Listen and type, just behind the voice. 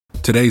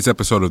Today's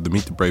episode of the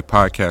Meet the Brave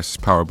podcast is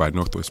powered by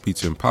Northwest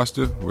Pizza and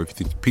Pasta, where if you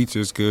think the pizza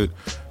is good,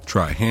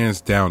 try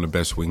hands down the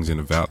best wings in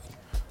the valley.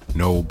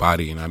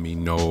 Nobody, and I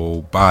mean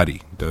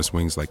nobody, does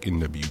wings like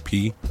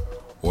NWP.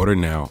 Order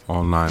now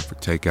online for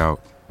takeout,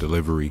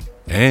 delivery,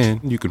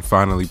 and you can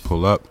finally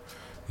pull up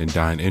and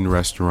dine in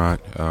restaurant.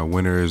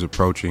 Winter is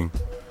approaching,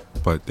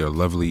 but their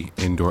lovely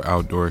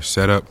indoor-outdoor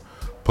setup.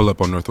 Pull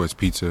up on Northwest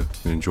Pizza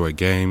and enjoy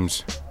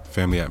games,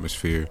 family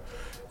atmosphere,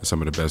 and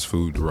some of the best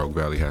food the Rogue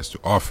Valley has to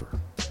offer.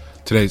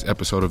 Today's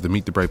episode of the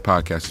Meet the Brave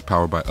podcast is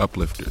powered by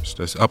Uplifters.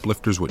 That's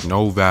Uplifters with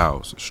no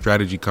vowels, a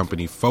strategy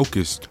company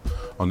focused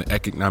on the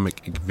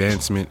economic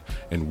advancement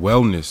and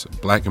wellness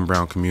of Black and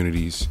brown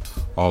communities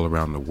all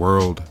around the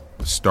world,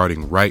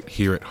 starting right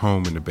here at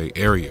home in the Bay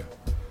Area.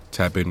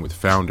 Tap in with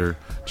founder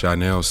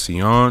Janelle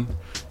Sion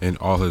and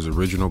all his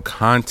original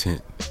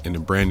content in the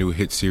brand new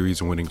hit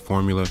series and winning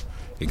formula,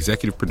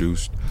 executive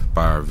produced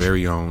by our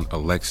very own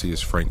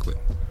Alexius Franklin.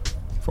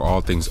 For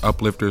all things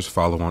Uplifters,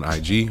 follow on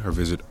IG or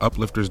visit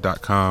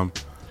uplifters.com.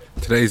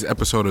 Today's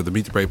episode of the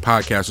Meet the Brave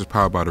podcast is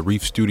powered by the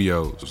Reef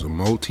Studios, a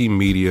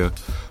multimedia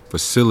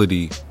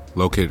facility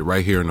located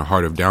right here in the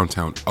heart of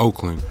downtown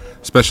Oakland,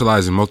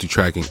 specializing in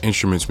multi-tracking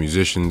instruments,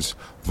 musicians,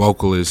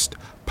 vocalists,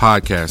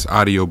 podcasts,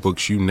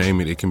 audiobooks, you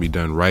name it, it can be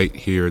done right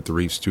here at the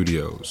Reef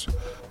Studios.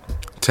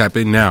 Tap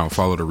in now,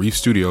 follow the Reef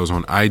Studios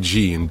on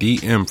IG and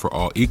DM for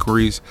all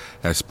inquiries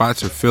as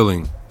spots are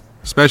filling,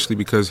 especially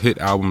because hit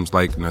albums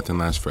like Nothing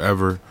Lasts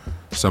Forever,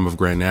 some of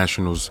Grand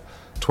Nationals,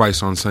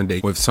 Twice on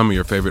Sunday, with some of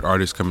your favorite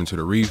artists coming to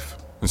the Reef,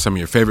 and some of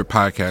your favorite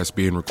podcasts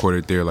being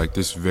recorded there, like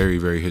this very,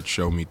 very hit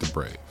show, Meet the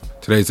Brave.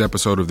 Today's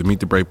episode of the Meet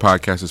the Brave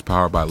podcast is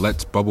powered by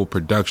Let's Bubble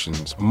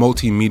Productions, a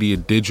multimedia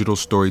digital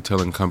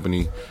storytelling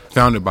company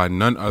founded by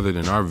none other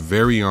than our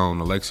very own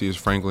Alexius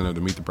Franklin of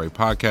the Meet the Brave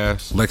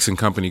podcast. Lex and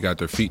company got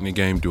their feet in the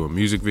game doing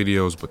music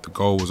videos, but the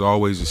goal was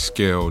always to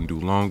scale and do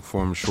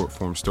long-form,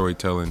 short-form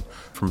storytelling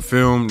from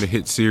film to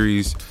hit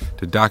series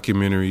to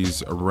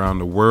documentaries around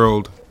the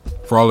world.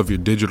 For all of your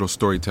digital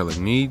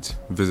storytelling needs,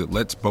 visit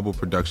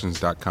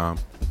letsbubbleproductions.com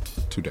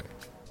today.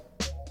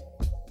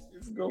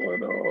 What's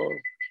going on?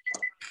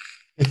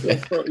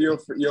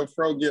 Your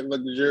fro get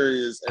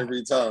luxurious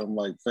every time.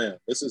 Like, fam,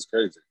 this is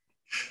crazy.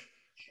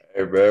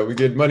 Hey, man, we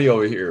get money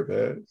over here,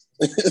 man.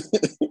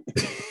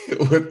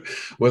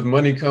 with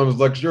money comes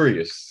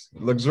luxurious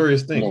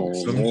things.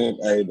 Oh, man.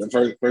 Hey,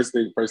 the first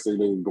thing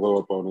to glow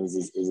up on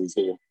is his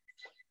hair.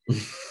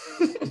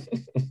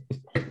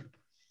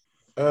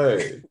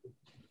 Hey,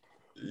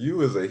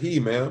 you is a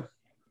he, man.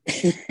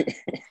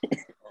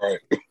 All right.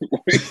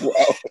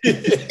 Wow.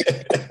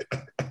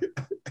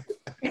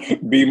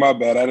 B, my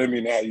bad. I didn't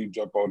mean to have you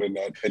jump on in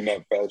that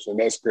fashion.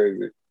 That's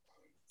crazy.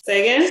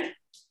 Say again?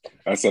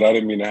 I said I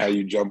didn't mean to have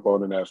you jump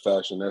on in that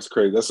fashion. That's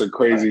crazy. That's a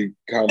crazy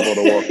combo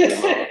to walk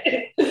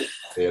in.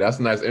 Yeah, that's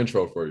a nice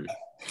intro for you.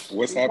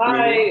 What's happening?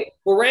 My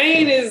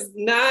brain is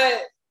not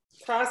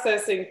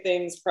processing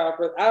things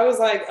properly. I was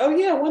like, oh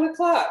yeah,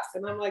 1:00.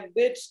 And I'm like,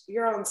 bitch,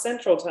 you're on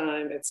Central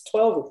Time. It's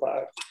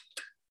 12:00.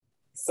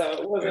 So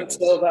it wasn't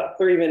until about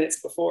 3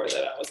 minutes before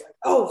that I was like,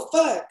 oh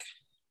fuck.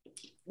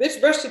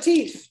 Bitch, brush your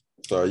teeth.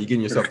 So you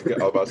getting yourself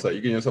together? I was about to say,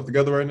 you getting yourself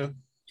together right now?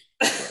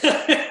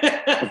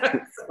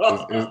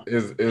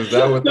 Is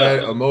that what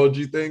that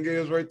emoji thing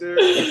is right there?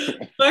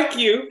 Fuck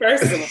you,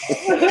 first of all.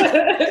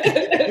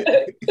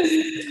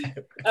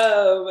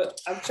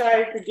 I'm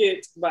trying to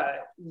get my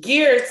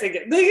gear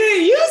together.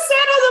 Nigga, you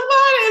sat on the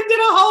bottom and did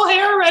a whole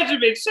hair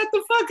regimen. Shut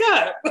the fuck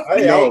up.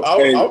 Hey, I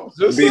was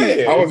just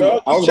saying. I was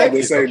about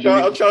to say,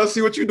 I'm trying to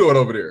see what you're doing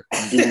over there.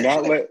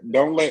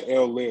 Don't let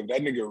L live.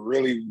 That nigga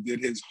really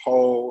did his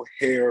whole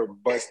hair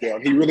bust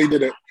down. He really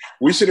did it.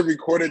 We should have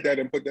recorded that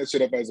and put that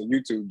shit up as a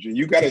YouTube. G.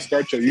 You got to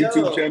start your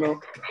YouTube channel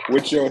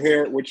with your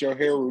hair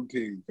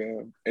routine,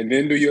 fam, and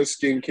then do your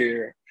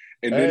skincare.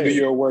 And then do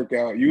your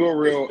workout. You a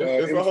real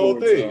it's the whole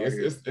thing.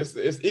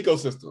 It's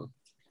ecosystem.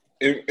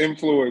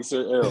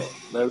 Influencer L.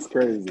 That's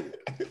crazy.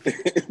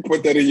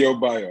 Put that in your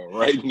bio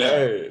right now.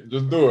 Hey,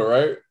 just do it,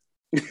 right?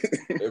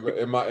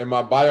 in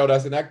my bio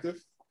that's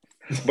inactive.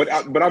 But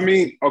I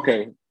mean,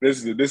 okay,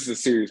 this is a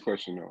serious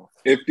question though.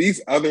 If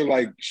these other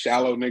like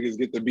shallow niggas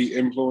get to be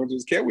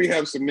influencers, can't we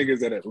have some niggas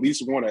that at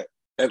least want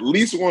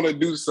to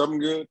do something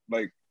good?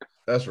 Like,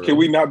 that's real. Can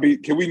we not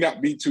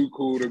be too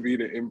cool to be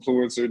the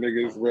influencer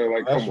niggas? Where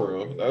like, that's come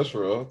real. on. That's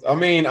real. I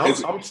mean,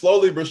 I'm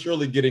slowly but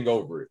surely getting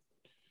over it.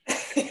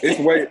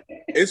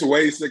 It's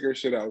way sicker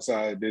shit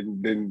outside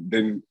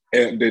than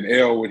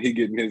L when he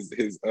getting his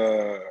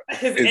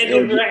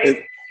ending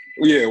right.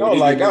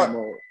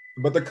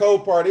 But the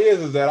cold part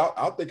is that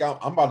I think I'm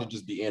about to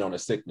just be in on the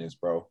sickness,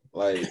 bro.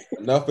 Like,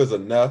 enough is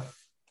enough.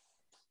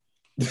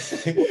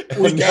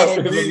 We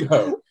gotta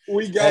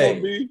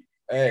be.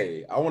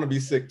 Hey, I want to be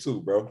sick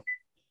too, bro.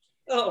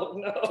 Oh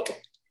no.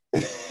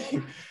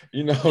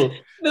 You know,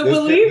 the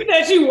belief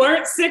that you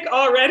weren't sick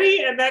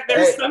already and that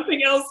there's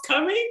something else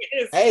coming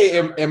is. Hey,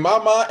 in my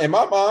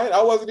mind,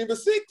 I wasn't even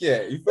sick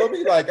yet. You feel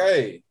me? Like,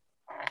 hey,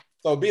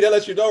 so B, that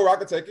lets you know where I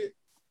can take it.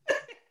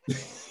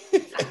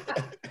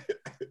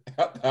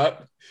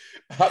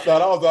 I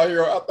thought I was out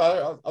here.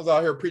 I was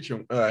out here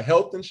preaching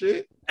health and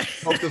shit.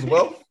 Health is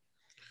wealth.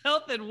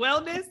 Health and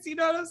wellness. You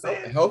know what I'm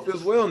saying? Health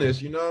is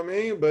wellness. You know what I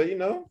mean? But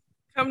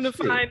come to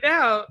find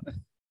out.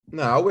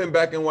 No, I went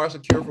back and watched A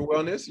Cure for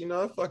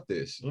Wellness. Fuck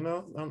this.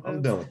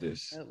 I'm done with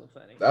this.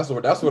 That's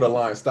where the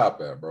line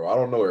stopped at, bro. I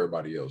don't know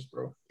everybody else,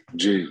 bro.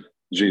 Gee,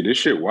 this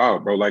shit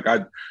wild, bro. Like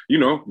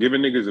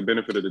giving niggas the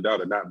benefit of the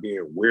doubt of not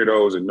being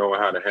weirdos and knowing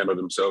how to handle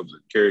themselves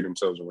and carry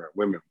themselves around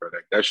women, bro.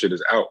 Like that shit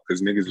is out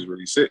because niggas is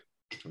really sick.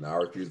 No, I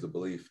refuse to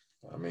believe.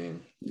 I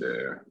mean,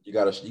 yeah, you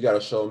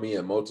gotta show me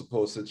in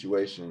multiple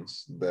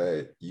situations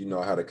that you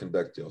know how to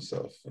conduct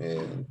yourself,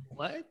 and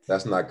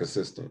that's not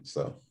consistent.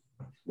 So,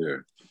 yeah,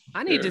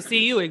 I need to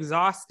see you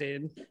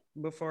exhausted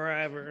before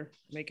I ever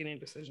make any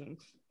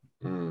decisions.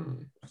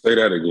 Say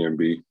that again,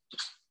 B.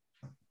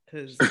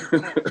 Because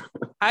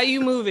how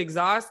you move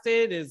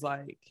exhausted is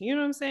like, you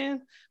know what I'm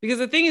saying? Because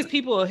the thing is,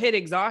 people will hit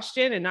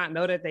exhaustion and not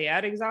know that they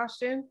at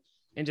exhaustion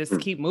and just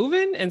keep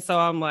moving. And so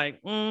I'm like,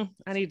 I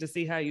need to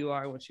see how you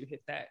are once you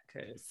hit that,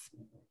 because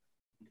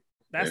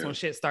that's when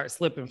shit starts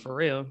slipping for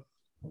real.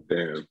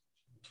 Damn.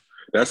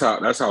 That's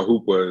how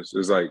hoop was.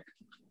 It's like,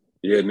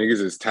 yeah,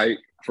 niggas is tight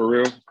for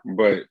real,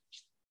 but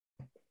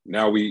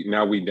now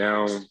we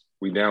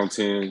down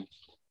 10.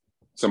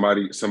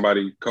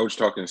 Somebody coach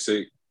talking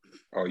sick.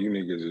 Oh, you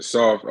niggas is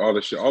soft. All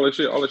the shit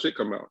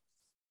come out.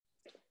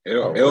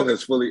 L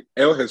has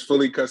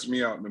fully cussed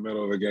me out in the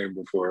middle of a game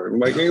before. I'm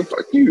like, nigga,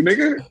 fuck you,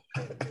 nigga.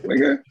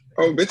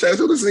 Oh, bitch ass,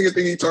 who this nigga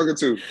think he talking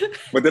to?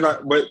 But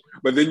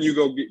then you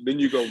go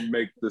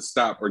make the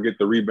stop or get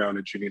the rebound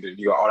that you needed.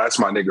 You go, oh, that's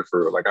my nigga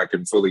for real. Like I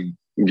can fully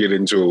get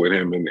into it with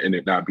him and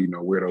it not be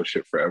no weirdo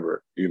shit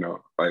forever.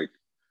 Like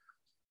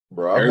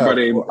bro,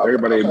 everybody ain't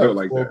built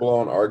like that.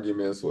 Full-blown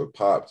arguments with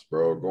Pops,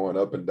 bro, going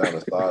up and down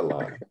the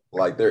sideline.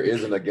 Like there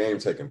isn't a game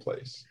taking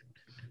place.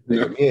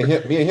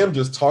 Nigga, me and him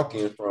just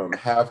talking from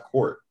half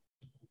court.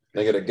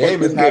 Nigga, the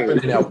game is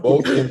happening now,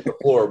 both ends of the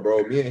floor,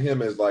 bro. Me and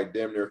him is like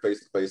damn near face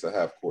to face at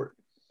half court.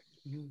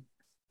 Ain't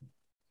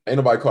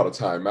nobody called a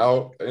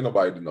timeout. Ain't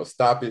nobody do no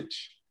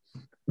stoppage.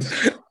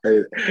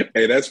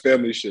 Hey, that's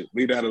family shit.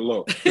 Leave that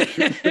alone.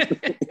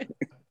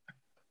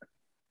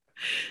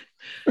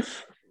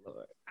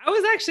 I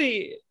was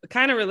actually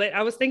kind of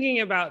I was thinking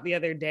about the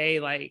other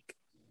day, like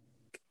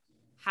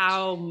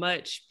how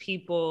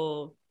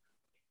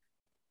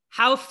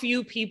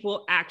few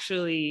people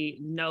actually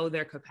know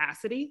their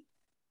capacity,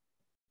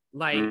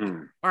 like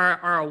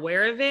are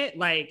aware of it.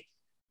 Like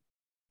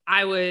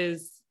I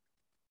just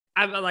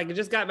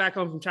got back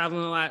home from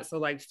traveling a lot. So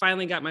like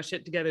finally got my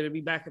shit together to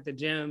be back at the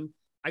gym.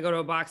 I go to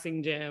a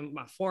boxing gym.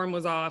 My form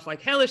was off,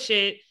 like hella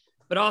shit.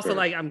 But also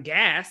like I'm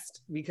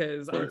gassed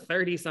because I'm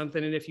 30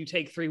 something. And if you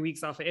take 3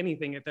 weeks off of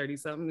anything at 30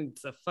 something,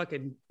 it's a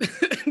fucking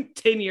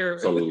 10-year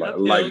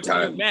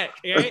lifetime back,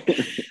 right?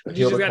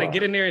 You just got to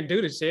get in there and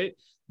do the shit.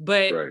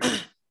 But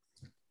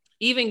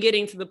even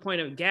getting to the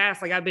point of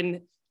gas, like I've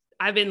been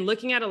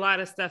looking at a lot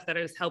of stuff that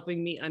is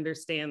helping me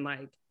understand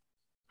like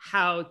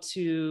how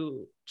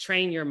to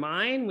train your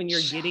mind when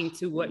you're getting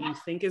to what you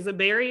think is a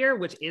barrier,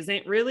 which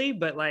isn't really,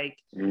 but like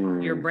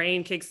your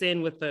brain kicks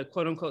in with the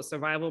quote unquote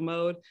survival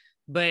mode.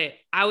 But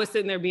I was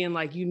sitting there being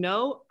like,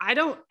 I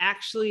don't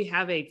actually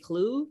have a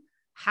clue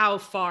how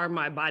far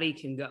my body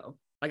can go.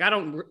 Like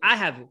I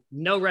have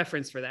no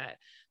reference for that.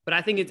 But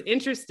I think it's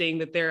interesting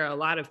that there are a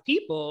lot of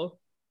people,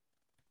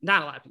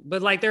 not a lot of people,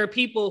 but like there are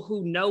people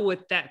who know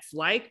what that's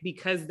like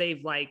because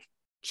they've like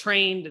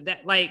trained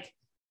that, like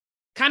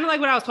kind of like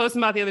what I was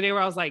posting about the other day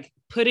where I was like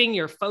putting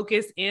your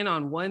focus in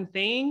on one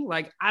thing.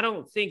 Like I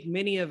don't think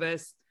many of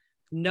us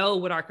know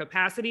what our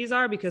capacities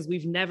are because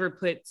we've never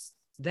put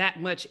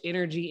that much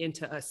energy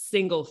into a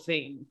single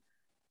thing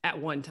at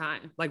one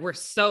time. Like we're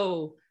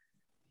so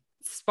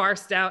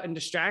sparsed out and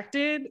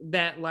distracted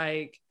that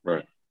like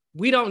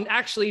we don't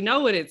actually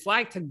know what it's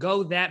like to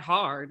go that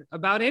hard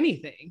about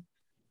anything.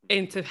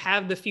 And to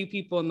have the few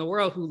people in the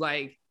world who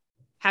like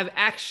have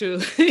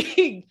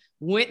actually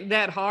went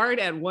that hard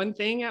at one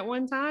thing at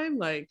one time.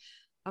 Like,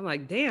 I'm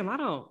like, damn, I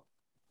don't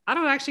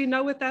actually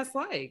know what that's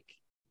like.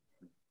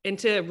 And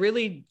to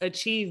really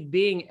achieve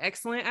being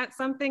excellent at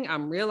something,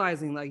 I'm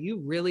realizing like you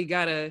really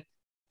gotta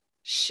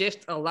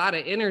shift a lot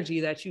of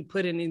energy that you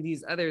put in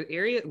these other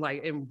areas,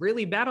 like, and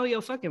really battle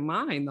your fucking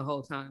mind the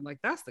whole time. Like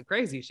that's the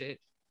crazy shit.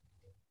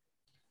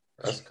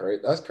 That's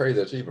great. That's crazy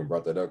that you even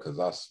brought that up because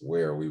I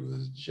swear we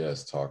was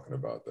just talking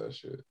about that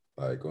shit.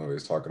 Like when we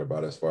was talking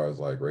about as far as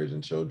like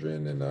raising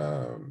children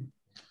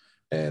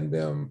and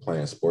them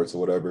playing sports or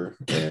whatever,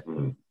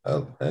 and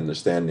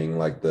understanding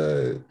like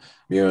being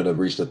able to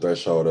reach the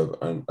threshold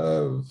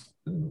of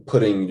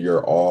putting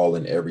your all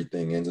and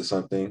everything into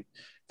something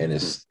and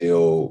it's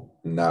still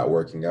not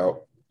working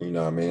out. You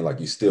know what I mean? Like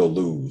you still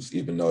lose,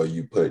 even though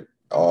you put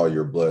all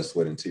your blood,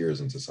 sweat, and tears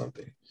into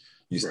something.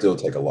 You still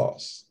take a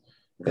loss.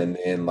 And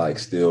then like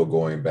still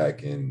going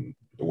back and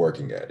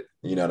working at it.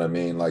 You know what I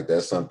mean? Like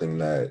that's something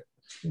that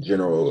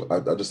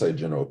I'll just say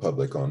general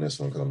public on this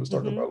one because I'm just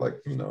talking about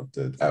like,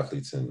 the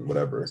athletes and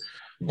whatever.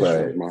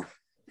 But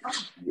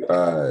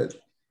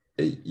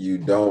you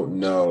don't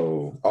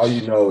know. All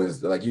you know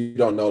is like you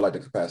don't know like the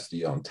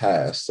capacity on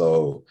task.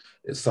 So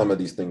some of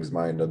these things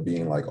might end up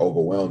being like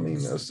overwhelming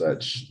as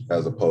such,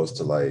 as opposed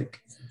to like,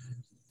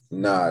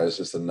 nah, it's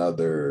just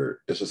another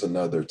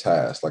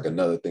task, like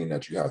another thing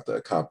that you have to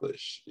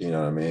accomplish. You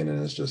know what I mean?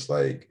 And it's just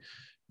like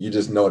you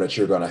just know that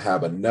you're gonna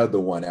have another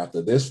one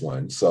after this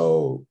one.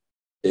 So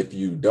if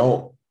you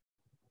don't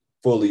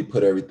fully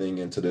put everything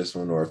into this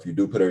one, or if you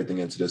do put everything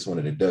into this one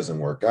and it doesn't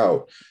work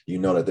out, you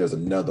know that there's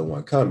another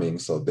one coming.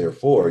 So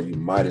therefore, you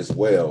might as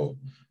well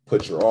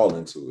put your all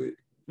into it.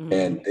 Mm-hmm.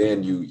 And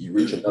then you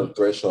reach another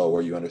threshold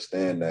where you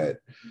understand that,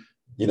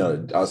 you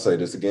know, I'll say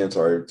this again,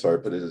 sorry to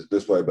put it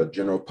this way, but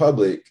general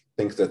public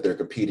thinks that they're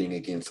competing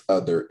against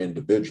other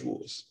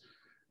individuals,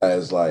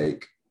 as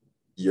like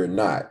you're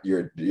not.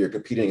 You're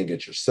competing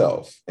against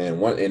yourself. And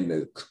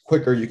the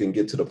quicker you can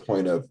get to the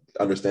point of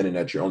understanding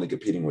that you're only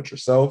competing with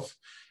yourself,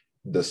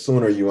 the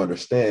sooner you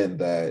understand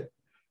that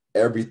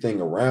everything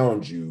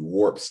around you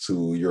warps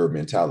to your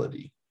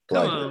mentality.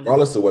 Like,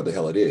 regardless of what the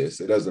hell it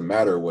is, it doesn't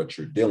matter what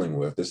you're dealing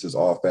with. This is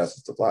all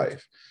facets of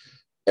life.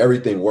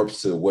 Everything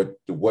warps to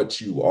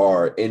what you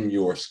are in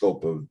your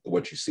scope of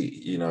what you see.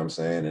 You know what I'm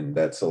saying? And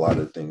that's a lot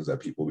of things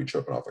that people be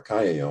tripping off of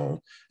Kanye on,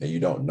 and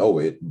you don't know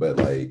it, but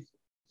like,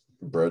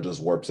 bro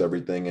just warps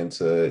everything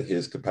into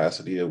his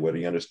capacity of what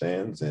he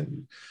understands,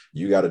 and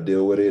you got to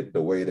deal with it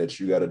the way that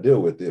you got to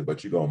deal with it,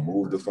 but you gonna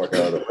move the fuck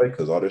out of the way,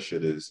 because all this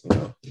shit is, you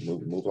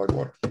know, move like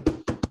water.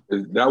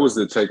 That was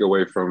the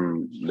takeaway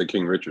from the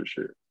King Richard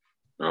shit.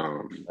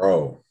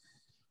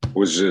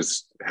 Was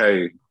just,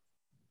 hey,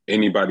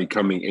 anybody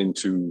coming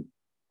into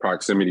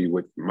proximity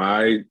with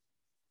my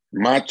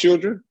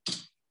children,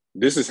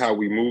 this is how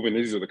we move, and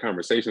these are the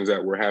conversations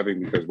that we're having,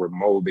 because we're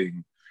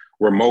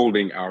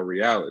molding our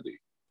reality.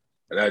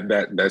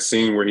 That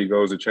scene where he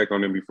goes to check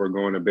on them before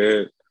going to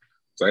bed.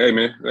 It's like, hey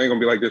man, it ain't gonna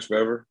be like this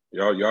forever.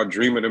 Y'all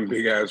dream of them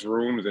big ass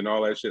rooms and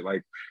all that shit.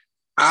 Like,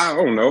 I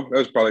don't know.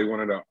 That's probably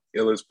one of the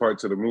illest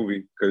parts of the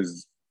movie,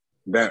 because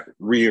that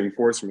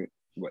reinforcement,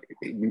 like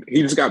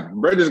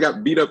Brett just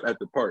got beat up at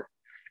the park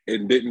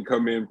and didn't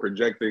come in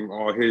projecting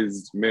all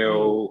his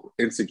male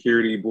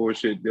insecurity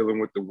bullshit, dealing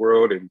with the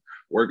world and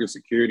working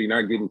security,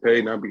 not getting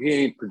paid. He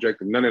ain't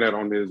projecting none of that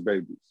on his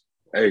babies.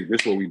 Hey,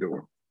 this is what we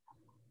doing.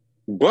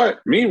 But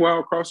meanwhile,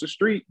 across the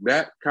street,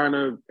 that kind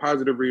of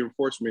positive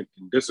reinforcement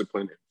and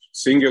discipline,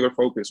 singular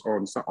focus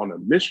on a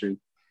mission,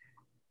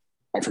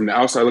 from the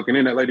outside looking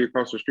in, that lady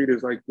across the street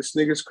is like, this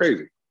nigga's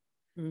crazy.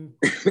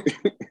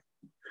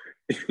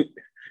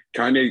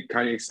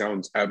 Kanye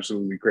sounds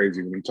absolutely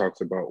crazy when he talks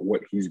about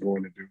what he's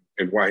going to do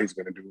and why he's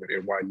going to do it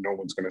and why no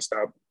one's going to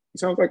stop him. He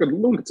sounds like a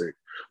lunatic.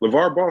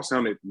 LeVar Ball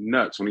sounded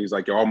nuts when he's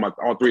like, yo,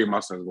 all three of my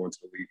sons going to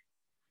the league.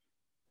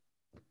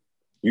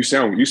 You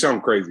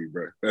sound crazy,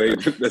 bro.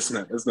 That's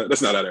not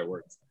how that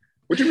works.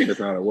 What do you mean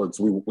that's not how it works?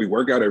 We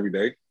work out every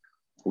day.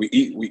 We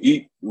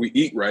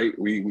eat right.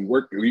 We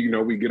work.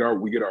 We get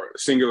our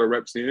singular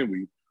reps in.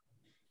 We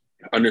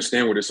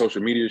understand where the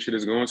social media shit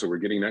is going, so we're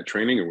getting that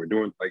training, and we're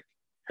doing like,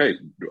 hey,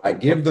 I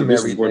give them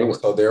everything.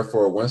 So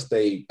therefore, once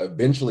they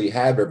eventually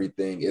have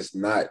everything, it's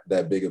not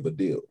that big of a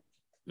deal.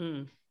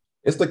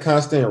 It's the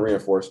constant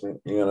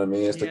reinforcement, you know what I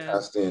mean? It's the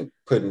constant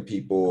putting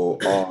people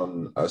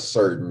on a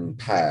certain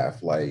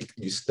path. Like,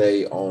 you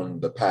stay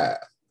on the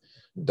path.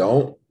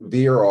 Don't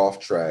veer off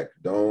track.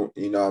 Don't,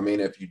 you know what I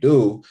mean? If you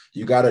do,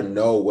 you got to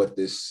know what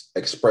this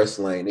express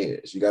lane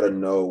is. You got to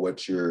know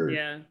what you're,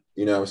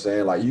 you know what I'm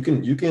saying? Like, you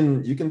can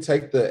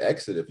take the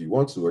exit if you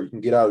want to, or you can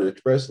get out of the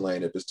express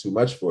lane if it's too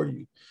much for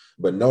you.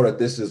 But know that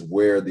this is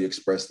where the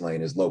express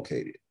lane is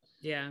located.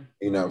 Yeah.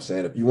 You know what I'm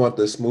saying? If you want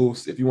the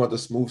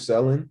smooth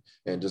selling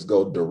and just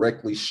go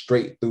directly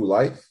straight through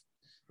life,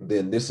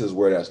 then this is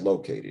where that's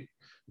located.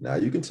 Now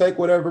you can take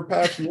whatever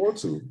path you want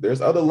to. There's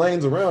other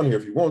lanes around here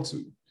if you want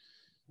to.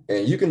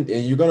 And you're going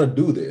to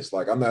do this.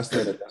 Like, I'm not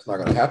saying that that's not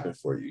going to happen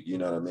for you. You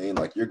know what I mean?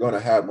 Like, you're going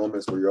to have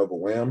moments where you're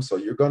overwhelmed. So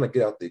you're going to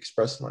get out the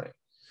express lane,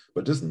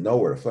 but just know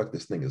where the fuck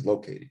this thing is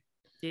located.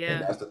 Yeah.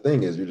 And that's the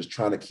thing, is you're just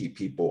trying to keep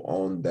people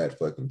on that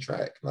fucking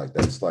track.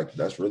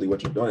 That's really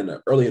what you're doing. And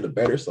the earlier the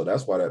better. So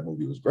that's why that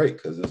movie was great.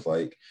 Because it's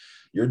like,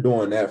 you're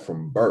doing that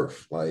from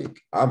birth. Like,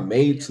 I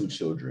made 2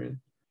 children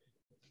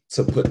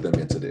to put them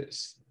into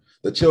this.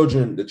 The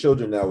children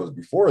that was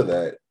before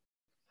that,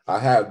 I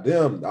have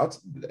them,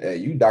 hey,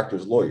 you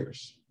doctors,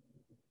 lawyers.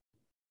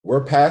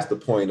 We're past the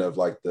point of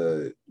like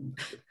the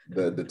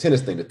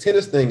tennis thing. The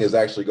tennis thing is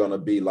actually going to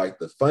be like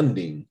the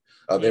funding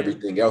of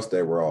everything else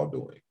that we're all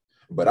doing.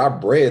 But I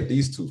bred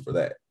these 2 for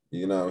that.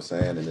 You know what I'm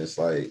saying? And it's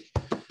like,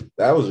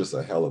 that was just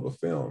a hell of a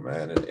film,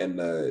 man.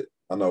 And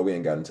I know we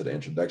ain't got into the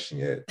introduction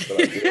yet,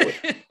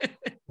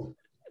 but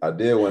I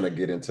did want to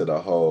get into the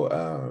whole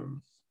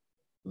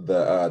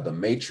the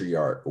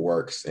matriarch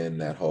works in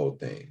that whole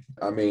thing.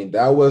 I mean,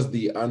 that was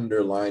the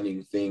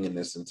underlining thing in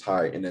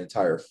the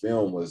entire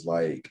film, was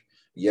like,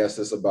 yes,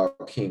 it's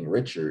about King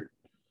Richard,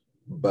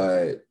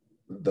 but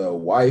the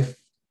wife,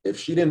 if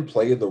she didn't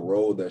play the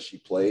role that she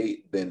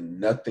played, then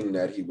nothing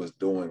that he was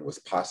doing was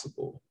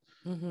possible.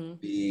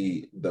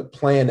 The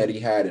plan that he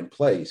had in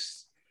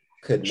place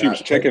could She was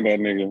not checking that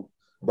nigga.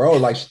 bro.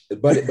 Like,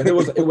 but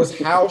it was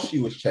how she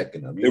was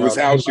checking them. You It know was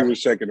what I how mean? she Like,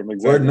 was checking him.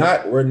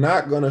 Exactly. we're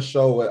not gonna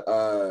show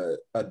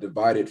a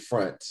divided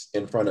front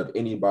in front of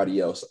anybody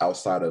else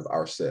outside of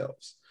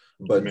ourselves.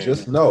 But Man.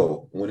 just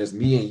know when it's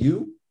me and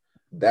you,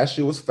 that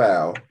shit was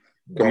foul.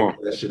 Come on.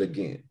 Do that shit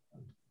again.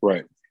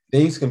 Right.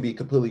 Things can be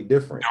completely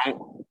different.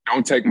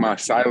 Don't take my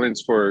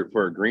silence for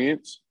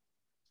agreement.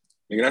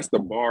 Nigga, that's the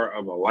bar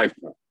of a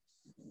lifetime.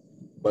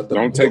 But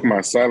don't take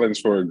my silence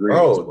for agreement.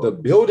 Bro, the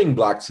building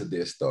block to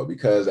this though,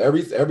 because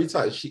every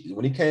time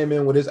when he came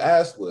in with his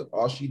ass whip,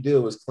 all she did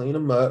was clean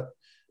him up,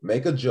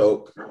 make a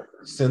joke,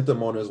 sent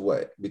him on his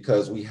way.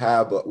 Because we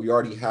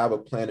already have a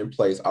plan in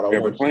place. I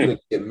don't want you to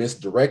get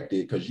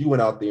misdirected because you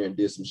went out there and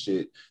did some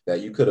shit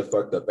that you could have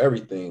fucked up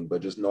everything,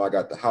 but just know I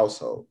got the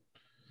household.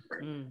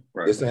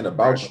 Right. This ain't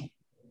about you.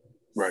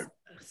 Right.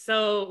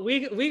 So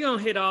we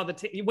gonna hit all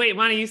the wait,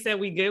 Monty, you said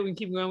we good. We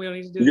keep going. We don't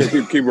need to do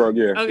that. Keep going.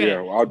 Yeah. Okay.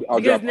 Yeah. Well,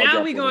 because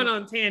now we going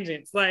on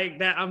tangents like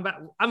that. I'm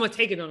gonna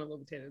take it on a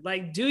little tangent.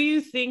 Like, do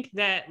you think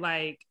that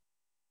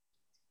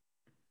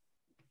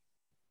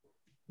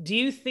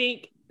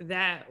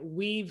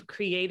we've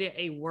created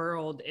a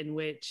world in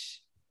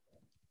which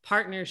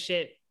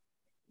partnership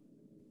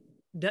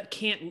that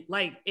can't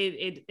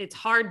it's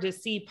hard to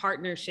see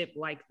partnership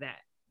like that?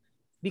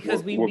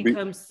 Because we've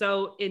become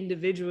so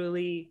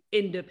individually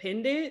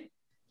independent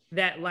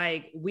that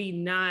we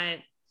not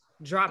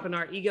dropping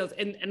our egos.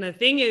 And the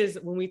thing is,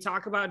 when we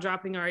talk about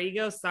dropping our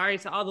egos, sorry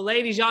to all the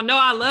ladies, y'all know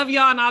I love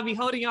y'all and I'll be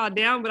holding y'all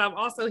down, but I'm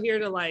also here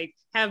to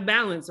have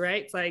balance,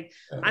 right? It's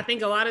I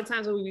think a lot of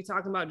times when we be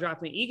talking about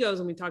dropping egos,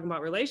 when we talk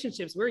about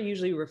relationships, we're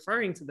usually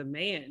referring to the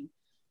man,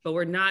 but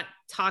we're not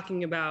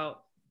talking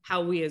about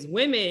how we as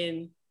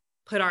women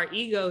put our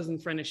egos in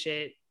front of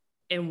shit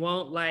and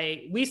won't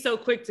we so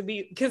quick to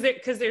be,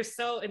 because they're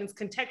so, and it's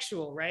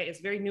contextual, right? It's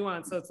very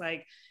nuanced. So it's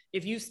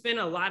if you spend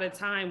a lot of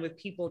time with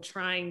people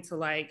trying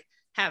to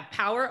have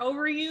power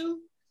over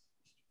you,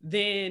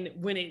 then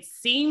when it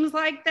seems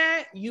like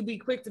that, you be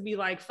quick to be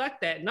fuck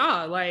that.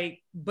 Nah,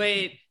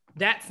 but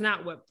that's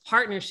not what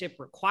partnership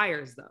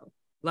requires though.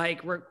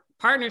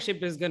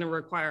 Partnership is going to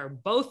require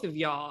both of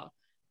y'all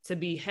to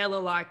be hella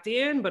locked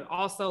in, but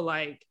also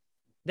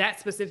that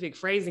specific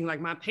phrasing.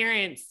 My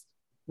parents,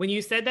 when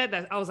you said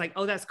that I was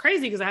oh, that's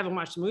crazy because I haven't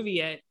watched the movie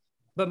yet.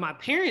 But my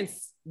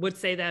parents would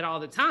say that all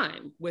the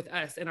time with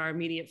us and our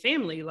immediate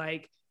family.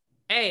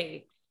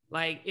 Hey,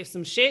 if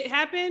some shit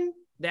happened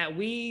that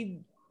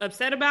we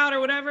upset about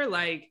or whatever,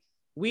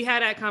 we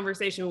had that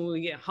conversation when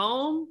we get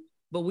home,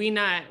 but we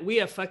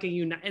are fucking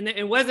unite. And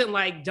it wasn't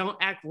don't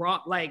act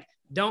wrong.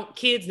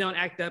 Kids don't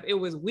act up. It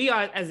was, we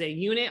are as a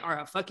unit are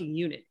a fucking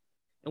unit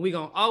and we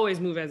gonna always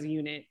move as a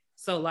unit.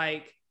 So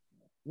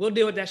we'll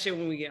deal with that shit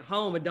when we get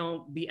home, but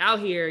don't be out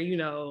here,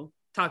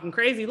 talking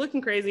crazy,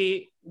 looking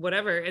crazy,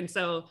 whatever. And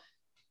so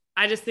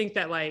I just think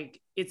that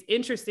it's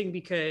interesting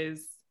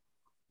because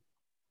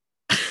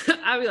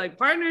I be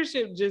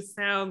partnership just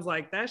sounds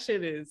like that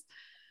shit is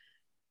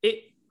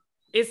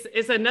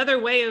it's another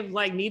way of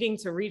needing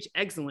to reach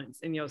excellence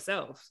in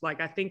yourself.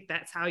 I think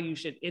that's how you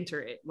should enter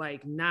it.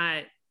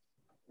 Not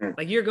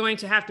you're going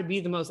to have to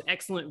be the most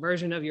excellent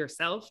version of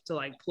yourself to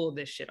pull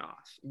this shit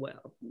off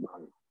well.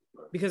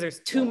 Because there's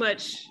too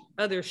much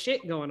other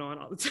shit going on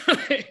all the time.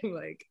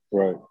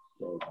 Right.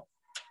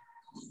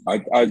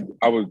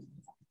 I was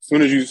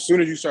soon as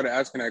you started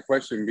asking that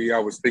question, B, I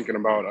was thinking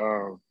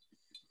about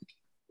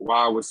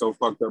why I was so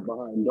fucked up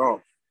behind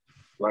Dolph.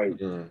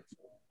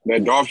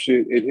 That Dolph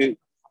shit,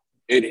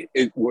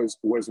 it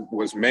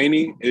was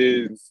Manny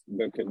is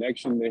the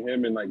connection to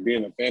him and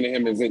being a fan of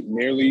him isn't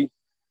nearly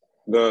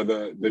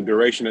the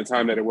duration of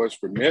time that it was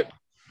for Nip,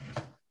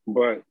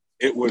 but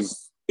it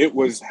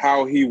was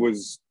how he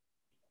was.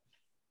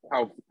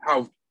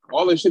 How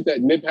all the shit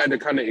that Nip had to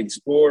kind of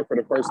explore for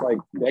the first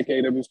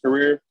decade of his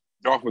career,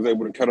 Dolph was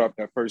able to cut off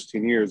that first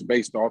 10 years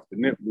based off the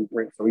Nip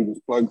blueprint. So he was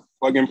plug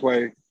and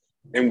play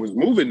and was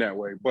moving that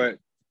way. But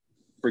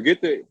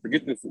forget the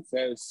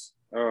success.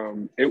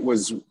 It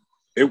was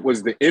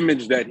the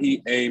image that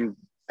he aimed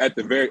at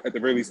the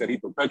very least that he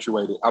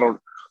perpetuated. I don't,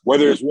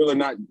 whether it's real or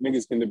not,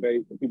 niggas can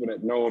debate. The people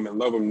that know him and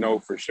love him know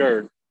for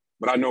sure.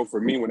 But I know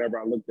for me, whenever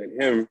I looked at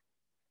him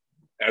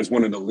as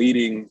one of the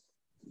leading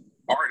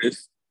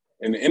artists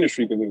in the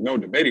industry, because there's no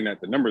debating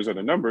that the numbers are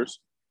the numbers,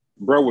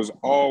 bro was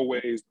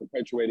always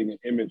perpetuating an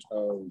image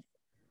of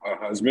a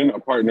husband, a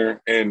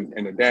partner, and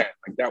a dad.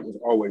 That was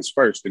always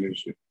first in his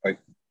shit.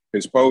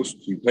 His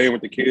posts, he playing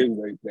with the kids,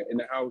 they're in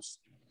the house.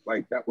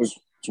 That was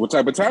what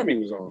type of time he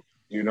was on,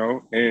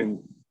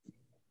 And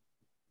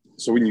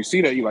so when you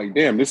see that, you're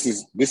damn, this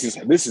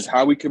is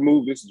how we can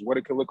move. This is what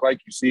it could look like.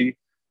 You see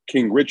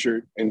King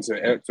Richard, and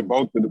to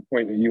both of the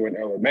point that you and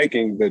Elle are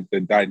making,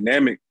 the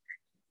dynamic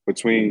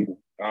between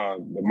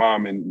the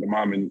mom and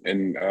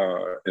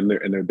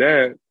their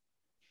dad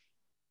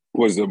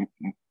was the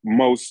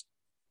most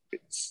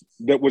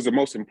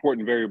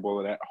important variable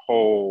of that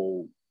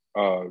whole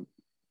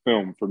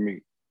film for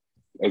me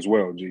as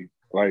well. G,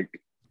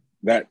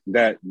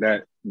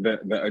 the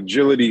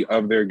agility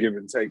of their give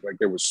and take.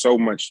 There was so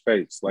much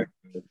space.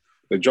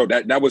 the joke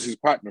that was his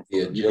partner for The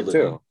you could agility.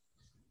 tell.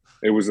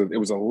 It was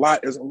a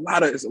lot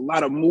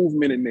of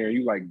movement in there.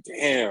 You like,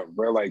 damn,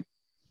 bro, like,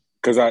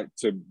 because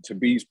to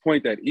B's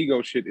point, that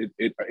ego shit,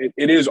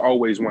 it is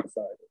always one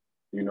sided,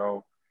 you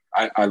know.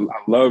 I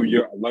love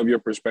your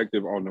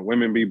perspective on the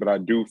women, B, but I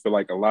do feel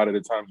like a lot of the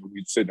times when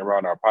we're sitting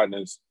around our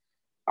partners,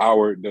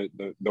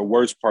 the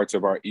worst parts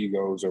of our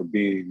egos are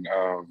being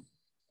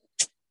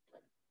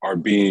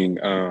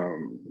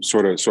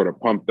sort of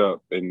pumped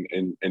up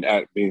and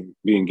at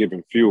being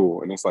given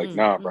fuel. And it's like,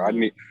 nah, bro,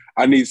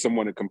 I need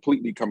someone to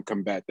completely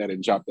combat that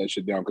and chop that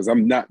shit down, because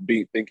I'm not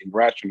thinking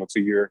rational to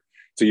your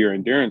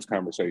endurance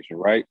conversation,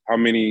 right? How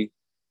many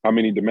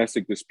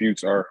domestic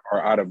disputes are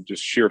out of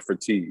just sheer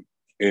fatigue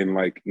and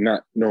like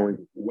not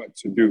knowing what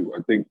to do?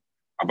 I think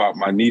about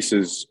my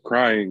nieces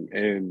crying,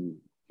 and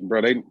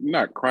bro, they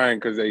not crying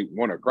because they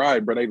want to cry,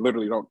 but they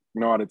literally don't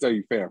know how to tell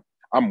you, fam,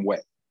 I'm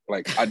wet.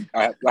 Like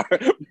I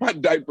my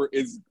diaper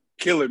is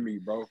killing me,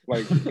 bro.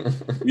 Like,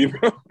 you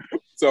know.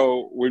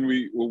 So when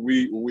we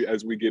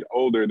as we get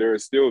older, there are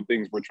still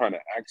things we're trying to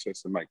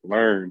access and like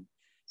learn,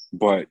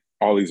 but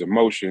all these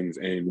emotions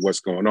and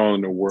what's going on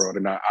in the world,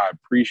 and I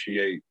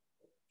appreciate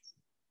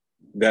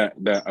that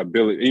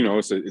ability. You know,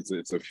 it's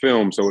a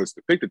film, so it's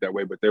depicted that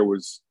way, but there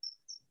was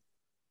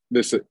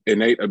this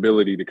innate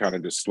ability to kind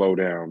of just slow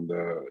down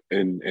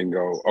and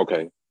go,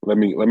 okay, let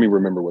me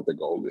remember what the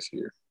goal is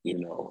here, you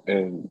know.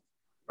 And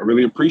I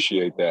really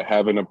appreciate that,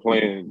 having a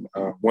plan.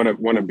 One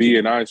of B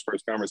and I's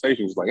first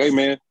conversations was like, hey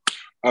man,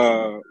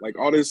 like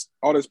all this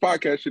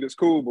podcast shit is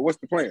cool, but what's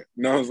the plan?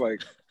 And I was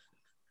like,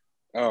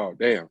 oh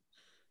damn,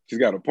 she's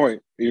got a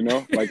point, you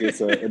know. Like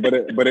it's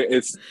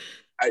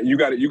you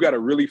got to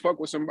really fuck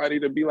with somebody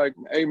to be like,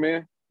 hey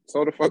man,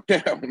 slow the fuck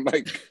down.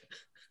 Like,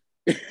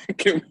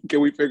 can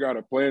we figure out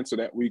a plan so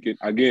that we can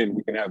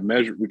have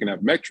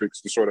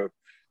metrics to sort of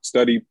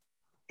study,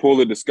 pull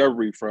the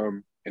discovery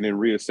from, and then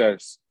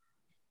reassess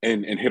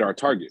and hit our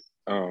target.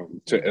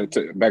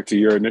 To back to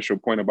your initial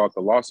point about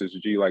the losses,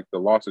 G, like the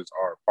losses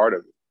are part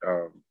of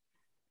it,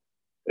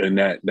 and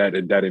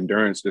that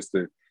endurance just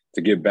to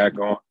get back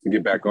on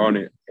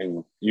it,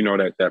 and you know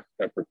that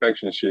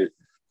perfection shit,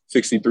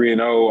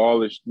 63-0, all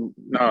this.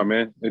 Nah,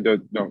 man,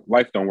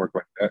 life don't work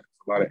like that.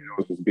 A lot of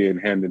L's is being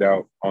handed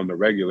out on the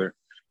regular,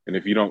 and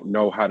if you don't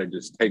know how to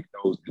just take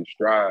those in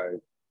stride,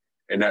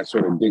 and that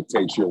sort of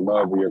dictates your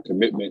love or your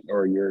commitment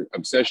or your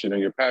obsession or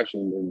your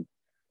passion, then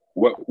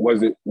what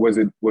was it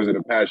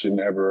a passion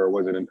ever, or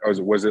was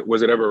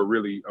it ever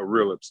a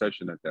real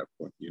obsession at that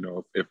point? You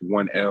know, if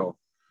one L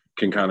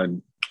can kind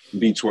of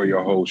detour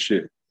your whole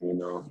shit, you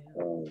know.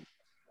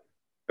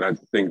 And I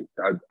think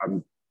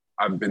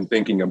I've been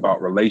thinking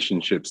about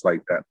relationships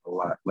like that a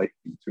lot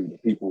lately too. The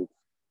people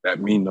that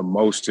mean the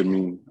most to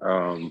me,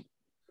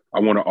 I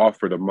want to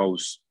offer the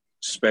most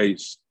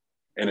space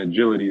and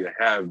agility to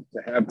have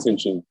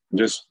tension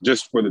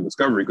just for the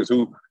discovery, because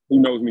who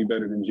knows me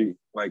better than G?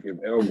 Like if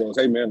L goes,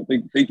 hey man,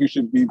 think you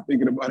should be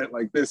thinking about it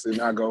like this, and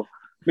I go,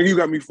 nigga, you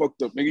got me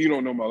fucked up, nigga, you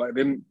don't know my life,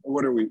 then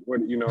what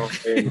you know?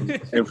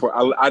 And for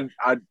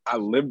I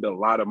lived a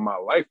lot of my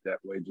life that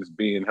way, just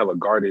being hella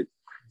guarded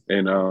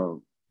and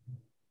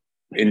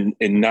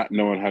not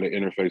knowing how to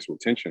interface with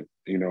tension,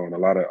 you know. And a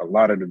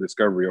lot of the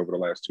discovery over the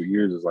last 2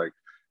 years is like,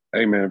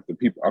 hey man,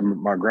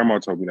 my grandma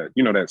told me that,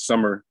 you know, that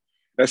summer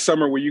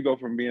where you go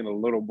from being a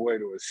little boy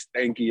to a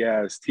stanky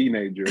ass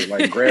teenager,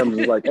 like Grams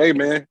was like, hey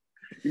man,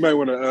 you might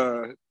want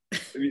to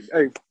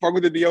hey, fuck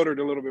with the deodorant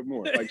a little bit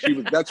more. Like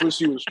that's what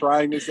she was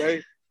trying to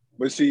say.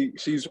 But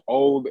she's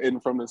old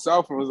and from the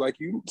South, and was like,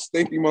 you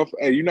stinky motherfucker,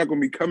 hey, you're not gonna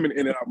be coming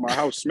in and out my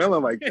house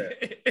smelling like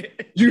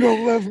that. You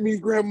don't love me,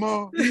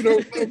 grandma. You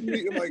don't love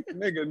me. I'm like,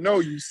 nigga, no,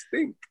 you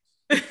stink.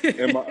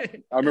 And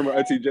I remember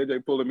Auntie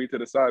JJ pulling me to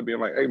the side, being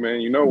like, hey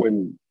man, you know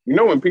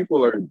when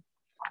people are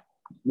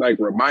like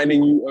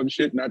reminding you of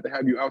shit, not to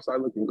have you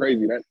outside looking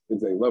crazy, that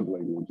is a love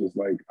language. Just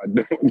like, I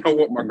don't know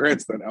what my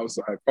grandson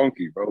outside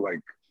funky, bro. Like,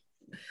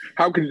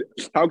 how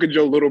could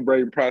your little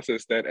brain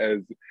process that as,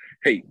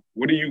 hey,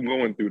 what are you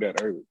going through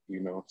that early? You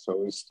know,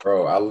 so it's,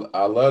 bro.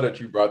 I love that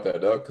you brought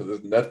that up, because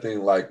it's nothing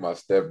like my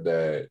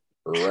stepdad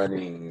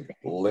running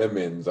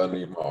lemons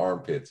underneath my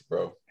armpits,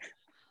 bro.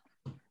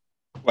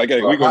 Like,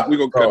 hey, we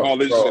gonna cut all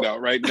this shit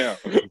out right now,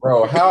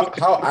 bro.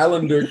 How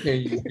Islander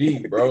can you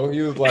be, bro?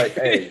 He was like,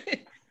 hey,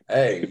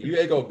 you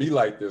ain't gonna be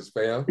like this,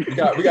 fam. We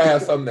gotta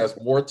have something that's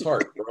more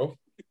tart, bro.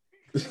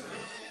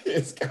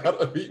 It's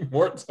gotta be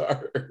more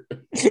tart.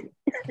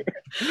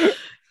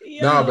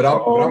 No, but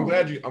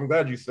I'm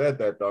glad you said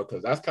that though,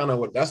 because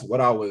that's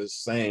what I was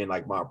saying.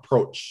 Like my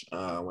approach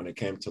when it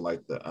came to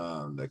like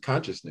the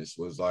consciousness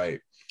was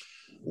like,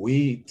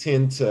 we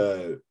tend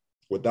to,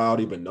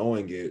 without even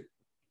knowing it,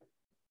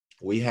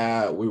 we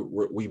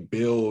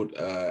build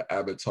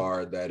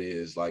avatar that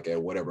is like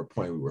at whatever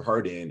point we were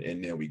hurt in,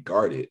 and then we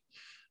guard it.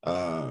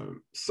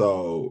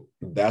 So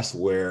that's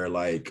where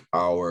like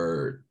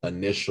our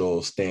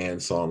initial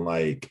stance on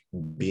like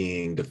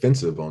being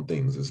defensive on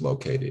things is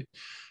located.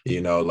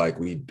 You know, like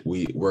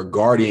we're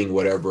guarding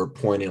whatever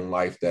point in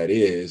life that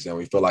is, and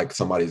we feel like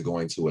somebody's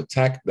going to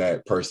attack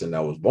that person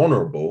that was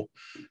vulnerable.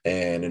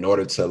 And in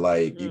order to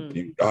like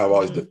you have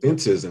all these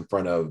defenses in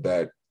front of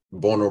that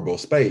vulnerable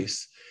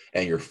space,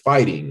 and you're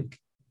fighting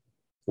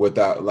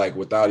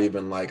without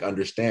even like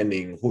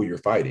understanding who you're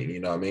fighting. You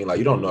know what I mean? Like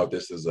you don't know if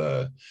this is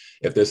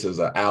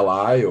a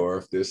ally or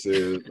if this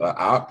is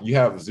you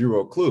have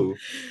zero clue.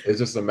 It's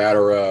just a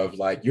matter of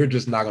like you're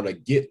just not gonna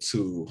get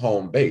to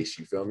home base.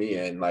 You feel me?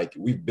 And like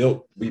we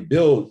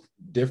build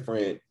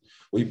different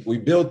we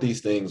build these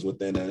things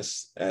within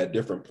us at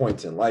different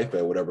points in life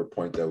at whatever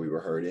point that we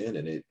were hurt in,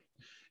 and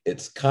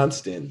it's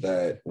constant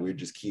that we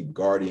just keep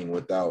guarding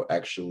without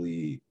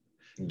actually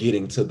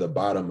getting to the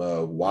bottom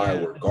of why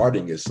we're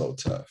guarding is so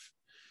tough.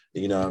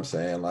 You know what I'm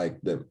saying? Like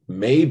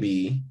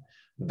maybe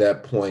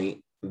that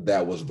point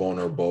that was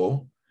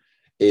vulnerable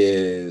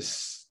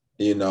is,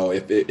 you know,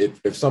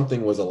 if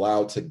something was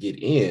allowed to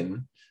get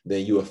in,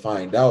 then you will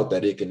find out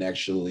that it can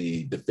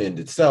actually defend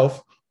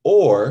itself,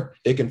 or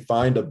it can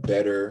find a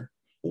better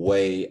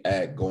way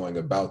at going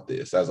about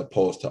this, as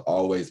opposed to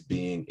always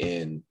being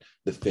in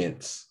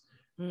defense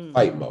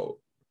fight mode.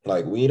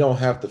 Like we don't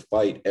have to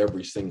fight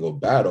every single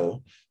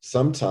battle.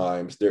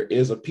 Sometimes there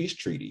is a peace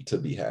treaty to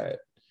be had,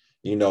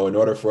 you know, in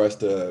order for us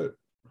to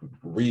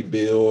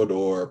rebuild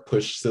or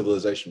push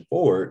civilization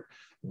forward.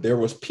 There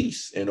was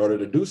peace in order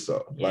to do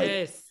so.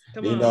 Yes.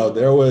 Like, you know,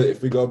 there was,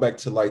 if we go back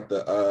to like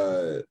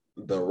the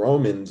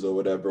Romans or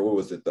whatever, what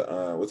was it?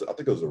 I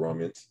think it was the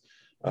Romans.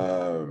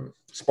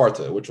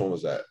 Sparta. Which one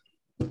was that?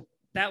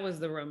 That was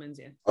the Romans.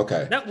 Yeah.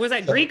 Okay. Was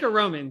that Greek or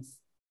Romans?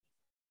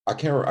 I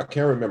can't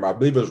remember. I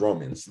believe it was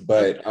Romans,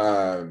 but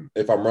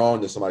if I'm wrong,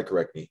 then somebody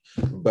correct me.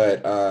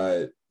 But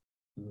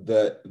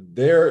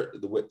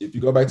if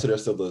you go back to their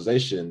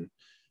civilization,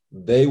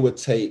 they would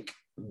take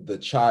the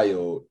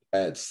child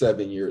at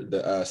 7 years,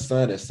 the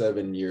son at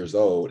 7 years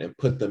old, and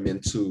put them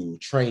into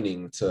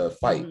training to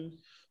fight.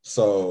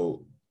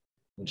 So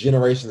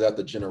generations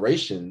after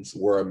generations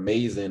were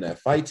amazing at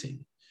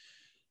fighting,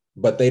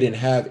 but they didn't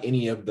have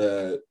any of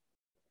the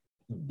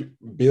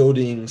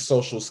building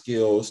social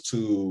skills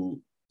to,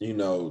 you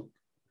know,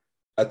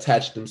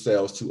 attach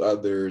themselves to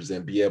others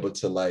and be able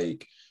to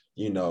like,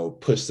 you know,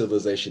 push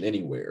civilization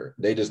anywhere.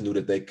 They just knew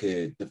that they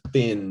could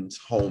defend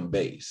home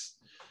base.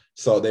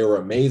 So they were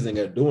amazing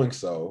at doing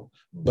so,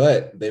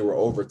 but they were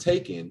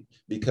overtaken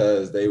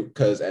because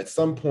at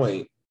some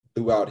point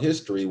throughout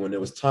history, when it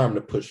was time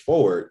to push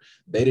forward,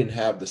 they didn't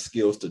have the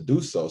skills to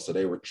do so. So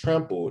they were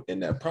trampled in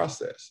that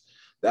process.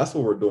 That's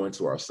what we're doing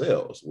to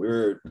ourselves.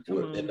 We're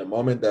in the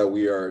moment that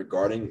we're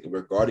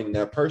guarding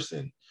that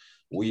person.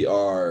 We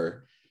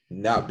are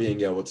not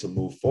being able to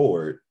move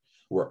forward.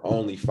 We're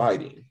only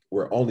fighting.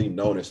 We're only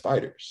known as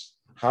fighters.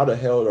 How the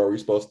hell are we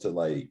supposed to,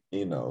 like,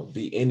 you know,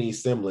 be any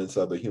semblance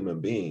of a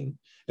human being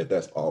if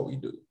that's all we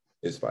do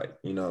is fight?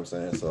 You know what I'm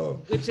saying?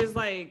 So, which is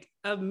like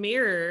a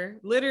mirror,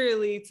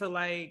 literally, to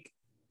like,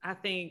 I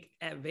think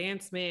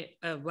advancement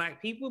of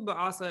Black people, but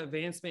also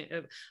advancement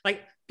of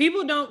like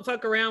people don't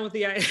fuck around with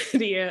the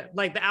idea,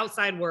 like the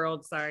outside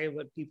world. Sorry,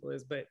 what people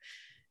is, but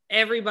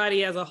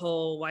everybody as a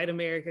whole, white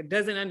America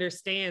doesn't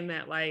understand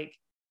that like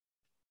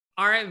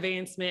our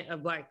advancement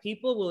of Black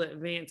people will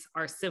advance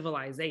our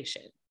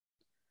civilization.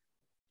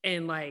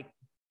 And like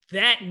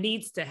that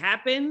needs to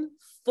happen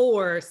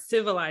for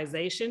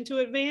civilization to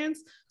advance.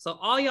 So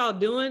all y'all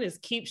doing is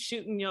keep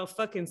shooting your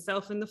fucking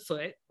self in the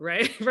foot,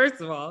 right? First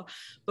of all.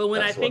 But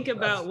when I think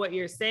about what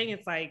you're saying,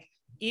 it's like,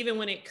 even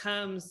when it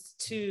comes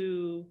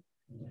to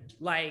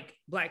like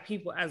Black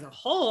people as a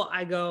whole,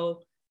 I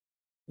go,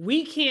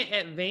 we can't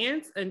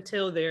advance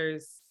until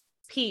there's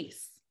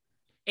peace.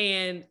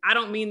 And I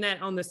don't mean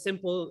that on the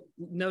simple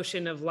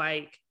notion of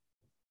like,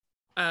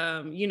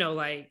 you know,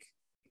 like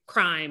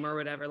crime or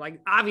whatever.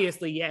 Like,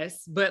 obviously,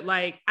 yes. But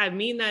like, I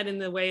mean that in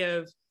the way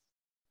of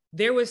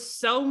there was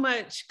so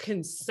much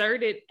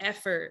concerted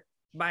effort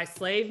by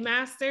slave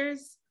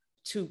masters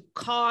to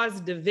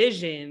cause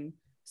division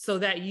so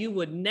that you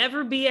would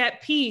never be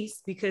at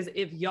peace. Because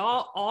if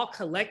y'all all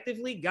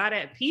collectively got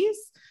at peace,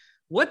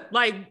 what,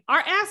 like, our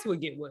ass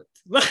would get whooped.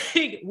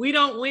 Like, we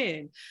don't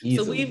win.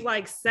 Easily. So we've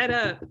like set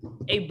up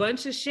a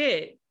bunch of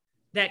shit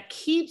that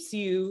keeps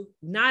you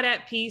not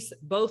at peace,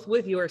 both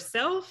with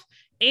yourself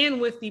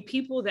and with the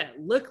people that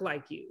look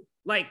like you,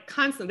 like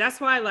constant. That's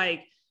why,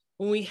 like,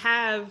 when we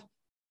have,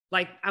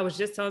 like, I was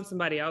just telling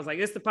somebody, I was like,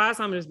 it's the podcast,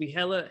 I'm gonna just be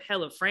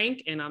hella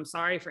frank. And I'm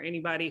sorry for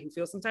anybody who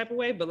feels some type of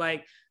way, but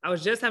like, I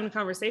was just having a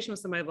conversation with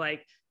somebody,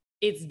 like,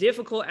 it's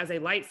difficult as a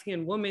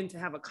light-skinned woman to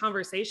have a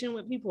conversation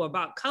with people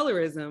about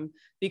colorism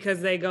because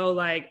they go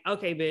like,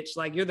 okay, bitch,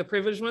 like, you're the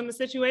privileged one in the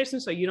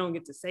situation, so you don't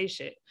get to say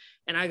shit.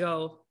 And I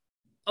go,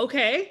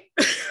 okay.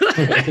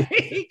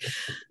 Like,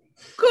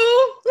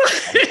 cool.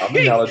 I'm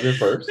acknowledging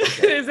first.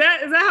 Okay. Is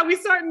that how we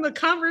start in the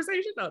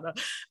conversation?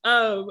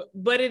 No.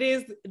 But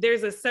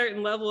there's a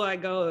certain level I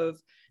go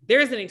of,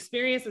 there's an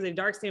experience as a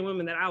dark skinned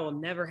woman that I will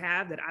never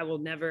have, that I will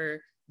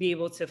never be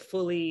able to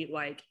fully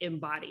like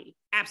embody.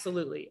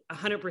 Absolutely,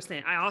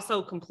 100%. I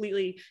also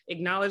completely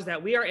acknowledge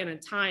that we are in a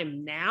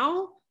time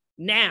now,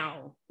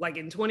 like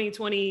in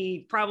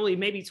 2020, probably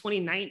maybe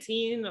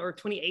 2019 or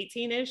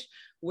 2018-ish,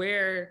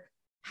 where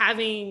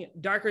having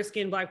darker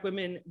skinned Black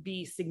women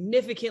be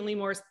significantly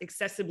more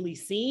accessibly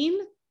seen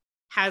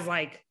has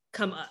like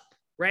come up,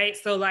 right?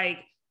 So like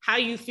how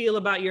you feel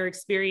about your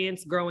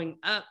experience growing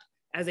up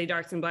as a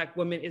dark skinned Black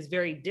woman is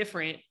very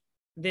different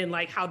than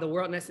like how the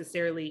world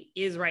necessarily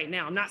is right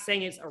now. I'm not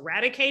saying it's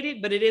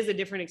eradicated, but it is a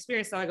different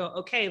experience. So I go,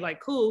 okay,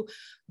 like cool.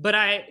 But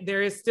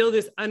there is still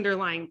this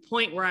underlying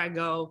point where I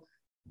go,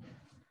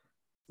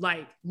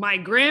 like my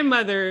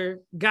grandmother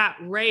got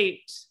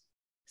raped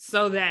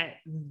so that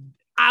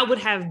I would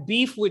have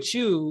beef with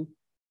you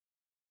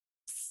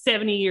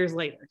 70 years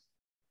later.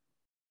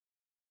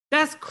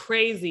 That's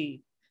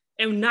crazy.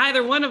 And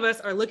neither one of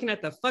us are looking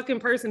at the fucking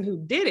person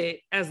who did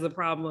it as the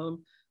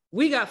problem.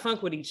 We got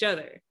funk with each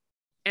other.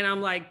 And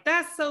I'm like,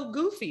 that's so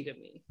goofy to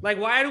me. Like,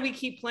 why do we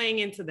keep playing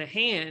into the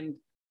hand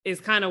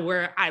is kind of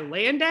where I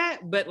land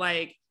at. But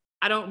like,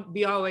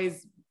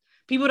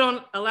 people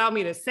don't allow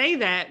me to say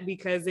that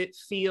because it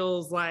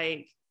feels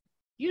like,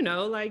 you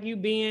know, like you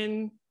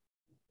being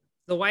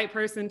the white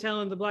person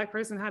telling the Black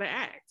person how to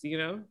act, you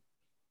know?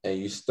 And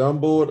you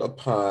stumbled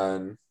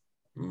upon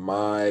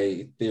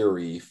my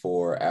theory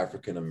for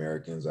African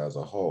Americans as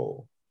a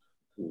whole.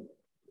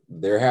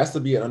 There has to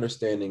be an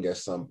understanding at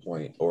some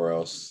point, or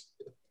else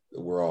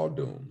we're all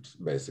doomed,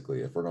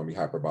 basically, if we're going to be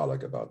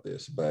hyperbolic about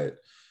this. But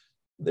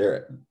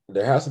there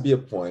has to be a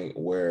point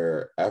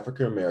where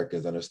African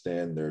Americans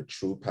understand their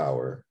true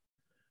power,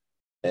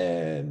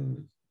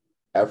 and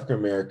African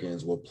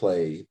Americans will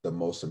play the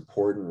most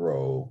important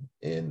role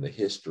in the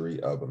history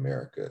of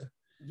America.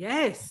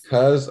 Yes.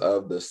 Because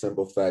of the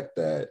simple fact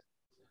that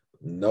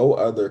no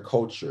other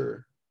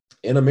culture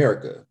in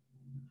America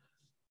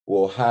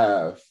will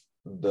have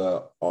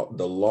the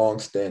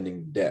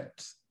long-standing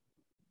depth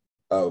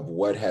of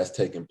what has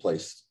taken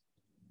place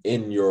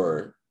in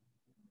your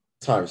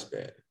time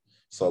span.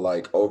 So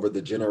like over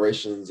the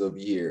generations of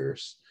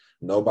years,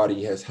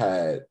 nobody has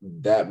had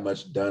that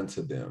much done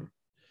to them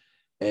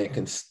and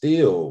can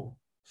still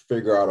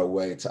figure out a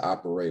way to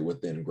operate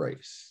within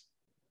grace.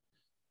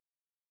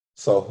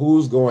 So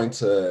who's going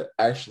to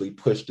actually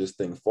push this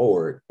thing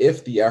forward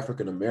if the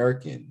African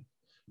American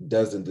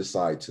doesn't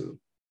decide to?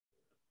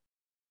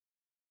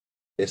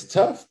 It's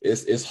tough.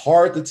 It's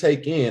hard to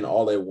take in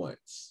all at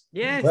once.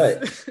 Yes.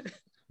 But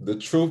the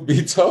truth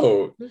be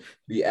told,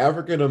 the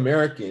African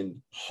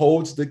American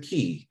holds the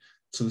key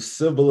to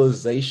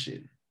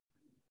civilization.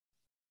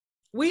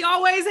 We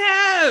always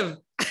have.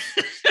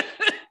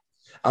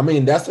 I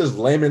mean, that's as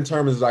layman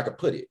terms as I could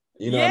put it.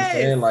 You know Yes. what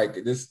I'm saying? Like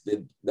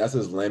that's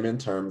as layman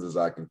terms as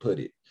I can put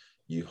it.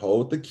 You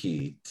hold the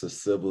key to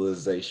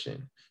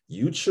civilization.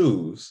 You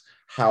choose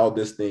how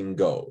this thing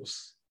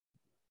goes.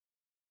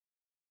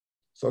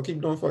 So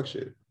keep doing fuck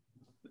shit.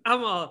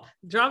 I'm all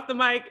drop the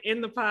mic in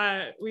the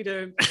pod. We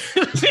done.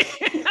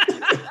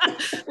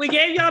 We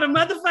gave y'all the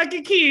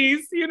motherfucking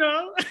keys, you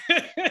know.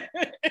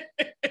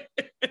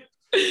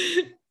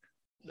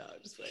 No,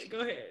 just like go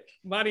ahead.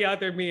 Monty out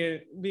there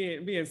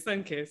being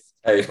sun-kissed.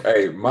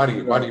 Hey,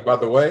 Monty, by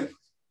the way,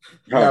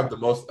 you have the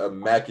most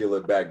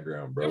immaculate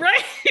background, bro.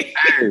 Right?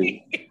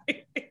 Hey,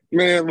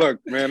 man, look,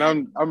 man,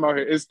 I'm out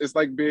here. It's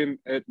like being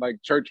at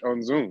like church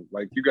on Zoom.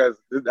 Like you guys,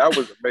 that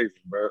was amazing,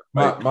 bro.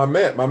 Like, My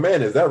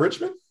man, is that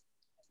Richmond?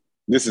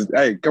 this is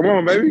come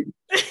on, baby.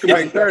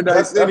 Like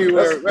Paradise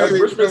anywhere, that's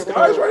baby. Richmond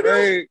Skies right now.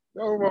 Hey,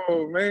 come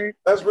on, man.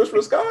 That's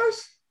Richmond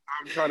Skies?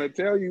 I'm trying to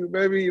tell you,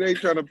 baby. They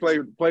trying to play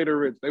the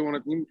rich. They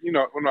want to, you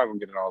know. We're not gonna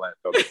get into all that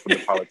though, for the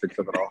politics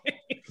of it all.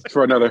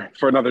 For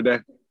another day.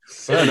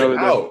 Sun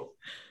out.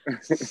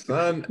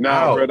 Sun Nah,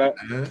 out. bro.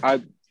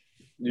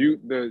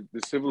 The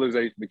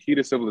civilization, the key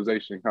to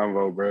civilization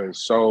convo, bro,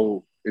 is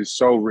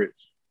so rich.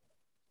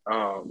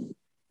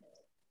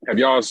 Have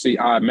y'all seen?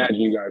 I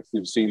imagine you guys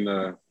have seen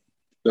the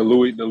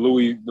Louis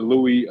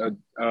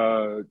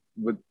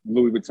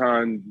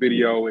Vuitton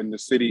video in the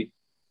city.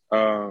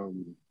 The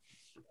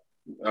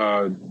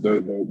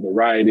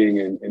rioting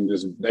and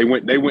just they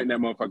went in that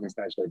motherfucking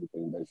snatched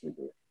everything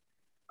basically.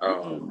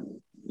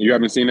 You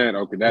haven't seen that?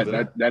 Okay,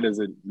 that is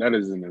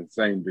an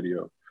insane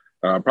video.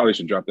 I probably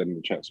should drop that in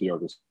the chat so y'all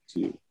can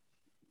see it.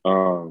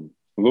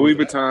 Louis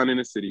Vuitton in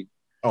the city.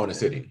 Oh, in the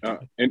city.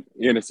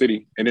 In the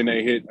city, and then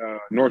they hit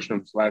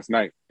Nordstrom's last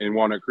night in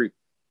Walnut Creek.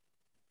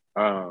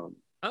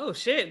 Oh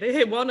shit! They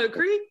hit Walnut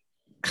Creek.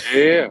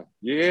 Yeah.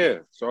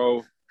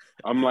 So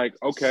I'm like,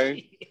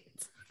 okay.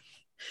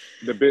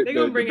 They're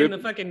gonna bring in the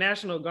fucking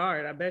National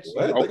Guard. I bet you.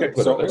 What? Okay,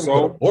 Put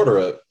a border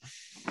up.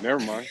 Never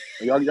mind.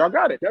 Y'all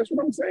got it. That's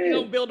what I'm saying.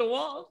 Don't build a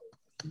wall.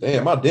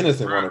 Damn, my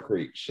dentist in Walnut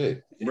Creek.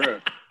 Shit. Bruh.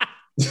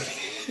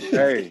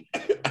 Hey.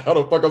 How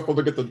the fuck I'm supposed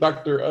to get the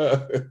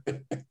doctor?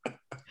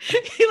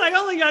 He like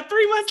only got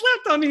 3 months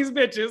left on these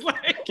bitches.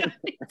 Like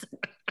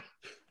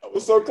I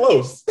was so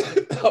close.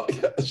 Oh,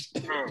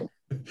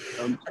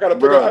 I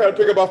gotta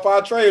pick up my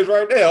 5 trays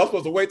right now. I'm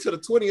supposed to wait till the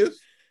 20th.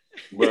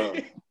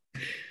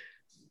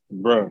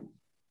 Bro.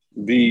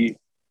 The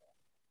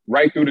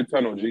right through the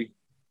tunnel, G.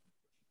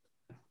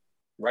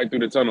 Right through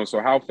the tunnel.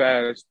 So how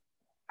fast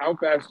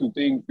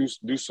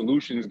do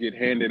solutions get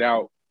handed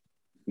out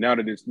now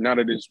that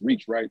it's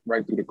reached right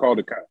through the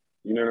cul-de-sac?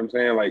 You know what I'm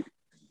saying? Like,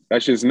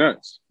 that's just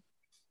nuts.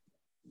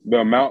 The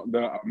amount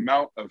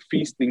of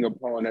feasting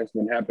upon that's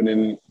been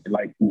happening,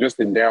 like, just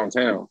in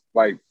downtown.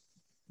 Like,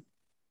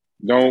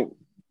 don't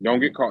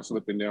get caught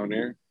slipping down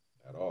there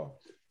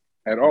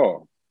at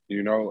all.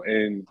 You know,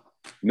 and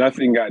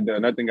nothing got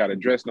done, nothing got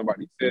addressed,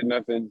 nobody said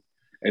nothing.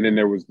 And then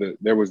there was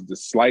the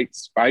slight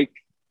spike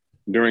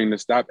during the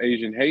Stop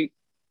Asian Hate,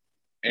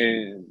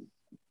 and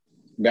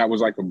that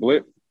was like a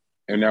blip,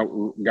 and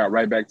that got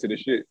right back to the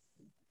shit.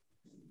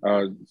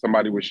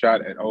 Somebody was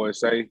shot at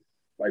OSA,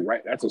 like,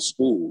 right, that's a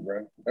school,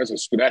 bro. That's a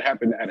school. That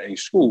happened at a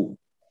school,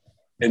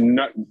 and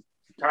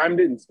time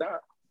didn't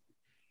stop.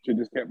 Shit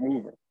just kept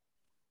moving.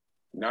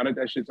 Now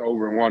that shit's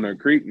over in Walnut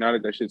Creek, now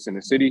that shit's in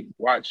the city,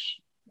 watch.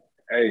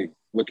 Hey,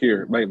 look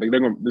here, like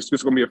there's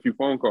just gonna be a few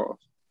phone calls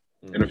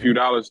and a few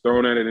dollars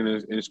thrown at it, and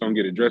it's gonna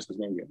get addressed. It's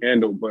gonna get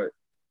handled. But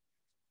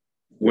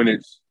when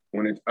it's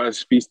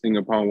us feasting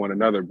upon one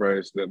another, bro,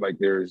 it's that, like,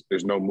 there's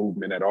no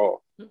movement at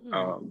all.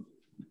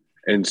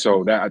 And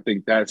so that, I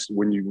think that's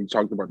when we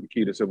talked about the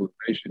key to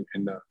civilization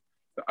and the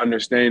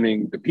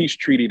understanding the peace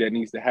treaty that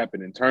needs to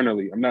happen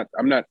internally. I'm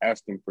not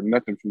asking for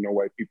nothing from no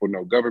white people,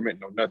 no government,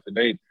 no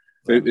nothing.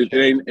 It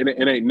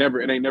ain't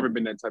never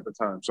been that type of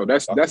time. So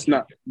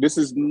this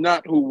is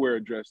not who we're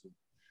addressing.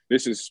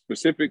 This is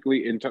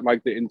specifically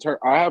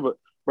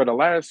for the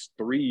last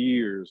 3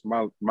 years,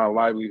 my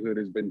livelihood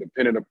has been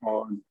dependent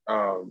upon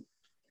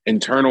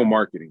internal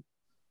marketing.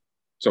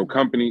 So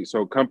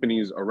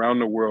companies around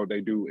the world,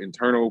 they do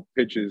internal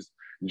pitches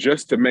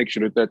just to make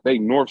sure that they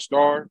North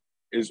Star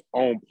is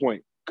on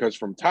point. Because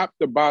from top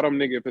to bottom,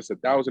 nigga, if it's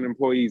 1,000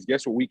 employees,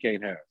 guess what we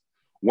can't have?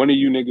 One of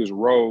you niggas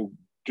rogue,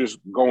 just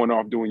going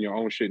off doing your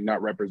own shit and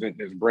not representing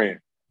this brand.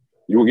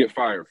 You will get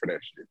fired for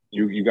that shit.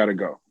 You got to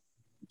go.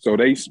 So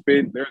they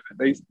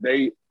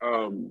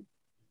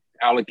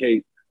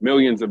allocate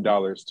millions of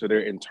dollars to their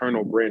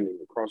internal branding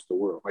across the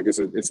world. Like, it's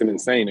an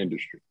insane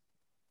industry.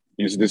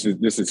 This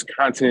is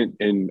content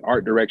and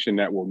art direction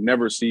that will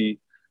never see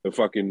the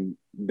fucking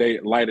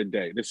light of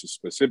day. This is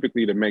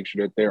specifically to make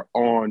sure that they're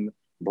on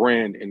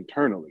brand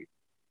internally.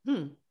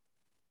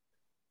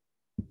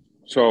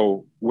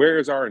 So where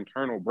is our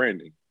internal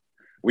branding?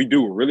 We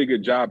do a really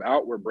good job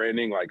outward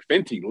branding. Like,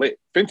 Fenty lit.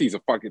 Fenty's a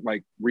fucking,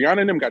 like,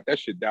 Rihanna and them got that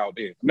shit dialed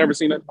in. I've never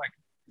seen that. Like,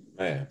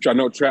 man.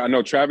 I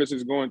know Travis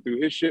is going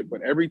through his shit,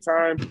 but every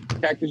time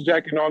Cactus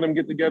Jack and all them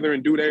get together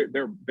and do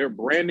their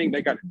branding,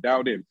 they got it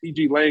dialed in.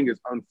 PG Lang is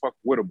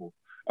unfuckwittable.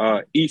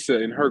 Issa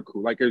and her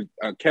crew, like,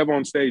 Kev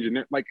on stage,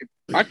 and like,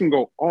 I can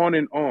go on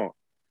and on.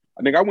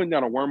 I think I went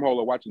down a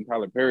wormhole of watching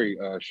Tyler Perry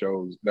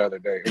shows the other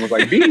day. It was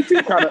like, BET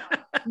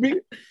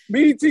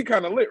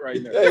kind of lit right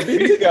now. Hey,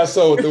 BET got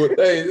sold through it.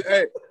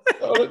 Hey,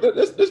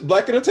 this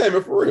black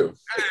entertainment for real.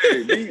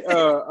 Hey,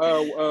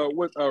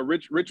 with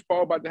Rich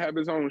Paul about to have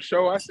his own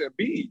show. I said,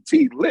 BET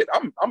lit.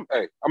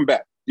 I'm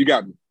back. You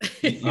got me.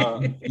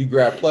 You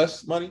grab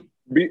Plus money?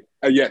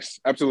 Yes,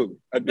 absolutely.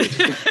 I did.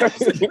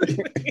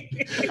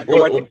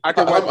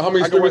 How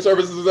many streaming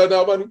services is that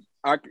now, buddy?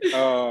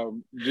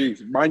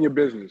 Geez, mind your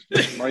business.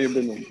 Mind your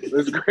business.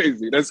 That's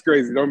crazy. That's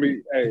crazy. Don't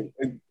be. Hey,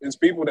 it's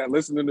people that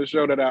listen to the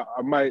show that I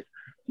might.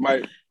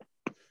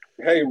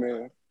 Hey,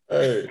 man.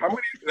 Hey, how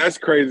many? That's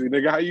crazy,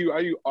 nigga. How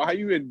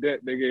you in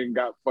debt, nigga, and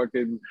got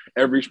fucking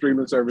every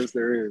streaming service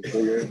there is,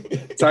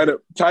 nigga?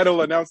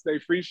 Tidal announced they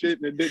free shit,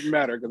 and it didn't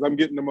matter because I'm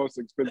getting the most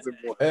expensive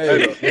one.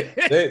 Hey,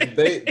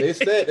 they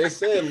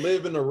said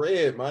live in the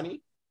red,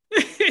 money.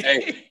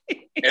 Hey,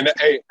 and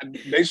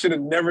they should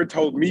have never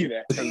told me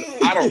that because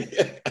I don't.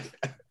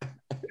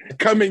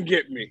 Come and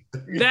get me.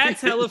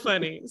 That's hella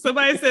funny.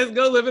 Somebody says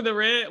go live in the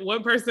red.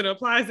 One person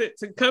applies it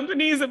to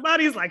companies and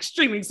bodies like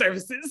streaming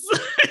services.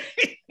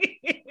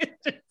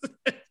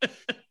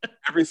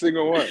 Every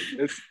single one.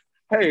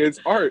 It's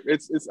art.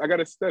 It's I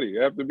gotta study.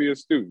 I have to be a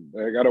student.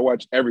 I gotta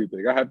watch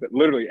everything. I have to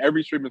literally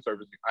every streaming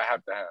service I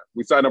have to have.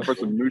 We signed up for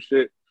some new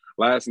shit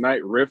last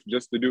night, Riff,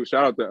 just to do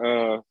shout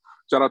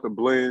out to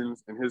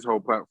Blends and his whole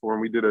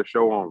platform. We did a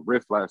show on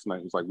Riff last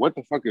night. It's like, what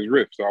the fuck is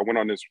Riff? So I went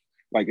on this,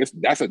 like,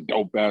 that's a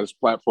dope ass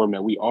platform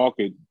that we all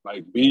could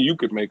you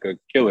could make a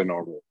killing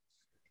on Riff.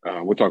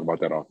 We'll talk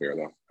about that off air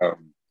though.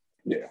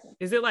 Yeah.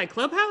 Is it like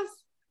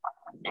Clubhouse?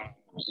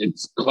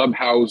 It's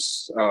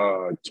Clubhouse,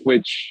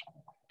 Twitch,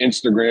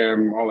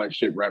 Instagram, all that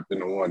shit wrapped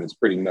into one. It's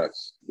pretty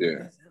nuts. Yeah.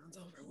 That sounds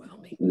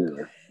overwhelming.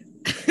 Yeah.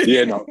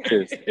 Yeah, no,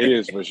 it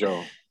is for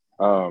sure.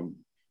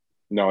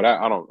 No,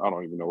 that I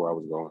don't even know where I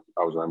was going.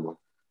 I was rambling.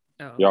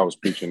 Oh. Y'all was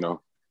preaching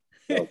though.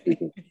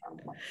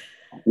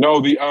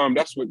 No,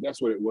 that's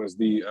what it was.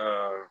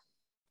 The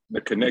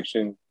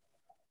connection.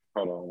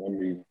 Hold on, let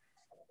me.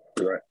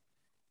 Right.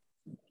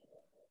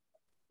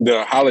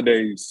 The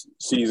holidays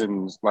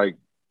seasons like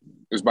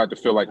is about to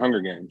feel like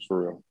Hunger Games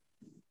for real.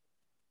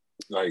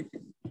 Like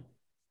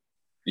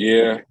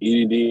Yeah,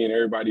 EDD and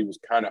everybody was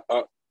kind of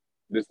up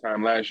this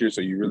time last year,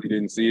 so you really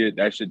didn't see it.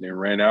 That shit then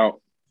ran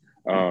out.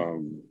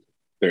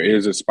 There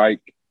is a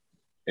spike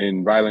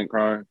in violent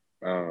crime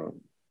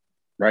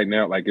right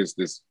now. Like it's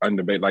this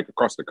undebated, like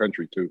across the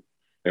country too,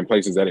 in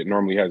places that it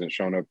normally hasn't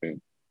shown up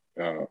in.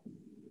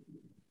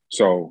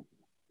 So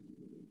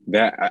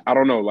that I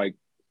don't know, like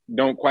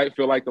don't quite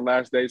feel like the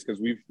last days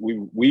because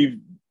we've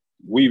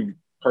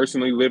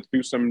personally lived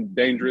through some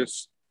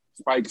dangerous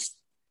spikes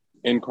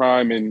in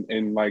crime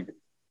and like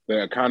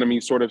the economy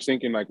sort of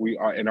sinking. Like we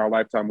are in our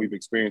lifetime, we've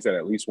experienced that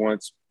at least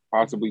once,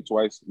 possibly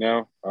twice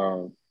now.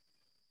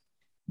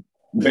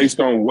 Based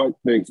on what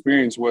the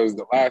experience was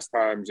the last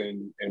times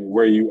and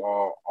where you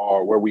all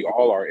are, where we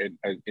all are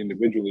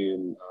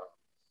individually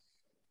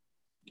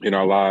in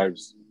our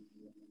lives.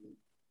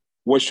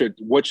 What's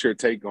your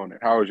take on it?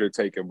 How has your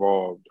take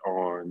evolved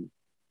on?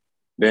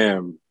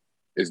 Damn,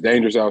 it's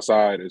dangerous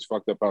outside. It's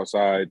fucked up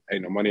outside.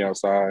 Ain't no money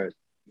outside.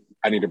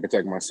 I need to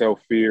protect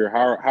myself. Fear.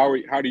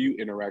 How do you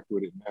interact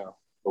with it now?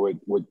 With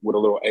a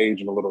little age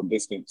and a little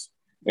distance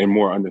and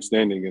more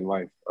understanding in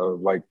life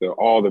of like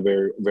all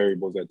the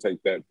variables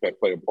that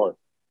play a part.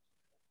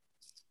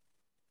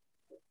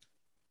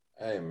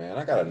 Hey man,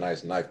 I got a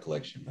nice knife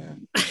collection,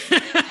 man.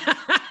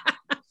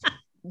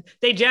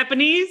 They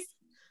Japanese?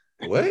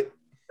 What?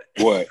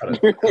 What?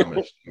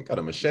 Got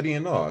a machete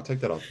and all. I'll take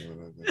that off.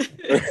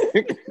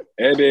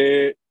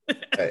 Edit.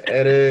 Hey,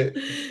 edit.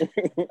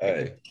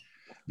 Hey.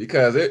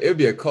 Because it'd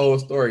be a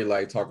cold story,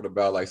 like talking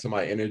about like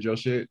somebody entered your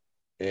shit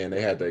and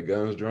they had their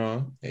guns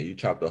drawn and you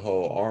chopped a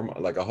whole arm,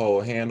 like a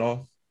whole hand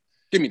off.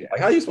 Give me that.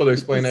 Like, how you supposed to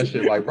explain that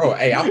shit? Like, bro,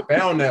 hey, I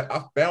found that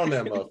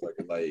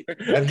motherfucker. Like,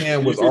 that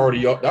hand was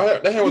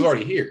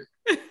already here.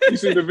 You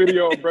see the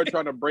video of Brett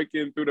trying to break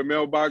in through the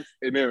mailbox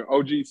and then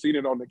OG seen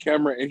it on the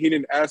camera and he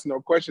didn't ask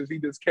no questions. He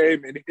just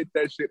came and hit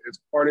that shit as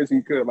hard as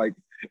he could. Like,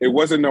 it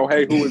wasn't no,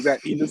 hey, who was that?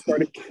 He just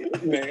started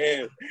kicking the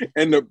hand.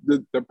 And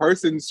the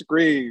person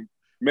screamed.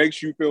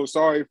 Makes you feel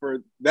sorry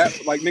for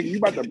that. Like, nigga, you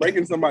about to break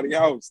in somebody's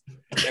house,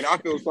 and I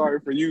feel sorry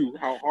for you,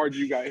 how hard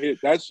you got hit.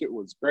 That shit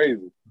was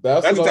crazy.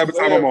 That's the type of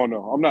time I'm on,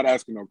 though. I'm not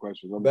asking no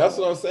questions. That's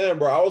what I'm saying,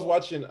 bro. I was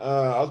watching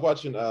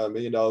 $1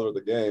 Million Worth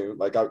of Game.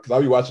 Like, because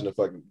I be watching the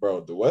fucking,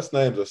 bro, the West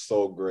names are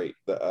so great.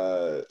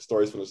 The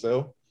Stories from the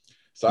Cell.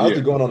 So I was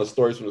just going on the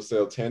Stories from the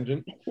Cell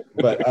tangent.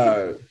 But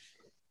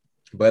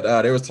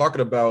they was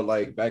talking about,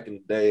 like, back in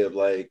the day of,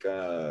 like,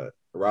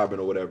 robbing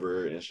or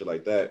whatever and shit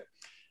like that.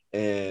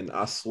 And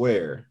I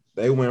swear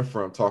they went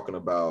from talking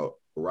about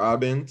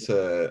robbing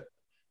to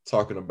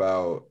talking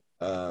about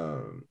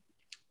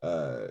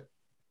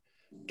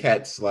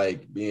cats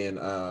like being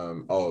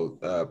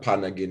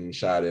partner getting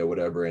shot at or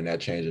whatever and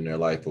that changing their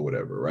life or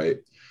whatever, right?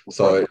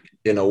 So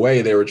in a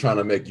way they were trying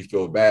to make you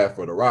feel bad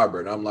for the robber.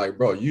 And I'm like,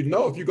 bro, you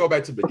know, if you go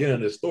back to the beginning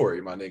of this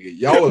story, my nigga,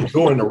 y'all was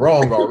doing the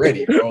wrong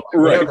already, bro. Like,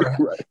 whatever,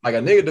 like a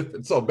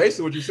nigga. So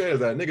basically what you said is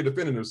that a nigga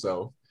defended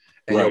himself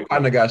and your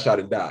partner got shot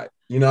and died.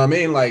 You know what I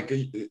mean? Like,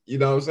 you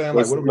know what I'm saying?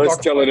 Like, what are we talking about?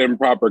 Let's tell it in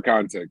proper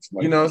context.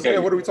 Like, you know what I'm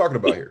saying? What are we talking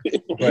about here?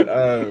 But,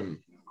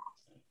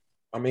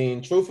 I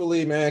mean,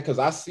 truthfully, man, because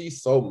I see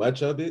so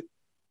much of it.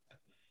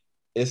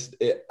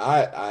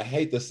 I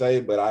hate to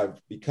say, but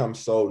I've become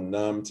so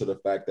numb to the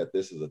fact that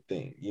this is a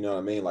thing. You know what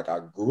I mean? Like, I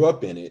grew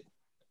up in it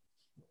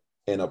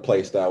in a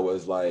place that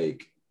was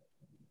like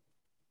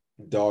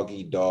dog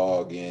eat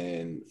dog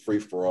and free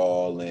for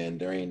all, and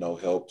there ain't no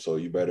help, so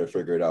you better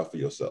figure it out for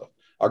yourself.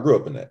 I grew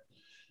up in that.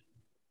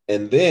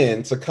 And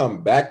then to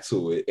come back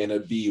to it and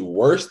it be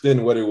worse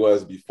than what it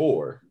was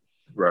before.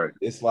 Right.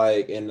 It's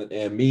like,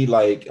 and me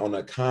like on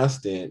a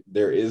constant,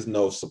 there is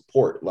no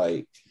support.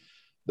 Like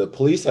the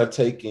police have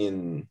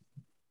taken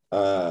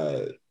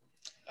defund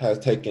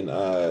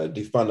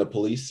the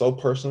police so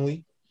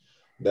personally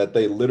that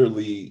they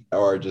literally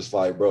are just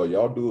like, bro,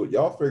 y'all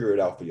figure it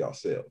out for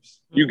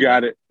yourselves. You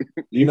got it.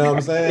 You know what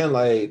I'm saying?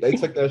 Like they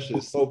took that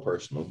shit so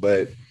personal.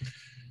 But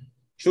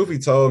truth be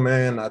told,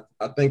 man,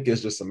 I think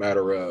it's just a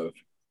matter of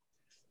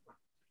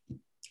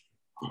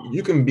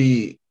you can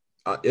be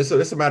it's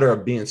a matter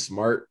of being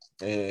smart,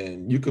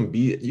 and you can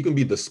be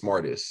the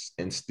smartest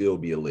and still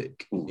be a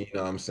lick. You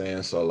know what I'm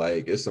saying? So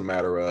like it's a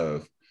matter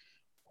of,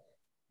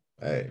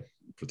 hey,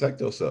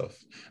 protect yourself.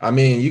 I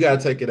mean, you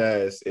gotta take it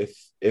as if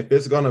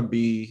it's gonna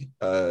be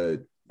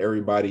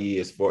everybody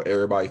is for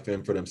everybody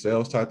fend for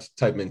themselves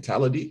type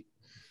mentality,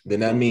 then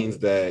that means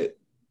that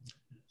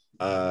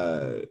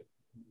the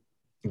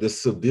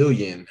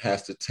civilian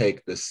has to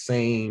take the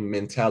same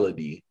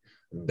mentality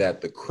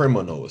that the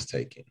criminal is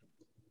taking.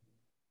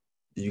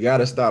 You got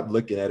to stop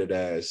looking at it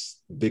as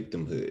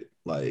victimhood.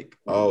 Like,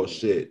 oh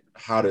shit,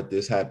 how did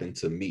this happen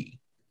to me?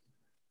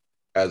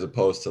 As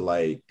opposed to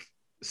like,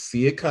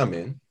 see it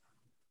coming,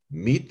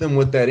 meet them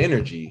with that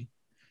energy,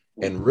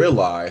 and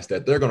realize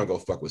that they're going to go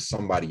fuck with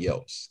somebody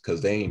else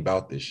because they ain't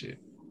about this shit.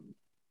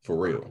 For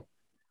real.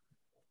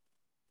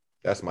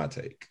 That's my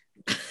take.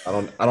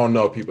 I don't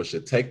know if people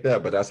should take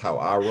that, but that's how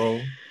I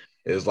roll.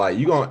 It's like,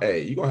 you're going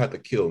to have to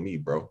kill me,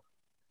 bro.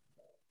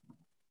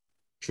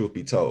 Truth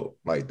be told,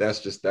 like that's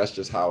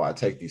just how I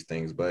take these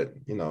things. But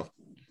you know,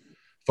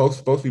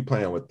 folks be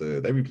playing with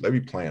they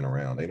be playing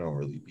around. They don't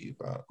really be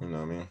about, you know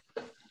what I mean?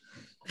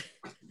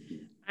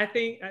 I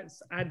think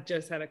I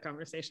just had a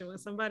conversation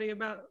with somebody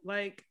about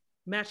like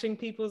matching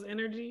people's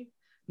energy.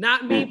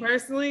 Not me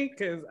personally,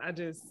 because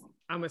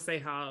I'm gonna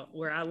say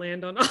where I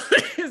land on all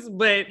this,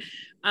 but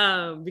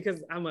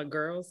because I'm a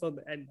girl, so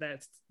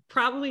that's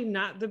probably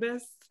not the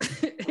best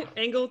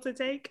angle to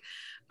take.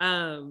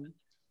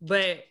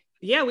 But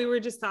yeah, we were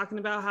just talking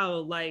about how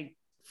like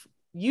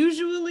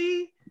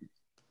usually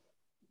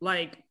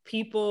like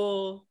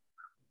people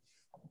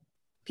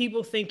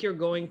think you're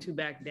going to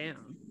back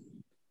down.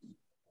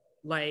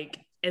 Like,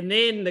 and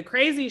then the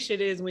crazy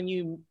shit is when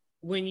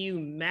you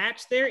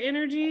match their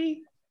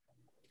energy,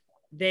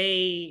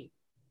 they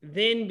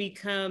then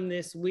become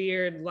this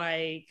weird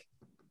like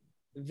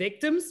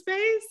victim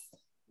space.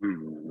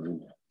 Mm-hmm.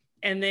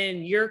 And then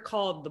you're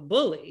called the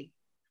bully,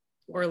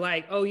 or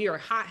like, oh, you're a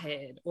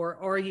hothead,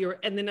 or you're,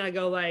 and then I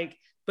go like,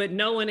 but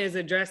no one is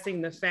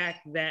addressing the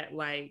fact that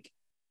like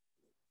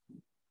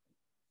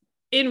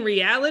in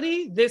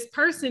reality, this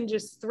person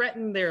just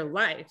threatened their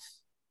life.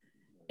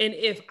 And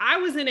if I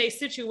was in a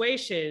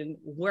situation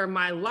where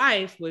my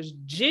life was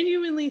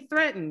genuinely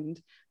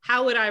threatened,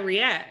 how would I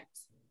react?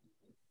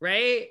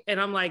 Right? And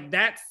I'm like,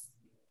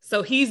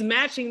 so he's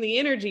matching the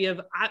energy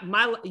of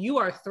you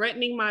are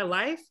threatening my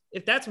life.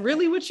 If that's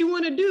really what you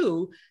want to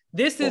do,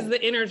 this is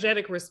the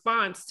energetic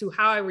response to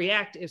how I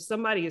react if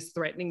somebody is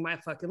threatening my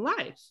fucking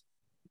life.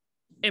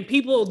 And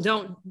people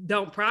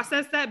don't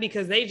process that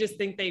because they just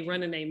think they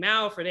running their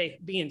mouth or they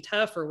being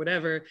tough or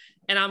whatever.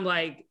 And I'm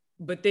like,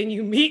 but then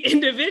you meet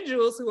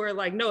individuals who are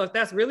like, no, if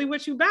that's really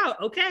what you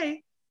about,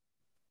 okay,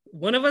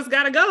 one of us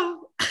gotta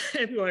go.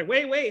 And you're like,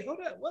 wait, hold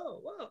up,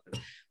 whoa.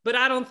 But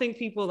I don't think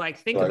people like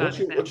think about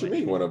it that what way. You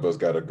mean one of us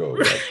gotta go?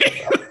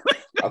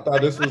 I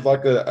thought this was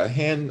like a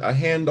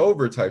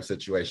handover type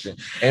situation.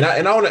 And I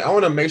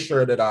want to make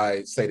sure that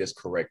I say this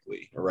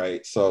correctly,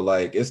 right? So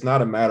like, it's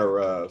not a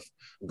matter of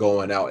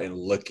going out and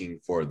looking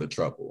for the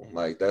trouble.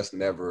 Like that's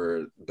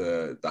never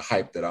the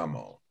hype that I'm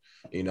on.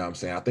 You know what I'm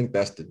saying? I think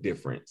that's the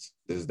difference,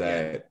 is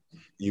that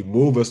you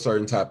move a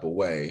certain type of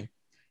way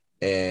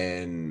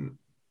and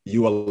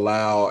you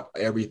allow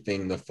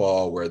everything to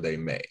fall where they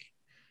may.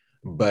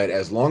 But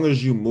as long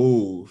as you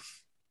move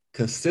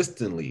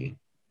consistently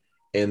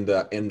in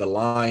the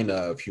line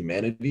of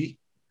humanity,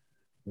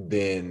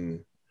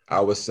 then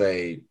I would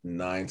say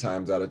 9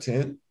 times out of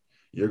 10,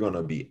 you're going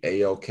to be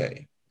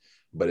A-okay.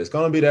 But it's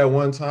going to be that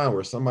one time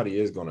where somebody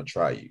is going to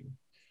try you.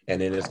 And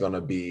then it's going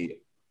to be,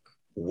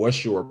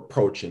 what's your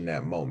approach in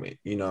that moment?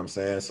 You know what I'm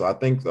saying? So I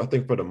think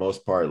for the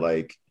most part,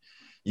 like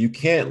you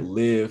can't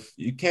live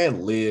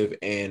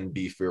and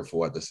be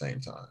fearful at the same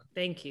time.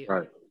 Thank you.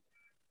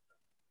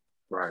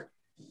 Right.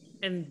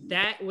 And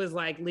that was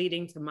like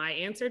leading to my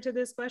answer to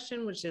this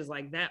question, which is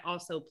like, that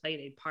also played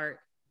a part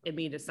in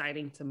me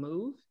deciding to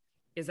move,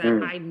 is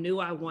that I knew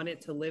I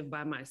wanted to live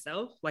by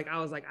myself. Like, I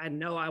was like, I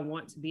know I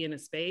want to be in a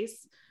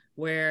space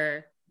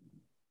where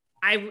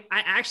I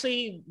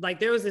actually,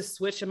 like, there was this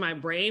switch in my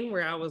brain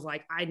where I was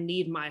like, I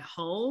need my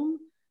home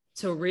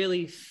to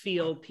really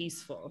feel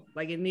peaceful.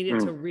 Like it needed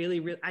to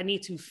really, I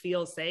need to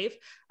feel safe.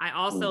 I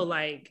also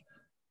like,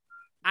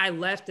 I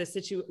left a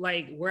situation,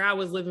 like where I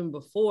was living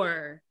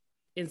before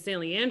in San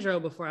Leandro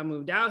before I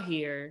moved out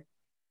here,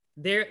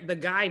 the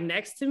guy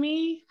next to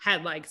me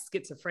had like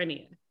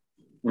schizophrenia.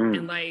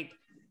 And like,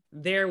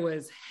 there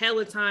was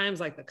hella times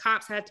like the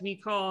cops had to be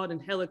called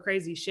and hella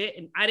crazy shit.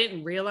 And I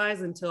didn't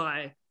realize until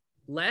I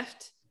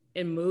left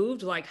and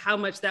moved, like how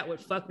much that would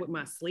fuck with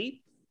my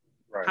sleep,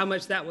 how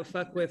much that would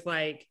fuck with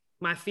like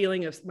my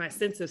feeling of my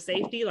sense of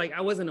safety. Like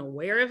I wasn't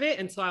aware of it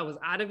until I was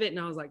out of it. And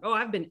I was like, oh,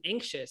 I've been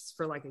anxious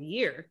for like a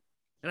year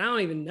and I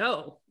don't even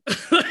know.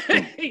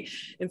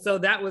 And so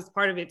that was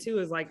part of it too,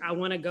 is like, I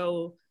want to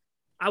go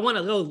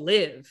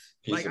live.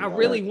 Like I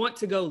really want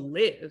to go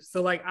live.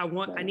 So like,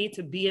 I need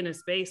to be in a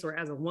space where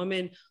as a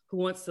woman who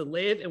wants to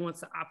live and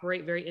wants to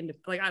operate very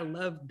independent, like I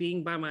love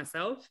being by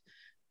myself.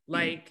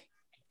 Like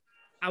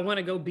I want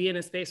to go be in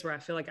a space where I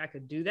feel like I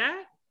could do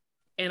that.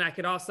 And I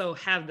could also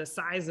have the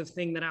size of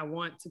thing that I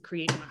want to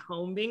create my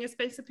home being a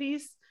space of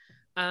peace.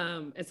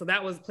 And so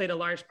that played a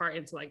large part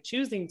into like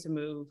choosing to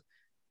move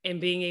and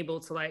being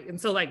able to like,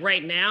 and so like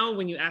right now,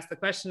 when you ask the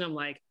question, I'm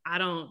like, I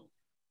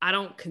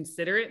don't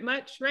consider it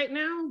much right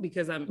now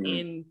because I'm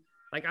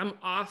I'm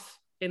off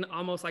in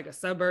almost like a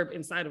suburb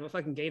inside of a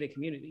fucking gated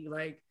community.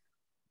 Like,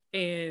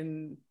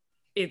 and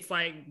it's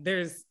like,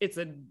 it's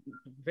a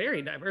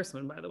very diverse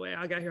one, by the way.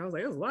 I got here, I was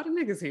like, there's a lot of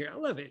niggas here. I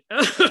love it.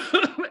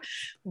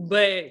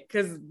 But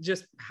cause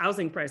just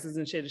housing prices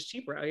and shit is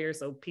cheaper out here.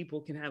 So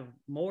people can have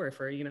more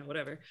for,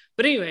 whatever.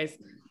 But anyways,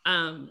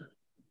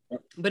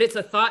 but it's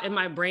a thought in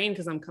my brain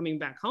because I'm coming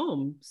back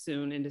home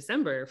soon in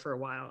December for a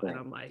while. And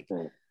I'm like,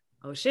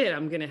 oh shit,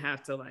 I'm going to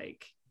have to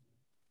like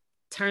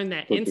turn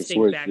that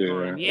instinct back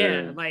on.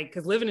 Yeah. Like,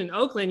 cause living in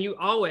Oakland, you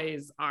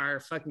always are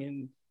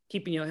fucking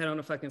keeping your head on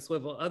a fucking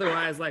swivel.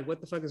 Otherwise, like, what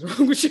the fuck is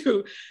wrong with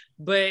you?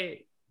 But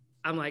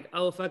I'm like,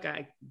 oh, fuck,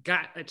 I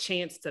got a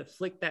chance to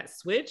flick that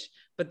switch.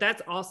 But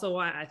that's also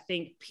why I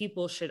think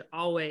people should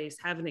always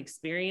have an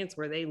experience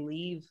where they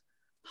leave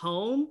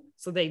home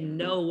so they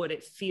know what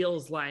it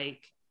feels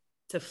like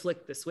to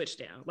flick the switch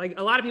down. Like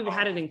a lot of people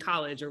had it in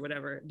college or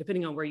whatever,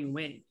 depending on where you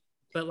went.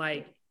 But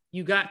like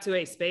you got to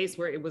a space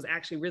where it was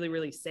actually really,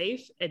 really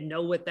safe and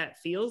know what that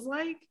feels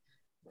like.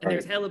 And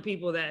there's hella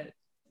people that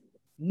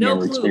no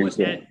clue what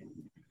that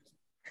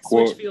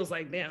switch feels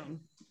like down.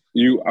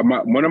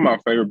 One of my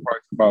favorite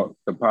parts about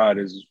the pod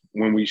is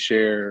when we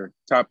share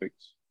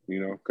topics,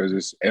 you know,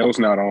 because L's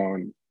not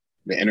on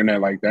the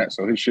internet like that,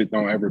 so his shit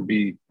don't ever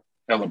be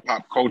hella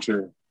pop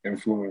culture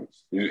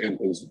influence.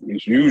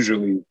 It's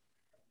usually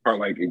part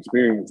like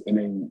experience, and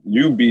then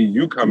you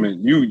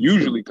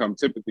usually come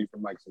typically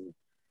from like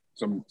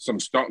some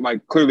start,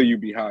 like clearly you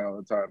be high all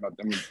the time.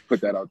 Let me put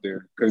that out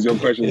there because your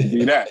questions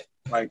be that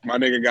like my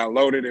nigga got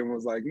loaded and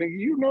was like, nigga,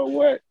 you know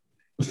what?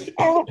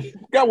 Oh,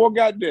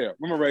 goddamn.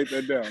 I'm gonna write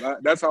that down.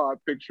 That's how I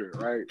picture it,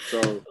 right?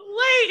 So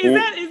wait,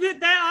 is it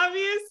that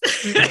obvious?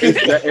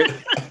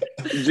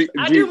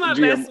 I do my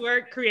best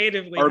work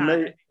creatively, or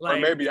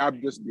maybe I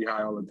just be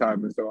high all the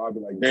time, and so I'll be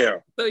like,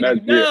 damn. So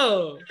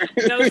no,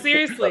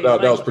 seriously.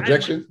 That was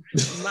projection.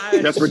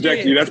 That's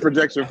projection. That's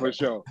projection for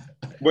sure.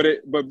 But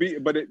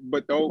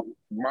though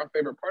my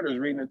favorite part is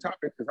reading the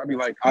topic because I'll be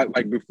like,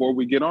 before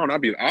we get on,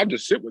 I'll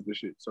just sit with the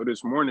shit. So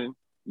this morning,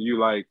 you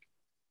like,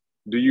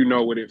 do you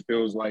know what it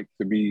feels like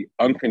to be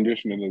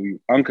unconditionally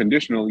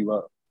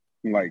loved?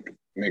 I'm like,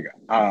 nigga,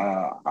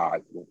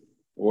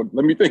 well,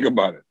 let me think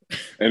about it.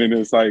 And then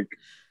it's like,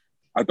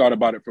 I thought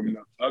about it from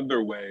the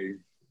other way.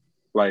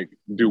 Like,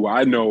 do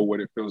I know what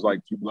it feels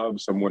like to love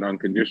someone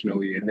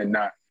unconditionally and then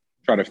not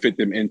try to fit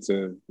them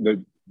into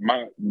the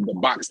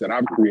box that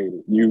I've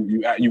created?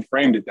 You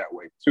framed it that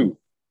way too.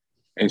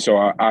 And so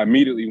I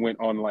immediately went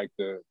on like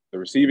the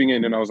receiving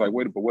end, and I was like,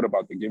 wait, but what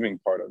about the giving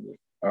part of it?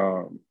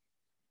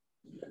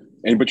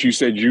 But you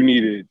said you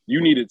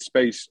needed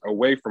space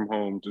away from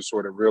home to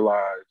sort of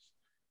realize,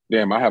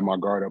 damn, I have my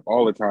guard up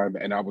all the time,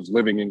 and I was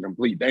living in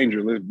complete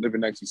danger, living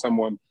next to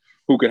someone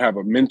who could have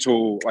a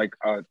mental, like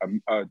a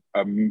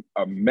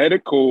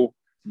medically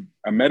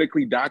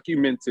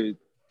documented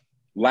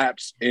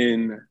lapse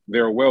in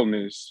their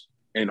wellness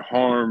and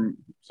harm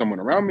someone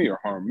around me or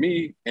harm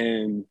me.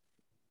 And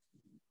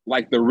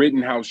like the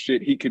Rittenhouse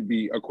shit, he could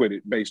be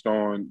acquitted based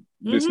on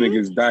this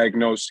nigga's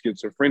diagnosed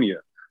schizophrenia.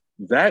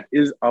 That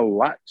is a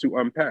lot to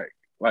unpack.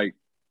 Like,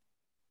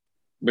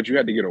 but you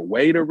had to get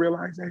away to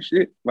realize that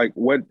shit. Like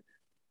what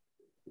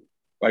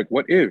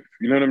if,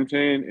 you know what I'm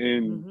saying?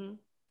 And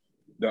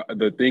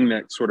the thing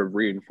that sort of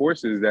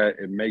reinforces that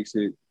and makes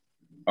it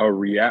a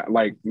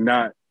like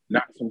not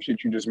some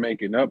shit you just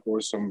making up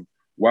or some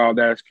wild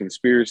ass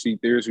conspiracy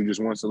theorist who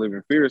just wants to live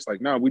in fear. It's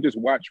like, no, we just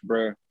watched,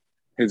 bruh.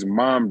 His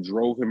mom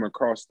drove him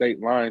across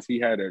state lines. He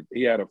had a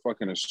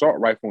fucking assault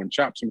rifle and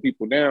chopped some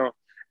people down.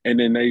 And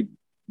then they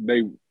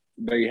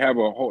have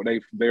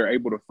they're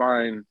able to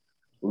find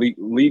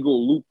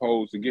legal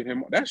loopholes to get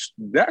him. That's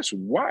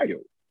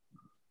wild.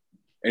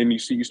 And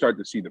you start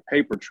to see the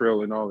paper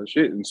trail and all the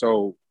shit. And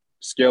so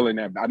scaling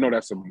that, I know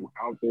that's some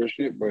out there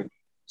shit, but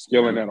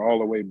scaling that all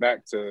the way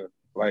back to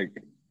like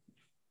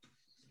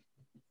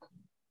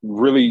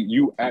really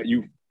you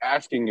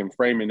asking and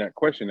framing that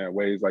question that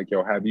way is like,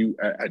 yo, do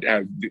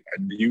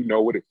you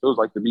know what it feels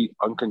like to be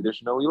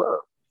unconditionally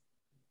loved?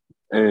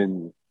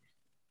 And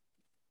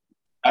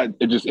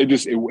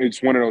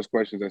it's one of those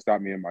questions that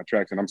stopped me in my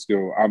tracks, and I'm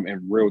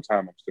in real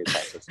time. I'm still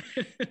processing,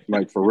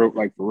 like for real.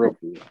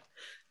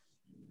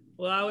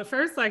 Well, I would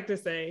first like to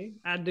say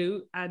I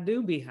do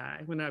be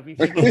high when I be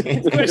thinking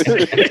these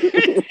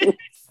questions.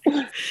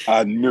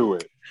 I knew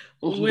it.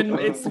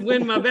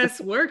 When my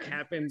best work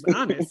happens,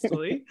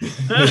 honestly.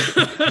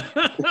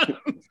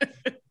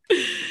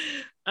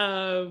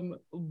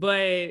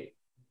 But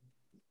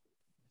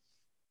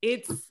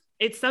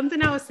it's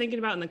something I was thinking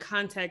about in the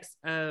context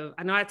of,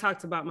 I know I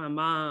talked about my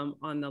mom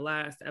on the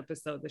last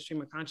episode, the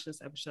Stream of Consciousness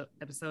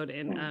episode,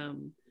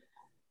 and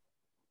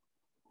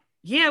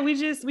yeah, we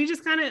just we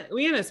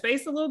in a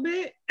space a little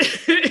bit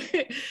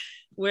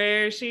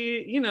where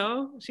she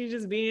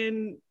just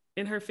being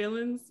in her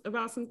feelings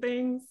about some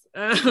things.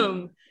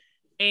 And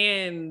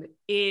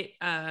it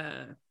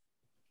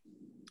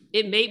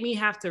made me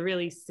have to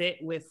really sit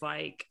with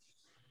like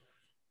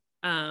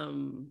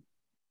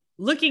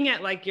looking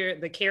at like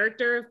the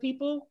character of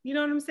people, you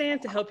know what I'm saying,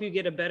 to help you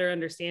get a better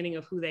understanding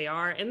of who they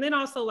are, and then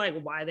also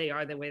like why they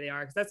are the way they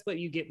are, because that's what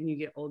you get when you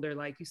get older.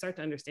 Like you start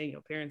to understand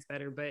your parents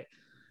better. But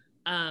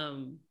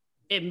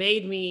it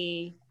made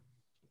me,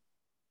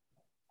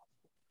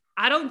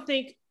 I don't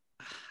think,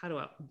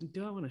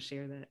 do I want to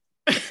share that?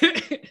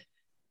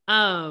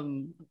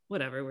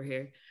 Whatever, we're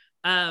here.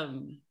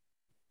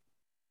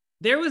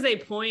 There was a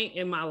point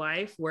in my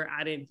life where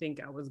I didn't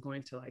think I was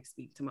going to like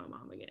speak to my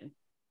mom again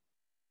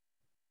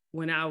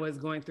when I was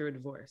going through a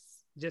divorce,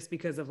 just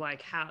because of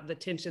like how the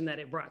tension that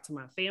it brought to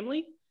my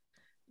family.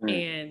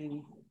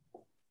 And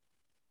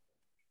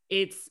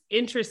it's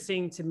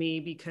interesting to me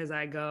because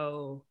I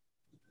go,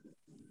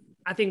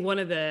 I think one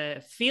of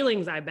the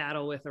feelings I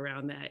battle with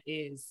around that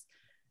is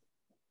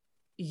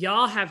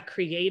y'all have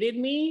created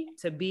me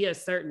to be a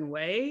certain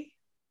way,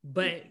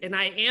 and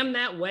I am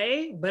that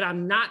way, but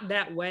I'm not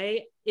that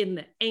way in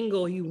the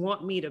angle you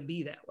want me to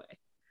be that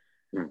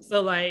way.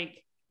 So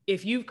like,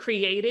 if you've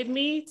created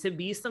me to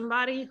be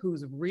somebody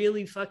who's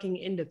really fucking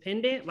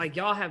independent, like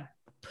y'all have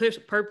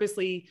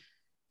purposely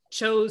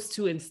chose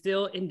to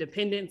instill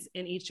independence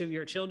in each of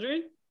your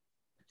children.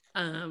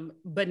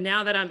 But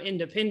now that I'm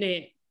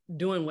independent,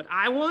 doing what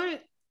I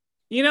want,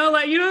 you know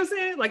what I'm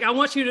saying? Like, I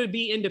want you to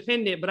be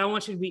independent, but I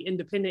want you to be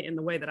independent in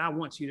the way that I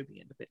want you to be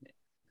independent.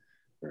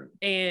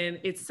 And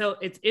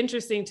it's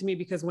interesting to me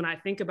because when I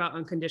think about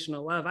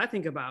unconditional love, I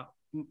think about,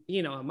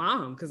 a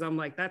mom, because I'm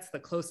like, that's the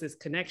closest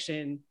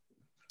connection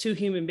two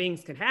human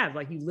beings could have.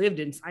 Like, you lived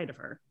inside of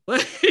her.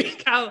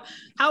 Like, how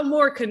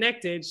more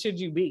connected should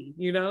you be,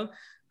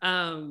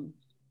 And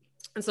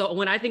so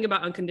when I think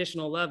about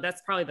unconditional love,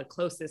 that's probably the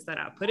closest that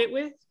I put it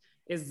with,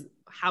 is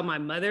how my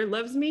mother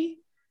loves me.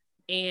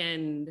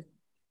 And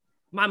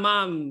my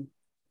mom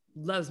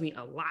loves me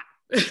a lot.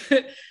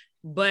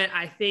 But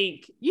I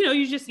think,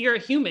 you're a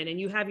human and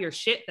you have your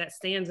shit that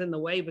stands in the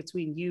way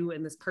between you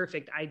and this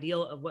perfect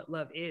ideal of what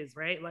love is,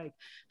 right? Like,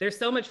 there's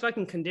so much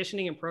fucking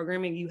conditioning and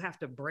programming you have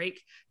to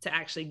break to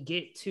actually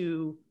get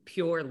to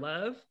pure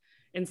love.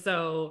 And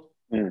so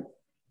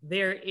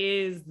there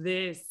is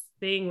this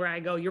thing where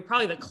I go, you're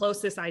probably the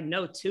closest I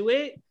know to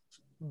it,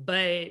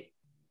 but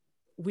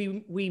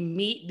we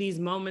meet these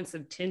moments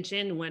of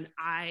tension when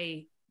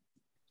I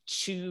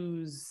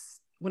choose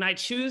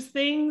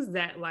things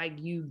that like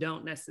you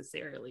don't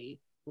necessarily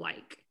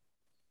like,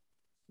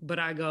 but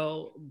I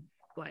go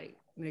like,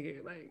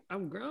 nigga, like,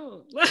 I'm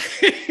grown.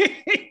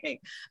 Like,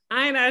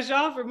 I ain't asked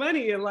y'all for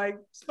money in like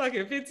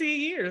fucking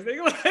 15 years.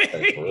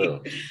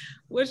 Nigga. Like,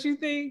 what you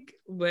think?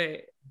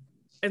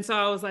 And so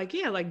I was like,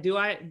 yeah, like,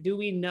 do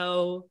we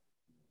know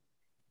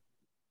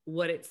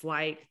what it's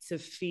like to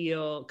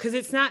feel? Because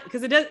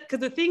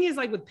the thing is,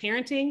 like, with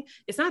parenting,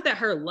 it's not that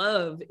her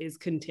love is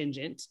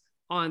contingent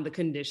on the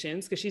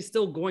conditions, because she's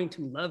still going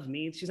to love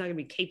me. She's not gonna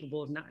be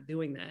capable of not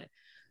doing that.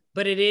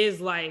 But it is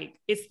like,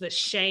 it's the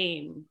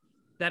shame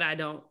that I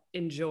don't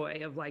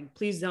enjoy, of like,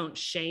 please don't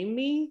shame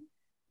me.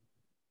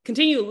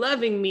 Continue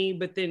loving me,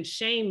 but then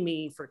shame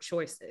me for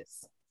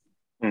choices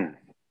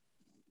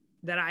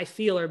that I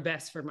feel are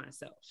best for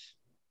myself.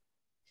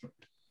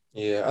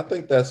 Yeah, I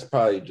think that's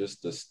probably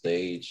just the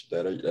stage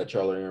that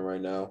y'all are in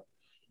right now.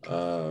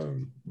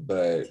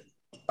 But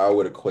I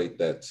would equate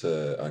that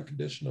to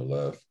unconditional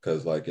love,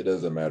 because like, it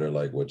doesn't matter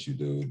like what you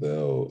do,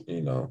 they'll,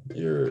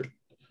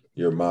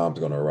 your mom's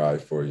gonna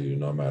ride for you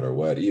no matter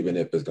what, even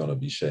if it's gonna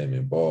be shame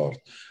involved.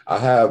 I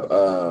have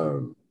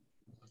and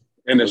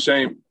the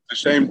shame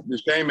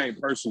ain't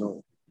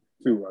personal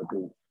too. I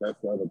think that's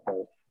the other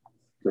part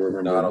to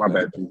remember. No, I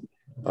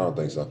don't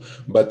think so.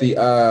 But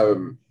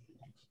the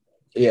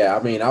yeah,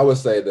 I mean, I would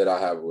say that I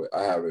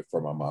have it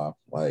for my mom.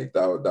 Like,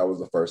 that was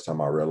the first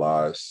time I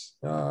realized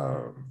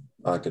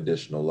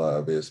unconditional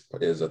love is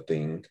a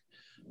thing,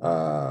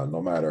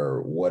 no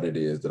matter what it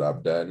is that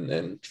I've done.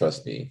 And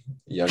trust me,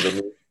 younger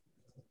me,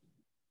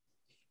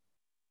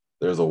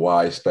 there's a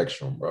wide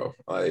spectrum, bro.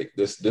 Like,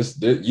 this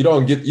you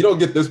don't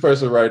get this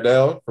person right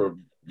now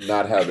from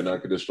not having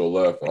unconditional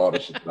love for all the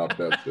shit that I've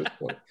done to this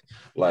point.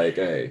 Like,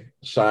 hey,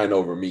 shine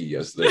over me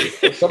yesterday.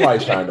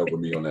 Somebody shined over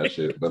me on that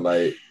shit. But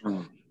like,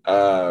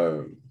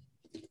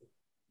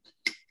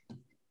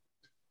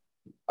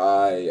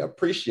 I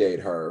appreciate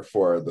her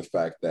for the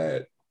fact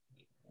that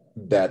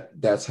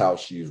that's how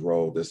she's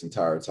rolled this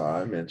entire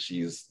time, and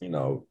she's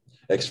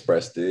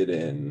expressed it,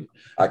 and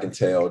I can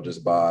tell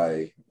just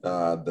by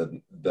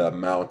the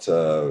amount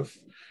of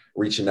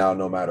reaching out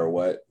no matter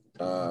what,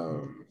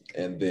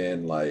 and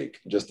then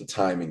like just the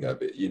timing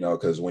of it,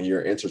 because when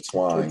you're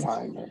intertwined,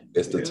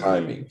 it's the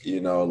timing,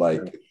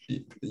 like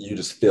you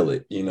just feel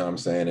it, what I'm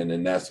saying, and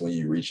then that's when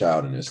you reach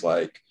out and it's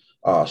like,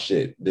 oh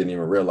shit, didn't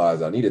even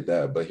realize I needed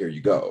that, but here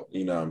you go,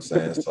 what I'm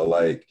saying. So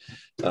like,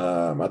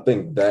 I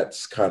think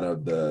that's kind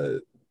of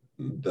the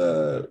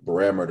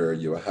parameter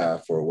you'll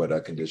have for what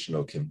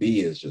unconditional can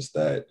be, is just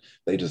that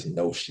they just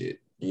know shit,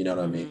 what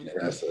I mean.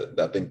 And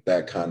I think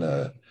that kind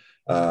of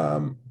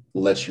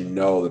lets you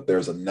know that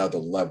there's another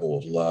level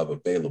of love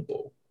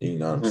available,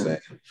 what I'm saying.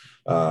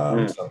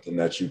 Something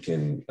that you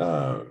can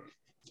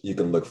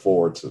look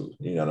forward to,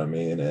 what I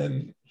mean.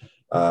 And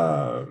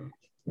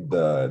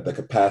the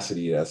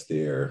capacity that's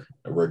there,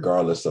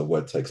 regardless of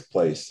what takes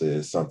place,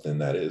 is something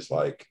that is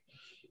like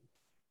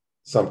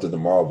something to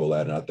marvel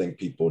at. And I think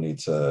people need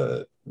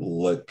to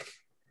look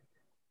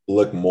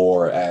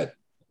more at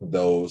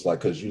those, like,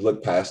 because you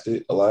look past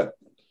it a lot.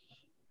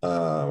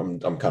 I'm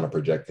kind of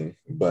projecting,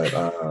 but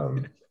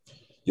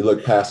you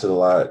look past it a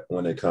lot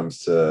when it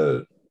comes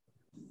to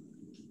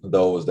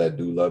those that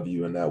do love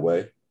you in that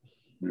way.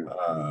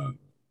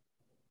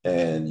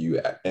 And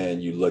you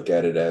look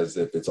at it as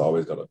if it's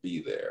always going to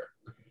be there,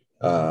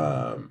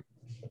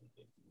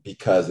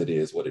 because it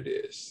is what it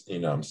is,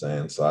 what I'm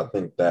saying. So I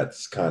think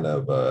that's kind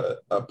of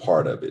a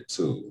part of it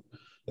too.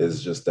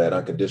 It's just that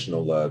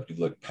unconditional love you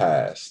look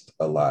past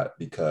a lot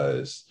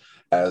because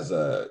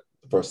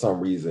for some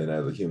reason,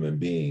 as a human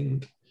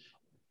being,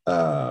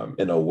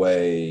 in a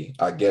way,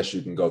 I guess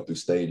you can go through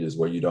stages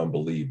where you don't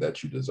believe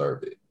that you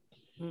deserve it.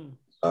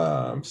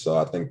 So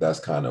I think that's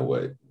kind of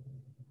what,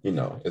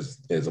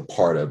 is a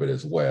part of it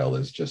as well.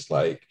 It's just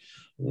like,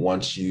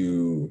 once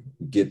you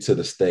get to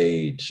the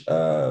stage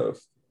of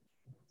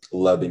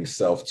loving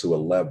self to a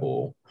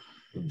level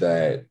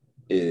that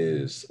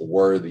is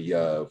worthy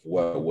of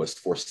what was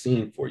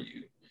foreseen for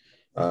you,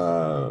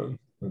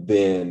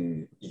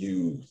 then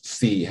you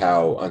see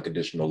how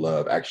unconditional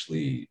love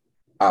actually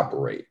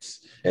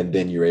operates. And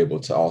then you're able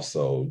to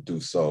also do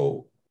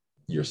so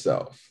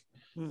yourself.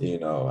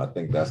 I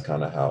think that's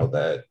kind of how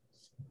that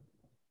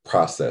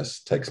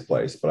process takes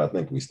place. But I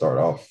think we start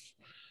off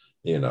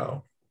need.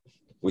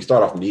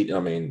 I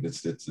mean,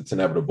 it's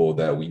inevitable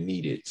that we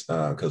need it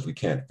because we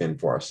can't fend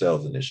for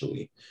ourselves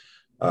initially.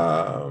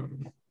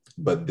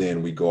 But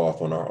then we go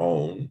off on our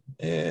own,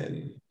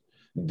 and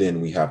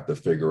then we have to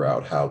figure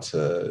out how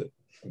to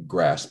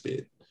grasp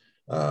it.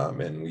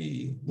 And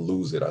we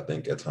lose it, I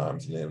think, at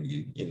times. And then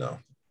we,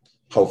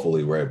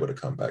 hopefully we're able to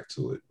come back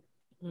to it.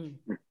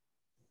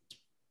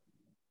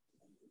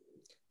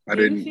 I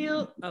didn't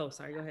feel. Oh,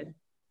 sorry. Go ahead.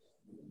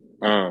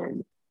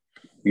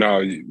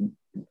 No,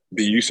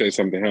 you said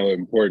something hella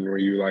important where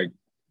you like,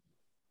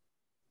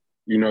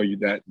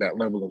 that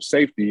level of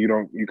safety,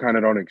 you kind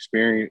of don't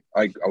experience,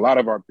 like a lot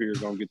of our peers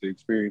don't get to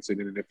experience it.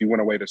 And if you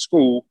went away to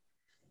school,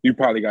 you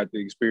probably got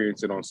to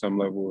experience it on some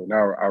level. And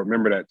I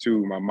remember that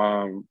too. My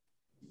mom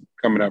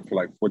coming up for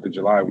like 4th of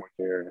July one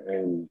year,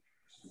 and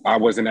I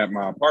wasn't at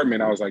my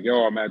apartment. I was like,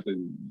 yo, I'm at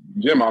the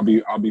gym. I'll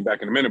be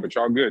back in a minute, but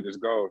y'all good, just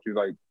go. She's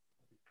like,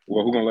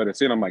 well, who gonna let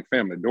us in? I'm like,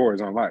 fam, the door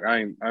is unlocked.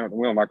 We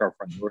don't lock our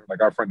front door.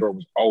 Like, our front door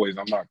was always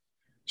unlocked.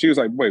 She was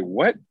like, wait,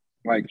 what?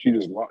 Like, she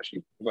just lost. She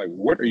was like,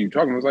 what are you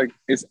talking about? I was like,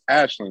 it's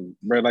Ashland,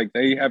 bro. Like,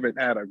 they haven't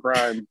had a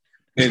crime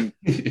in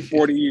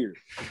 40 years,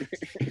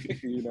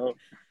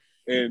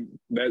 And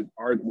I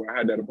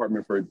had that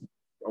apartment for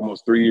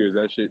almost 3 years.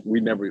 That shit, we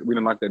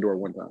didn't lock that door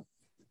one time.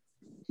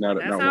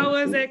 That's how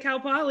it was at Cal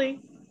Poly.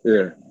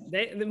 Yeah.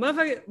 The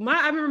motherfucker,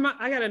 I remember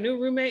I got a new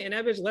roommate, and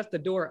that bitch left the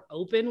door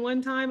open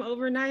one time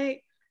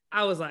overnight.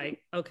 I was like,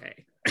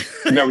 okay.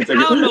 No, I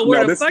don't know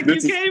where the fuck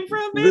you came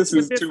from, bitch. This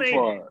is too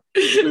far.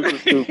 This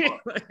is too far.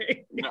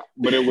 No,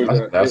 but it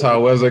was that's how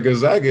it was at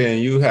Gonzaga,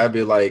 and you have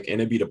it like, and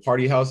it'd be the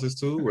party houses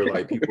too, where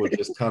like people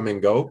just come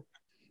and go.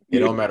 It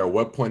don't matter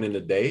what point in the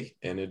day,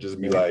 and it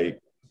just be like,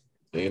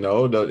 you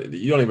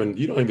don't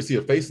even see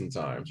a face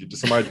sometimes. You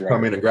just somebody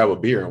come in and grab a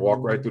beer and walk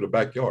right through the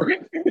backyard.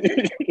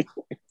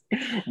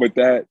 But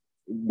that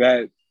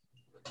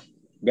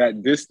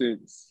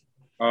distance,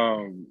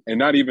 and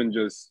not even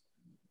just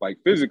like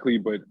physically,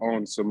 but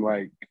on some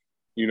like,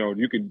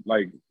 you could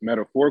like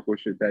metaphorical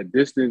shit, that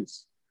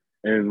distance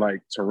and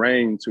like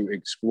terrain to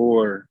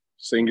explore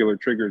singular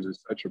triggers is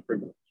such a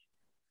privilege.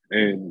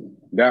 And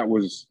that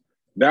was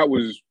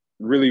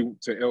really,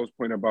 to Elle's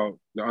point about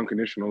the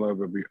unconditional love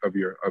of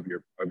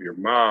your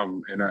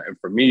mom, and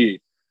for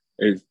me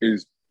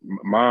is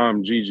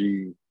mom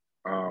Gigi.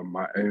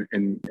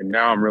 And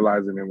now I'm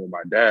realizing it with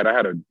my dad. I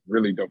had a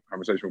really dope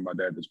conversation with my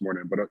dad this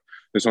morning, but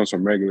it's on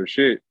some regular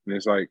shit, and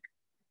it's like,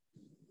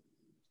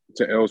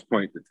 to Elle's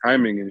point, the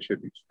timing and shit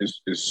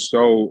is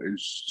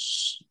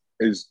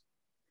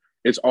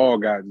it's all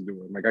God's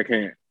doing. Like, I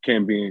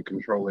can't be in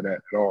control of that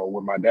at all.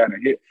 With my dad,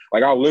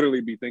 like, I'll literally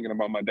be thinking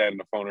about my dad and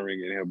the phone will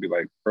ring, and he'll be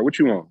like, bro, what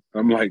you want?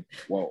 I'm like,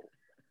 whoa,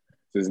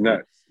 this is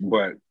nuts.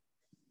 But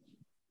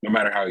no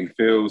matter how he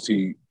feels,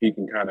 he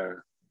can kind of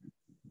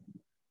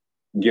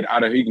get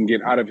out of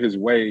his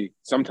way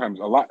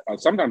sometimes a lot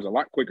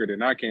quicker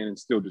than I can, and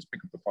still just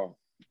pick up the phone.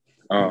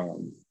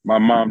 My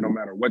mom, no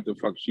matter what the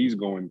fuck she's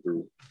going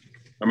through,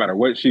 no matter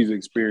what she's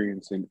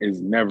experiencing, is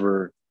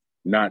never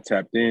not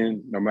tapped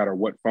in. No matter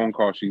what phone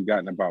call she's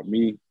gotten about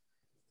me,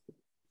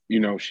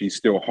 she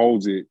still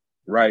holds it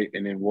right.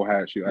 And then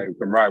she like,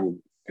 come ride with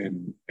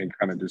me, and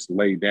kind of just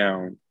lay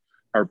down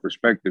her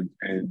perspective.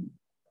 And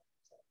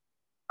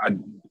I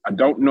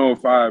don't know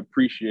if I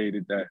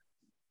appreciated that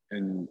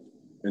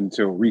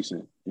until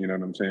recent. You know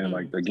what I'm saying?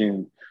 Like,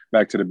 again,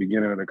 back to the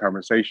beginning of the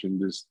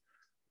conversation, just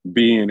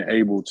being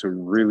able to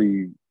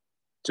really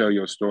tell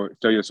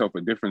yourself a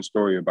different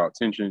story about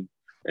tension,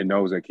 and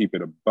those that keep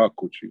it a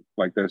buck with you.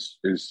 Like, it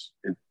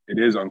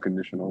is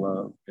unconditional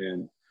love.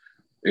 And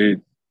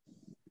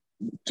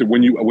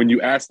when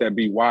you asked that,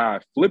 why I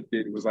flipped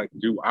it, it was like,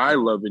 do I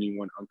love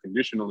anyone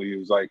unconditionally? It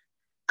was like,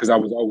 because I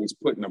was always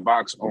put in a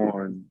box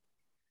on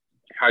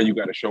how you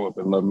got to show up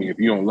and love me. If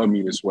you don't love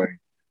me this way,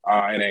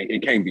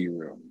 it can't be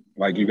real.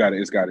 Like, you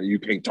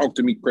can't talk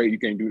to me great. You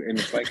can't do it. And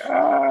it's like,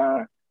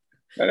 how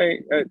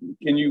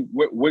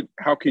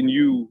can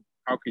you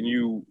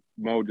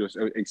mold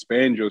yourself,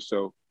 expand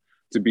yourself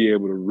to be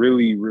able to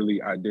really,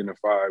 really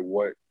identify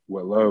what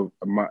love.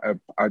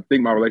 I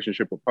think my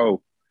relationship with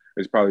Poe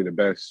is probably the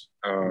best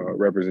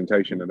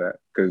representation of that,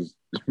 because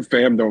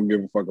fam don't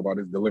give a fuck about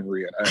his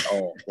delivery at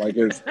all. Like,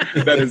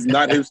 that is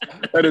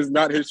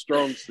not his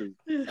strong suit.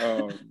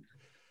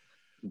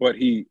 but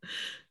he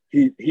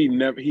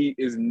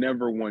is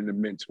never one to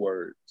mince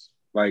words.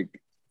 Like,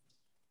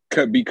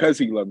 because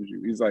he loves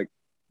you, he's like,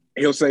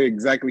 he'll say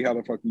exactly how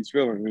the fuck he's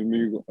feeling, and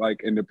you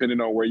like, and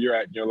depending on where you're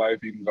at in your life,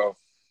 you can go,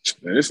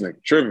 man, this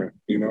nigga tripping,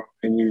 you know,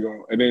 and you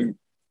go, and then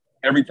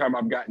every time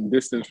I've gotten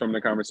distance from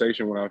the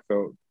conversation when I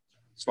felt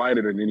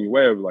slighted in any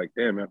way, I was like,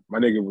 damn, man, my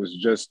nigga was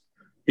just,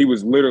 he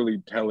was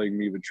literally telling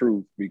me the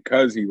truth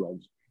because he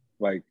loves me.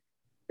 Like,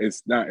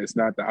 it's not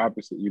the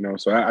opposite, you know.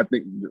 So I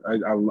think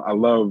I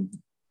love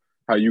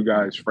how you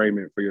guys frame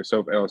it for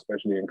yourself, Elle,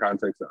 especially in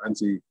context of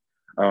Auntie.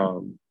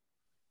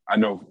 I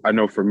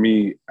know for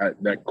me,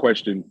 that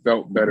question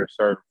felt better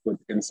served with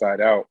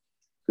Inside Out,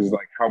 because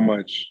like how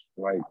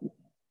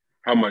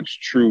much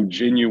true,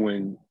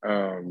 genuine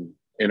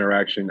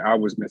interaction I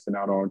was missing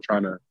out on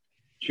trying to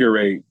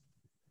curate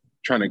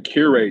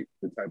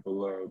the type of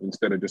love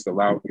instead of just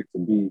allowing it to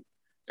be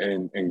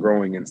and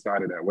growing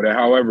inside of that, whatever,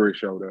 however it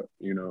showed up,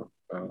 you know.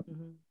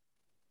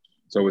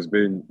 So it's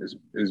been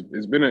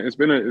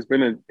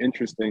an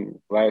interesting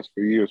last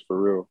few years for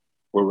real,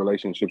 with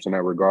relationships in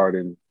that regard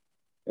and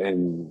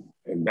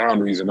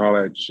boundaries and all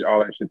that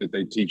shit that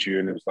they teach you,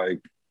 and it's like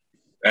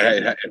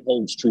it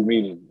holds true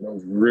meaning, it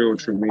holds real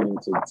true meaning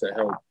to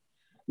help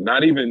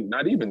not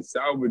even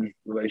salvage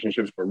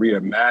relationships, but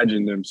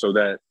reimagine them so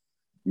that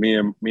me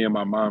and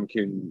my mom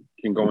can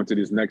go into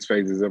these next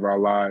phases of our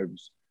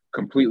lives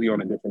completely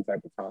on a different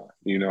type of time,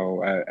 you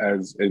know,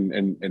 as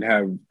and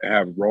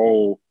have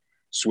role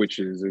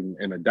switches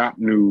and adopt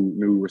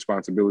new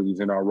responsibilities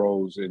in our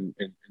roles and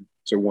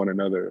to one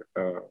another.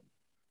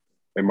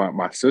 And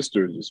my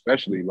sisters,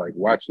 especially, like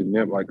watching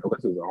them, like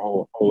Alyssa's a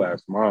whole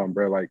ass mom,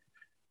 bro. Like,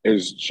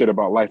 there's shit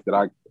about life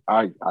that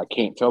I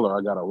can't tell her.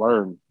 I gotta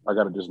learn. I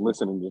gotta just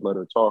listen and just let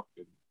her talk.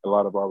 And a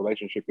lot of our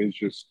relationship is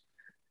just,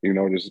 you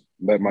know, just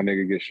let my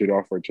nigga get shit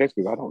off her chest,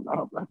 because I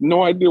have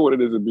no idea what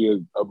it is to be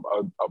a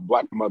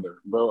black mother,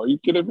 bro. Are you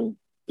kidding me?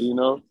 You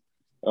know?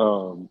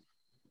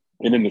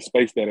 And in the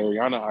space that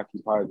Ariana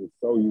occupies is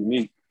so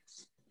unique.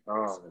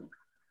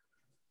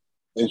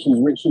 And she's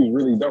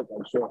really dope.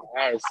 Like,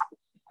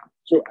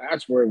 she'll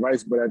ask for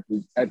advice, but at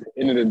the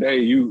end of the day,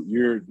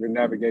 you're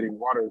navigating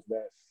waters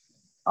that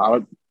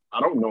I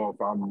don't know if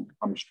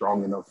I'm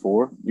strong enough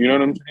for. You know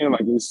what I'm saying?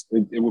 Like,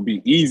 it would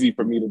be easy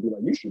for me to be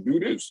like, you should do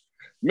this,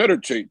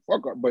 meditate,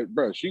 fuck up. But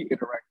bro, she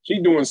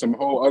doing some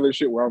whole other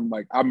shit where I'm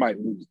like, I might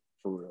lose it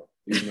for real.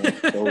 You know?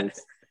 So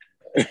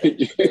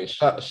hey,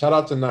 shout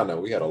out to Nana.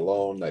 We had a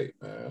long night,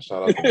 man.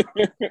 Shout out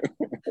to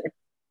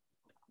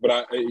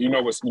But you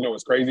know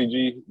what's crazy,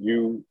 G?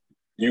 You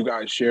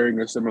guys sharing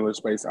a similar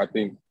space, I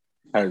think,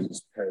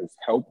 has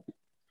helped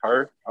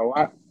her a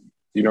lot.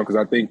 You know, because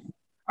I think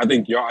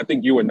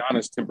you and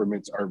Nana's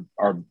temperaments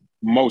are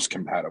most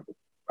compatible.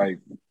 Like,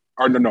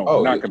 or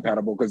not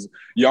compatible, because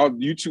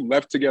you two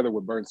left together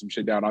would burn some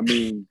shit down. I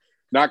mean,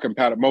 not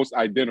compatible, most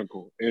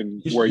identical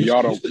in where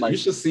y'all don't like. You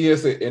should see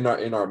us in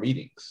our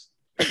meetings.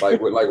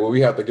 Like when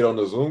we have to get on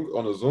the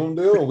Zoom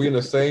deal, and we in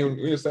the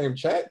same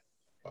chat.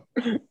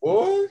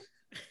 Boy,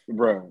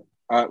 bro,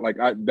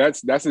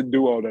 that's a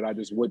duo that I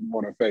just wouldn't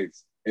want to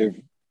face. If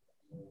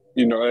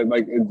you know,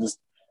 like, it just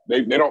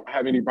they don't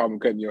have any problem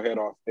cutting your head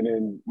off and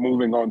then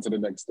moving on to the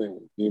next thing.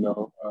 You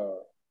know,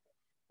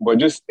 but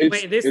just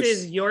this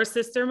is your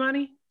sister,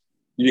 Money?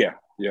 Yeah.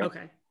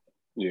 Okay.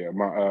 Yeah,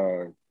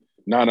 my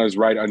Nana's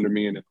right under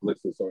me in the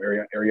list, so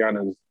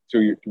Ariana's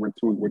 2 years.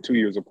 We're 2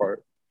 years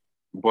apart,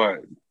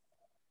 but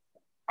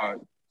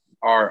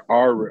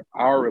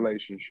our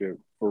relationship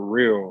for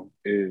real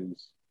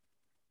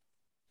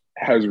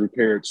has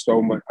repaired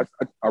so much.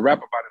 I rap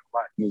about it a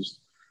lot. Because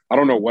I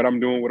don't know what I'm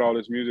doing with all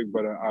this music,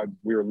 but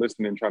we were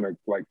listening, trying to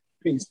like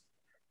piece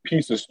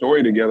a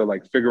story together,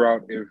 like figure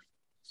out if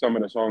some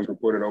of the songs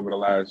recorded over the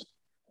last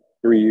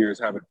 3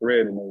 years have a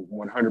thread, and they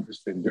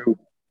 100% do.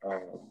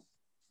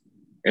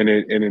 And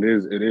it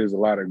is a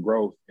lot of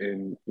growth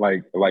in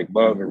like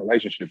love and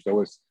relationships.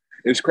 So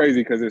it's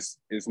crazy because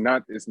it's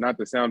not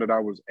the sound that I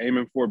was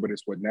aiming for, but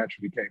it's what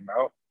naturally came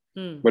out.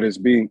 But it's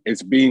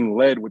being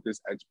led with this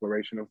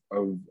exploration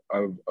of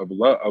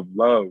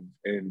love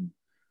and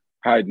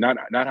how not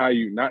how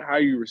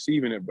you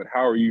receiving it, but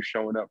how are you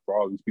showing up for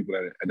all these people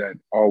that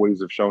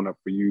always have shown up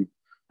for you,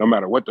 no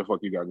matter what the fuck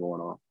you got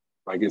going on.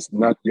 Like, it's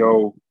not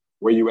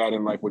where you at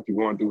in life, what you're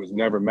going through has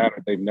never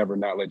mattered. They've never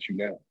not let you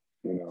down,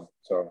 you know.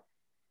 So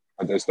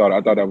I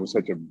thought that was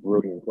such a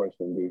brilliant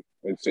question, dude.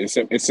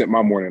 It sent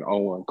my morning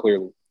on one,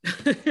 clearly.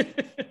 I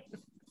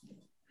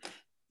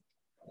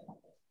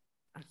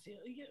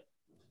feel you.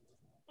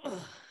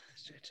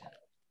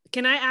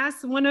 Can I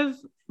ask one of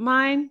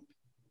mine?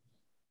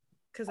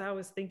 Because I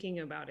was thinking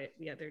about it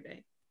the other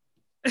day.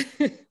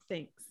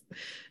 Thanks.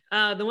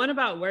 The one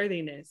about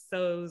worthiness.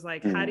 So it was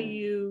like, how do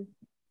you,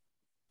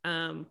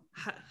 what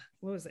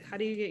was it? How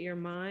do you get your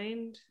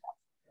mind?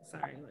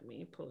 Sorry, let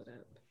me pull it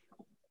up.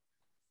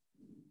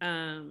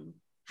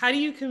 How do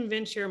you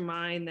convince your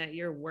mind that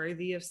you're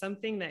worthy of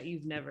something that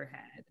you've never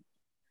had?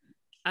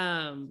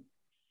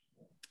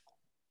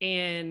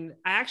 And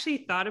I actually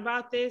thought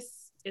about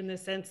this in the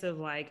sense of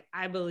like,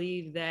 I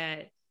believe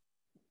that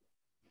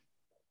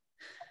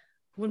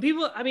when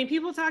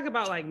people talk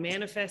about like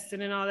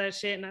manifesting and all that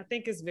shit, and I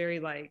think it's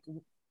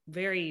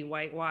very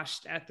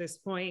whitewashed at this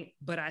point,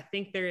 but I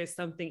think there is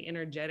something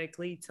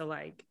energetically to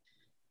like,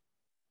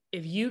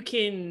 if you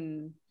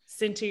can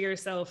center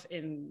yourself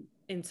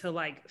into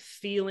like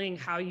feeling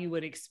how you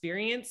would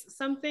experience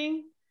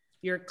something,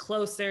 you're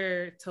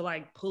closer to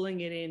like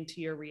pulling it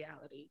into your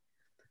reality.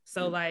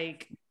 So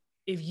like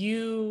if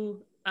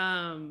you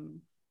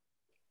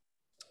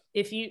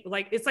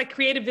like, it's like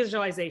creative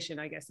visualization,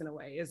 I guess, in a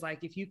way, is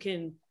like, if you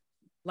can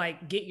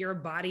like get your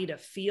body to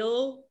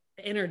feel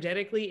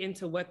energetically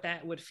into what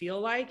that would feel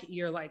like,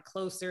 you're like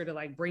closer to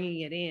like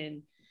bringing it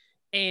in.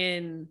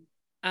 And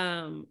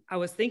I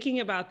was thinking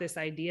about this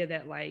idea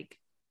that like,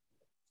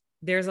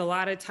 there's a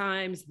lot of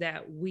times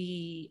that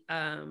we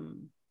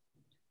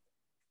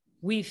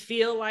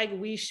feel like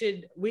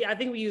I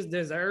think we use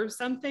deserve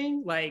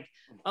something, like,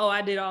 oh,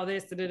 I did all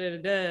this,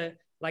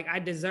 like I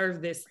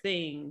deserve this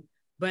thing,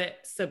 but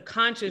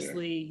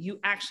subconsciously you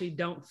actually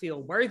don't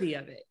feel worthy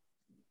of it.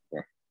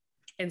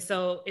 And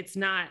so it's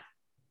not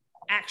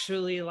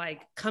actually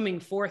like coming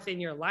forth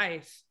in your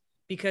life,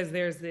 because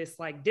there's this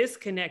like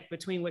disconnect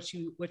between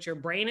what your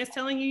brain is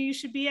telling you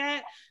should be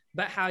at,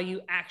 but how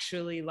you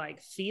actually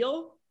like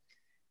feel.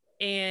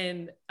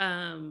 And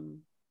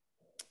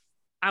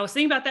I was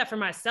thinking about that for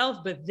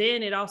myself, but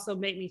then it also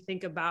made me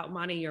think about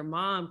Monty, your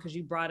mom, because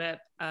you brought up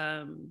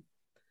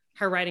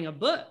her writing a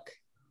book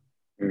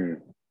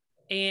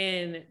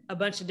and a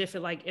bunch of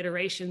different like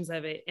iterations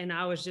of it. And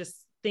I was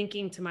just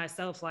thinking to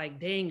myself, like,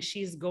 dang,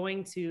 she's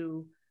going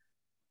to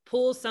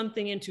pull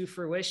something into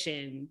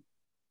fruition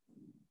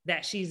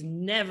that she's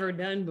never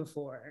done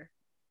before.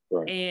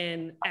 Right.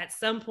 And at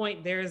some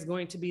point there is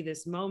going to be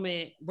this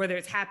moment, whether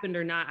it's happened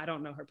or not, I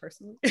don't know her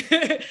personally,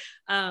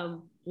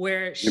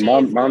 where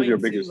mom's your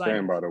biggest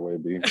fan, by the way,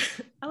 B.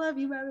 I love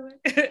you, by the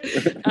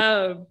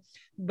way.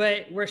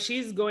 But where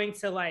she's going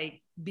to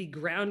like be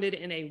grounded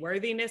in a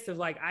worthiness of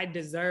like, I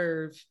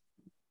deserve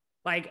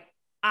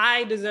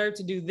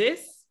to do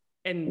this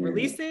and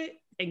release it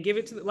and give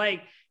it to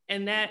like,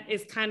 and that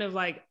is kind of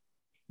like,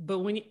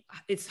 but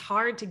it's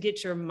hard to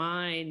get your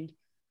mind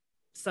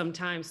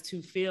sometimes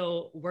to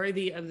feel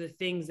worthy of the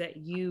things that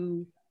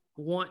you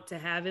want to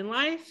have in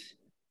life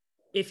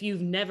if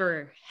you've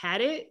never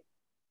had it,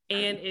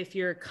 and if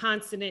you're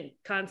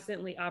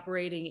constantly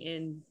operating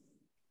in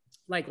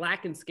like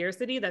lack and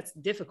scarcity. That's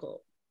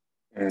difficult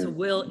to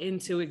will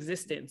into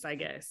existence, I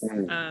guess.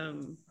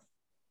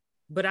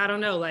 But I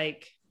don't know,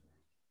 like,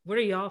 what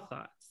are y'all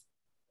thoughts?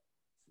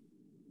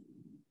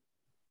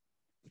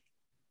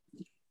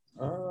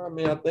 I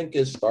mean, I think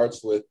it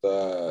starts with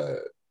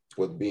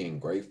being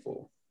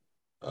grateful.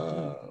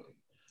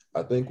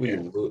 I think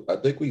we've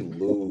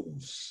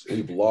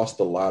lost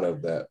a lot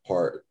of that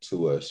part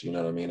to us. You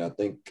know what I mean? I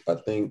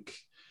think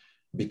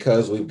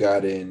because we've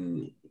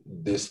gotten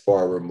this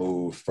far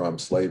removed from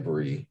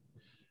slavery,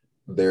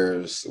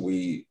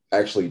 we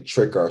actually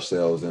trick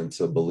ourselves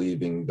into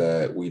believing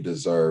that we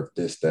deserve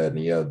this, that, and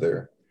the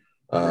other,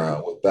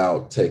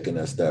 without taking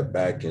a step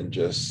back and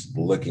just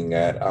looking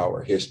at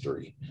our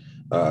history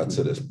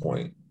to this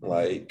point.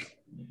 Like,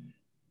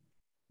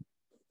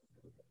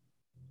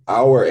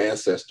 our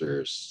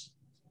ancestors,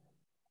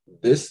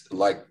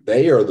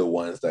 they are the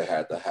ones that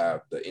had to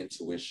have the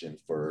intuition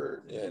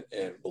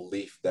and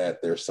belief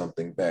that there's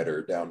something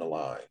better down the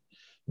line.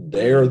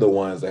 They're the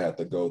ones that have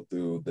to go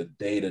through the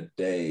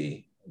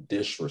day-to-day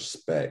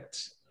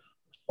disrespect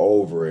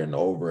over and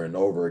over and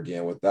over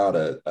again without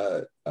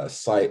a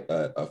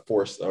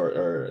force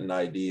or an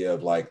idea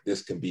of like,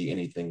 this can be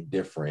anything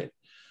different,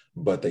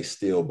 but they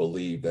still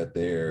believe that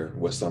there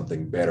was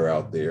something better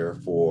out there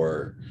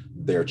for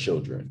their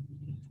children,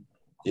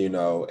 you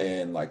know.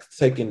 And like,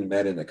 taking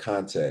that into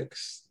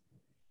context,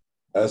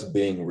 us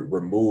being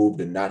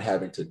removed and not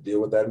having to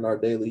deal with that in our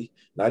daily,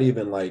 not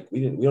even like,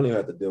 we don't even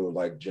have to deal with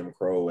like Jim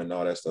Crow and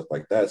all that stuff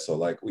like that. So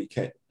like, we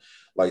can't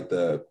like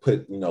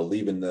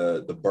leaving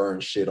the burn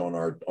shit on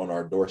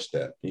our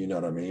doorstep, you know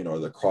what I mean? Or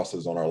the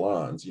crosses on our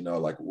lawns, you know,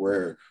 like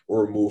we're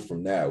removed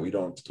from that. We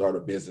don't start a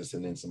business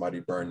and then somebody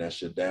burn that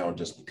shit down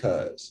just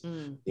because,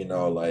 you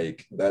know,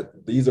 like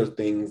that. These are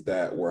things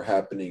that were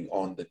happening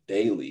on the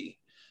daily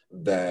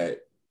that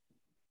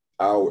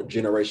our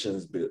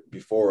generations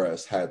before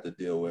us had to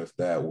deal with,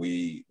 that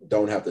we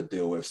don't have to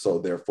deal with. So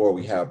therefore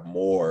we have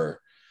more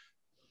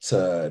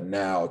to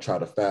now try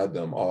to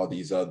fathom all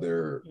these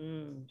other,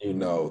 you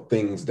know,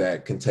 things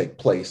that can take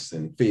place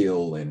and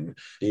feel. And,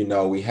 you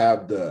know, we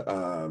have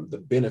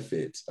the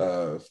benefits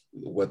of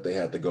what they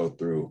had to go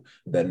through,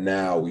 that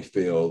now we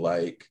feel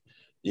like,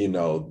 you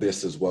know,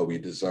 this is what we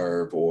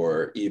deserve,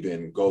 or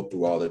even go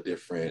through all the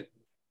different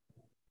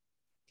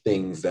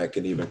things that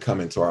can even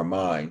come into our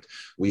mind.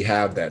 We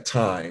have that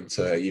time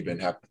to even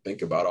have to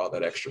think about all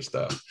that extra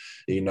stuff,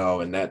 you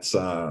know, and that's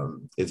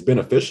it's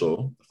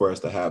beneficial for us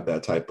to have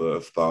that type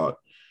of thought.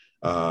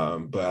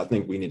 But I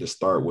think we need to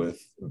start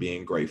with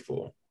being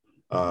grateful,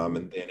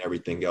 and then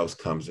everything else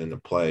comes into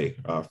play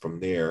from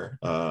there,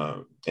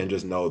 and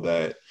just know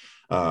that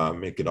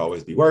it could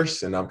always be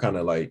worse. And I'm kind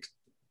of like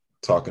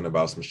talking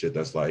about some shit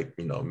that's like,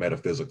 you know,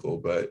 metaphysical,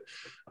 but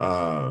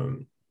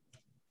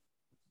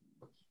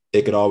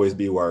it could always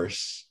be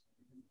worse,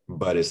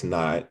 but it's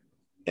not.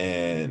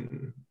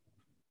 And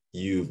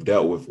you've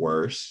dealt with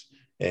worse,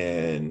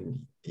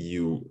 and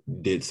you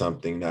did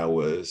something that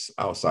was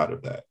outside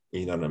of that.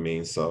 You know what I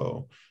mean?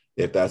 So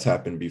if that's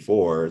happened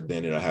before,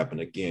 then it'll happen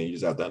again. You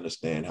just have to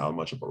understand how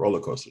much of a roller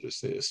coaster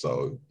this is.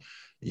 So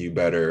you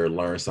better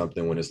learn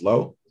something when it's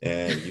low,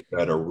 and you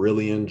better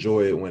really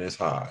enjoy it when it's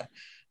high.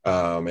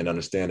 And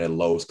understand that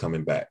low's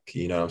coming back.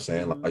 You know what I'm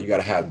saying? Like, you got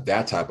to have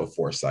that type of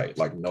foresight.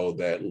 Like, know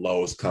that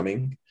low's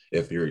coming.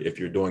 If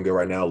you're doing good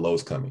right now,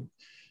 low's coming.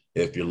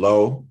 If you're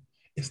low,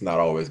 it's not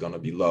always going to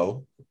be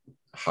low.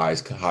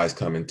 Highs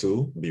coming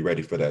too. Be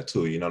ready for that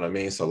too. You know what I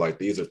mean? So like,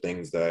 these are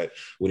things that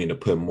we need to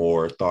put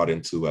more thought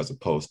into, as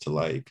opposed to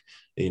like,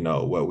 you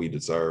know, what we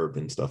deserve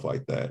and stuff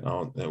like that.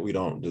 We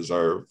don't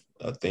deserve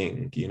a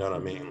thing. You know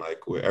what I mean? Like,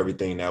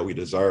 everything that we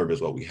deserve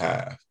is what we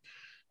have.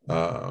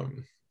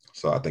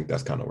 So I think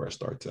that's kind of where it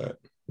starts at,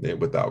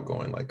 without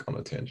going like on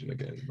a tangent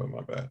again, but my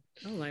bad.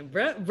 I'm like,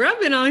 bro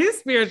been on his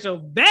spiritual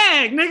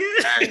bag,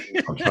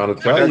 nigga. I'm trying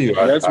to tell you.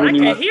 I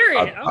can hear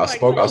it. I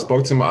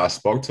spoke to my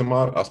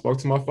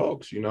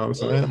folks. You know what I'm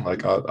saying?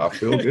 Like, I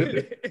feel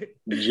good.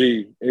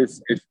 G,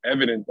 it's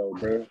evident though,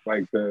 bro.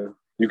 Like,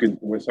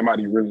 when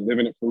somebody really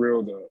living it for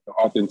real, the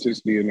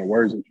authenticity in the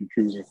words that you're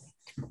choosing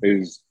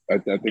is, I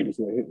think it's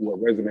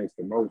what resonates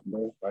the most,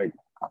 bro. Like,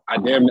 I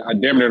damn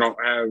near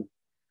don't have.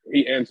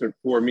 He answered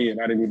for me,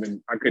 and I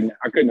couldn't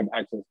have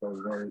accessed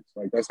those words.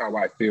 Like, that's how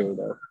I feel,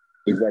 though.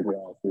 Exactly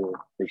how I feel,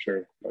 for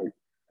sure. Like,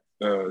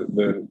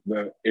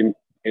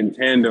 in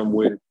tandem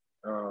with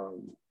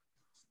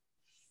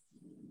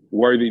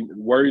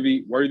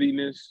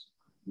worthiness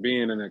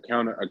being an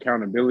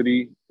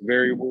accountability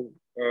variable,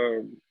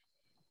 and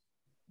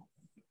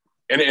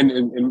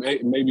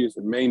maybe it's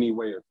a many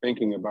way of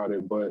thinking about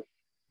it, but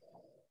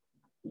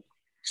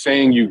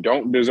saying you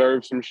don't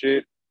deserve some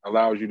shit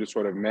allows you to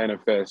sort of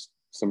manifest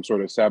some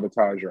sort of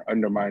sabotage or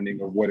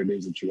undermining of what it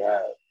is that you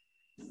have.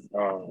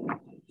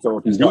 So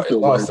if you do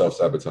feel all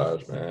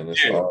self-sabotage, man.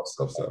 It's all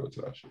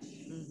self-sabotage.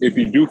 If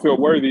you do feel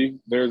worthy,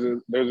 there's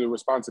a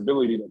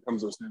responsibility that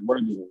comes with that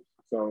worthiness.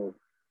 So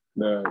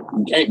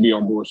you can't be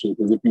on bullshit,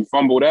 because if you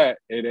fumble that,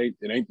 it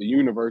ain't the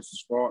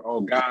universe's fault.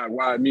 Oh God,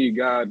 why me?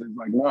 God, it's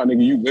like, nah,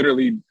 nigga, you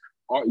literally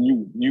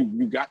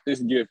you got this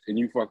gift and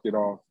you fucked it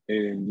off,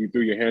 and you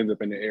threw your hands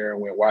up in the air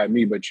and went, why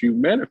me? But you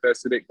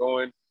manifested it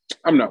going,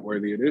 I'm not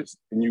worthy of this.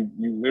 And you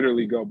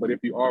literally go, but if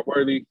you are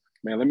worthy,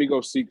 man, let me go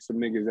seek some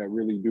niggas that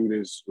really do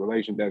this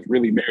relation, that's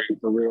really married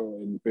for real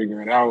and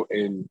figuring it out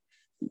and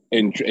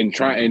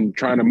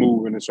trying to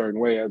move in a certain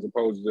way, as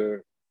opposed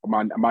to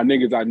my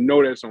niggas I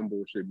know that's on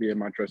bullshit being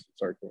my trusted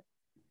circle.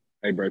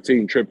 Hey, bro,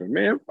 team tripping,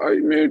 man.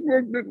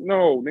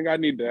 No,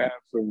 nigga,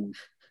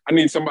 I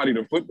need somebody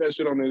to flip that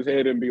shit on his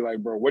head and be like,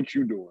 bro, what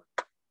you doing?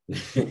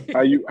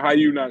 how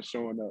you not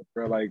showing up,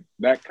 bro? Like,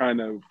 that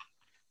kind of,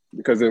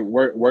 because the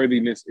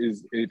worthiness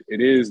is it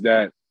is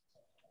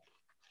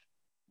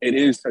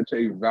such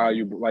a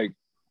valuable, like,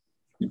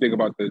 you think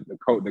about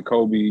the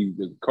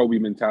Kobe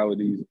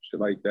mentalities and shit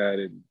like that.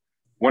 And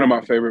one of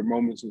my favorite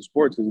moments in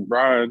sports is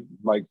Brian,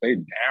 like, they're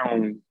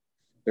down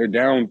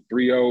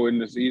 3-0 in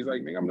the season. He's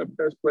like, nigga, I'm the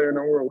best player in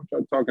the world. What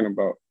y'all talking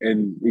about?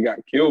 And he got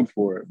killed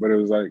for it. But it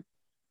was like,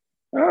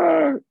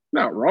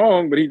 not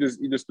wrong, but he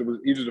just was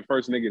the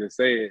first nigga to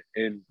say it,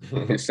 and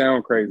it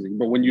sound crazy.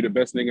 But when you're the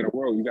best nigga in the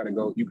world, you gotta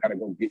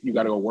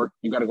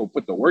go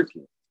put the work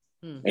in.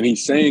 And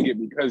he's saying it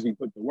because he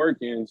put the work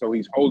in, so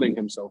he's holding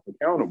himself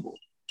accountable.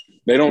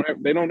 They don't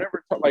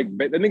ever talk, like,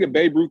 the nigga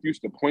Babe Ruth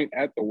used to point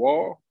at the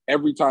wall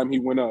every time he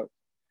went up,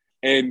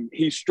 and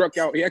he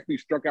actually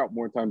struck out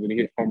more times than he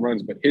hit home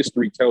runs, but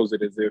history tells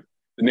it as if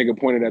the nigga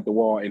pointed at the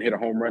wall and hit a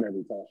home run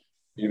every time.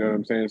 You know what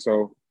I'm saying?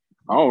 So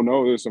I don't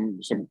know. There's some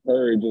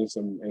courage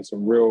and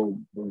some real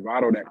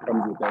bravado that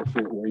comes with that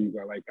shit, where you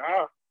go like,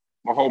 I'm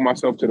gonna hold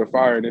myself to the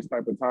fire in this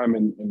type of time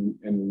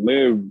and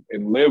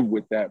live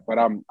with that. But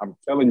I'm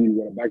telling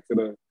you, back to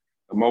the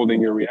molding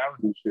your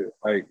reality shit.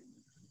 Like,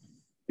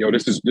 yo,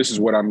 this is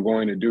what I'm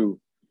going to do.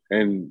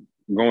 And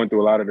going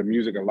through a lot of the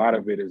music, a lot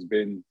of it has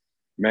been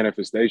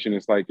manifestation.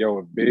 It's like, yo,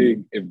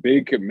 if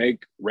Big could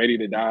make Ready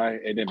to Die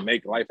and then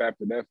make Life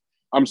After Death,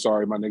 I'm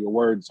sorry, my nigga,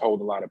 words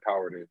hold a lot of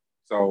power there.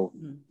 So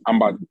I'm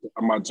about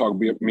to talk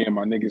me and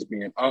my niggas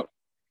being up,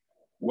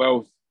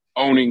 wealth,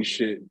 owning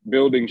shit,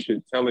 building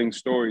shit, telling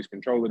stories,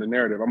 controlling the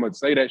narrative. I'm gonna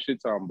say that shit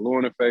till I'm blue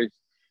in the face,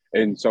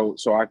 and so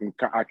I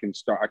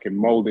can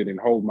mold it and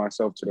hold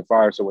myself to the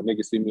fire. So when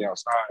niggas see me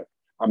outside,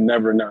 I'm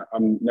never not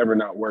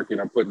working.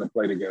 I'm putting the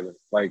play together.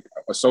 Like,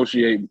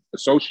 associate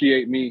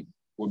me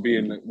with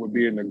being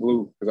the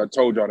glue, because I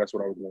told y'all that's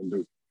what I was gonna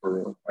do for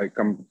real. Like,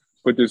 come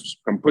put this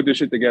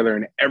shit together,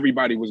 and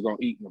everybody was gonna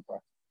eat in the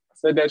process. I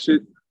said that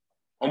shit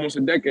almost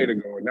a decade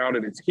ago, and now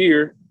that it's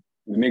here,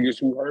 the niggas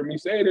who heard me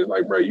say it is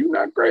like, bro, you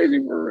not crazy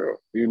for real,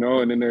 you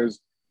know? And then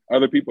there's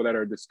other people that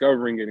are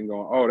discovering it and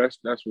going, oh, that's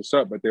what's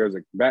up, but there's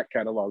a back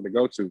catalog to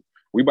go to.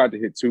 We about to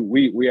hit two.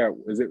 We have,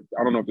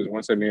 I don't know if it's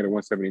 178 or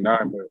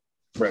 179, but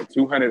bro,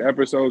 200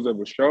 episodes of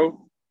a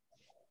show.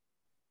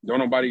 Don't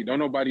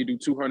nobody do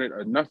 200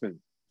 or nothing.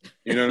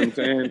 You know what I'm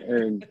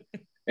saying?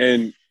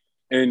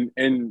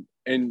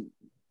 And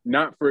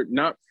not for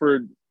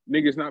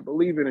niggas not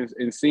believing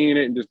and seeing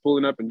it and just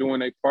pulling up and doing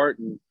their part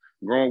and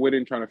growing with it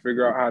and trying to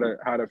figure out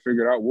how to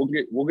figure it out. We'll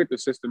get the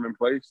system in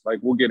place. Like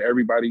we'll get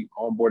everybody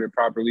onboarded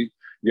properly,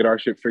 get our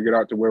shit figured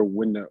out to where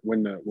when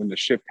the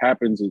shift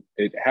happens,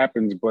 it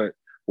happens, but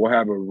we'll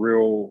have a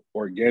real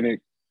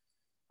organic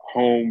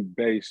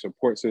home-based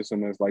support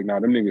system that's like, nah,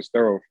 them niggas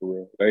thorough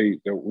for real.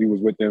 We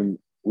was with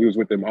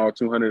them all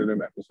 200 of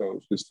them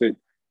episodes, just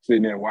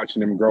sitting there watching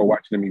them grow,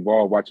 watching them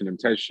evolve, watching them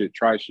test shit,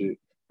 try shit,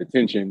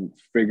 attention,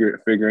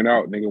 figuring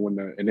out,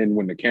 nigga, and then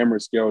when the camera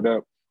scaled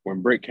up,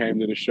 when Brick came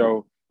to the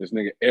show, this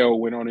nigga L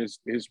went on his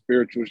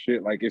spiritual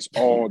shit, like it's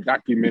all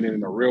documented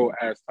in a real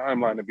ass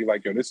timeline to be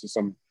like, yo, this is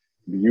some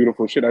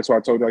beautiful shit. That's why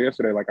I told y'all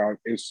yesterday, like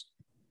it's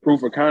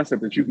proof of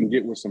concept that you can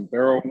get with some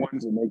thorough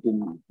ones and they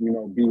can,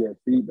 be a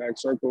feedback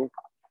circle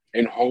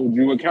and hold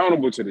you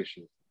accountable to this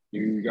shit.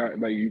 You got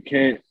like you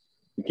can't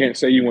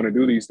say you want to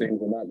do these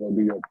things and not gonna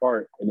do your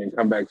part and then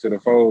come back to the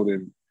fold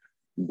and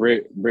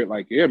Britt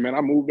like, yeah, man,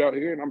 I moved out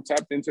here and I'm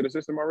tapped into the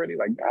system already.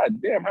 Like,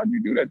 God damn, how'd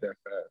you do that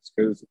fast?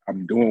 Because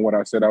I'm doing what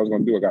I said I was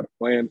gonna do. I got a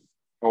plan,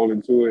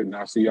 holding to it, and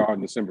I'll see y'all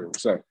in December.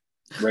 What's up?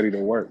 Ready to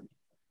work.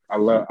 I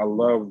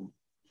love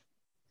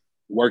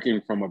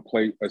working from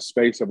a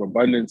space of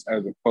abundance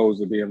as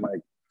opposed to being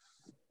like,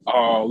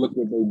 oh, look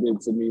what they did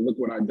to me. Look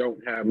what I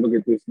don't have. Look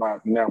at this.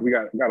 Now we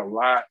got a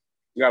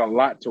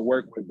lot to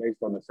work with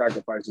based on the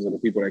sacrifices of the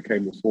people that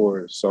came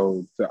before us.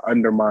 So to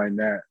undermine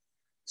that,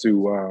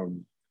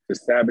 to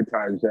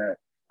sabotage that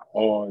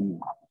on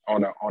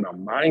a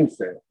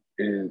mindset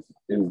is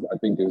I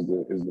think is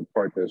the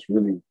part that's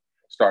really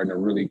starting to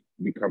really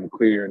become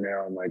clear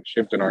now, and like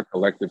shifting our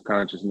collective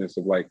consciousness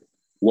of like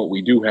what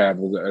we do have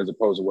as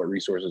opposed to what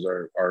resources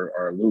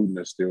are eluding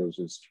us still. Is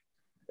just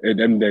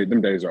them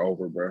days are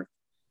over, bro.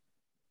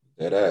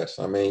 Dead ass.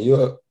 I mean,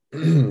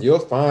 you'll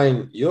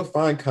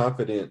find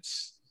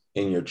confidence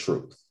in your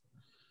truth.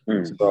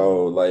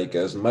 So like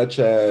as much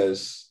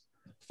as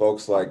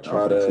folks like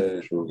try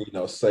to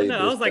say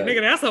I was like,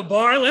 nigga, that's a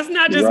bar. Let's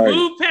not just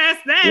move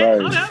past that.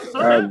 Right.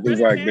 I was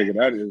like,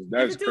 nigga,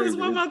 that's crazy. This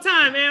one more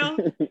time, Al.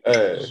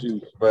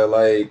 But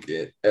like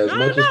as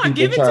much as people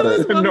give it try to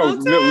us one more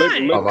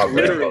time.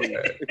 Literally.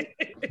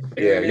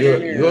 Yeah,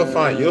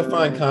 you'll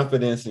find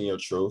confidence in your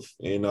truth.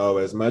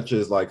 As much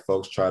as like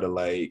folks try to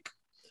like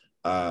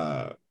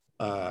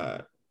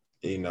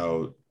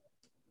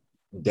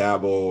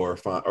dabble or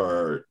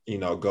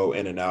go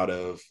in and out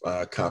of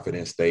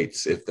confident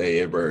states if they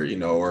ever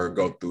or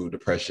go through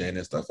depression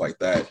and stuff like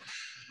that.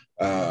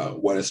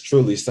 What it's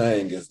truly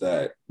saying is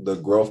that the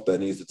growth that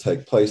needs to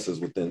take place is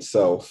within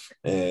self,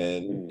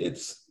 and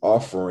it's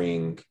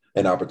offering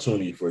an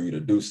opportunity for you to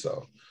do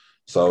so.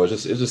 So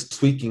it's just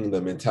tweaking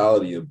the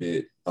mentality a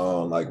bit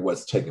on like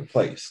what's taking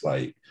place.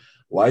 Like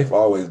life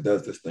always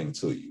does this thing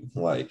to you.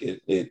 Like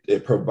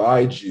it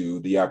provides you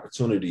the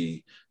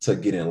opportunity to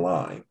get in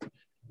line,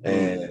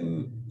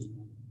 and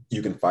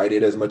you can fight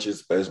it as much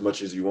as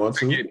you want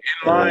to. To get in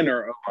line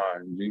or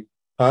align, G?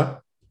 Huh?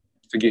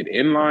 To get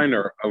in line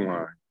or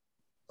align?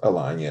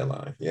 Align, yeah. No.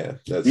 I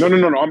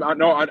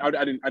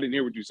didn't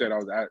hear what you said. I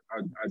was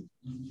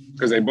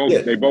because they both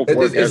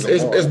work as a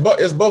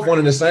it's both one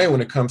and the same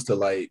when it comes to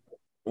like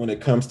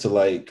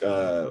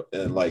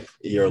and like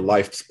your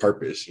life's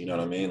purpose. You know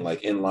what I mean?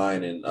 Like in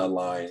line and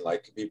align.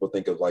 Like people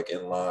think of like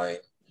in line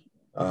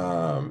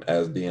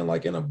as being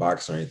like in a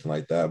box or anything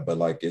like that, but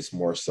like it's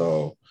more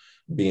so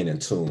being in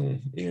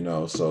tune.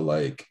 So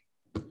like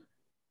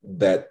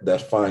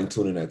that fine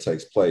tuning that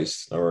takes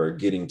place, or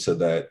getting to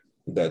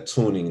that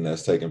tuning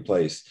that's taking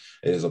place,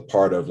 is a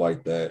part of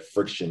like that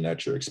friction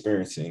that you're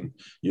experiencing.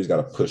 You just got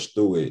to push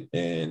through it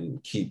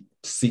and keep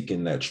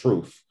seeking that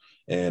truth,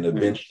 and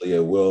eventually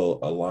it will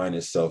align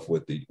itself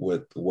with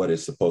what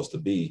it's supposed to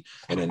be,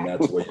 and then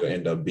that's where you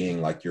end up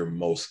being like your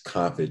most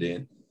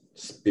confident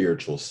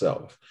spiritual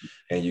self.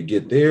 And you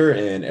get there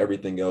and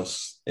everything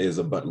else is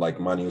like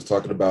Monty was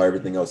talking about,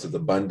 everything else is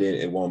abundant.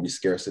 It won't be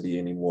scarcity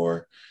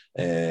anymore,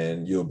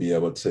 and you'll be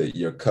able to,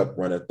 your cup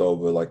runneth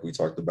over, like we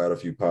talked about a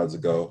few pods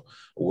ago,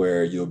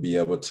 where you'll be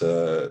able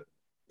to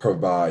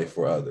provide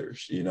for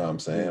others. You know what I'm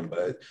saying?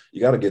 But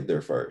you got to get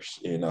there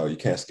first. You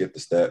can't skip the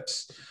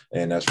steps,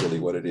 and that's really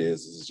what it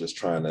is just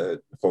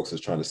folks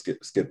is trying to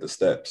skip the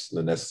steps,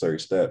 the necessary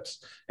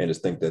steps, and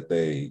just think that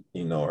they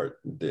or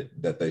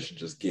that they should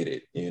just get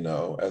it,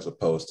 as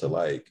opposed to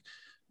like,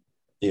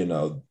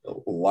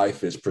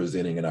 life is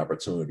presenting an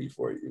opportunity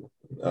for you.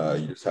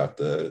 You just have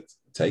to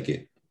take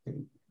it.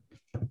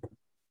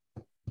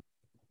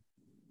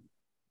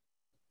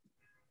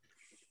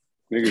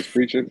 Niggas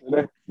preaching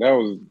today. That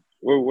was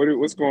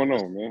what's going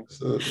on, man?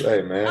 So,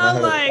 hey, man,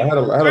 I had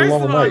a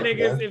long night,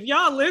 niggas. man. If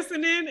y'all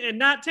listening and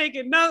not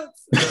taking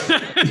notes,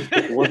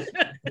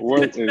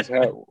 what is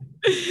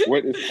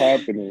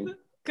happening?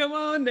 Come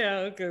on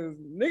now, because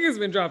niggas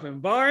been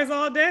dropping bars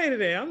all day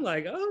today. I'm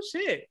like, oh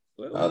shit.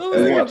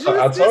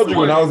 I told you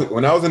when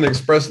I was in the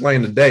express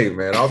lane today,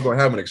 man, I was gonna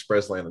have an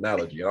express lane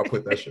analogy, and I'll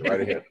put that shit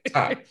right here at the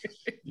top.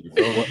 You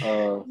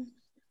feel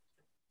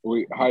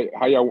me?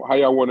 How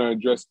y'all want to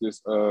address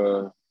this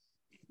Kanye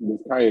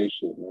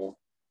shit, man?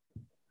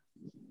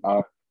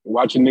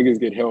 Watching niggas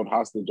get held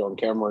hostage on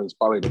camera is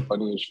probably the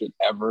funniest shit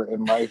ever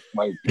in life.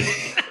 Like,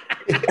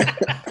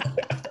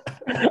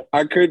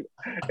 I could,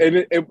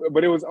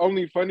 but it was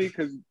only funny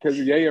because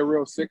Ye a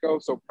real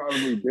sicko, so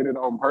probably did it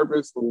on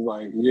purpose. It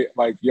was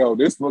like, yo,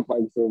 this looked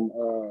like some.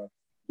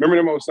 Remember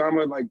them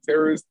Osama like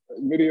terrorist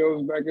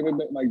videos back in the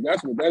day? Like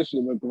that's what that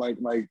shit looked like.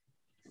 Like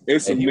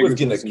it's some he niggas was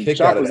getting a kick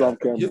out of that.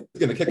 He was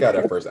getting a kick out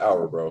of that first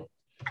hour, bro.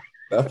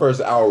 That first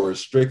hour was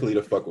strictly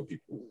to fuck with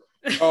people.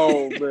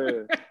 Oh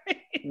man.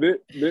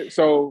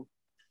 So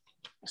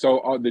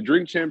the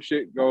Drink Champ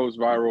shit goes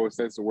viral. It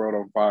sets the world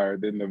on fire.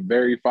 Then the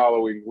very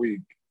following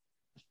week,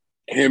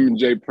 him and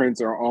Jay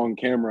Prince are on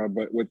camera,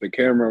 but with the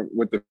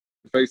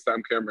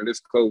FaceTime camera this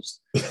close,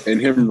 and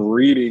him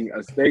reading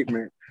a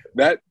statement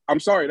that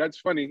I'm sorry, that's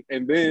funny.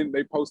 And then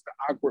they post the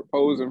awkward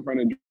pose in front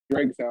of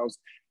Drake's house,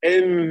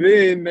 and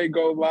then they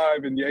go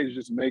live, and Ye's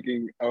just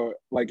making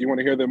like you want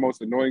to hear the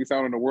most annoying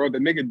sound in the world. The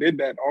nigga did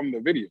that on the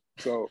video.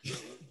 So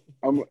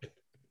I'm.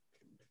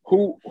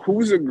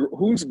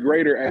 Who's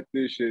greater at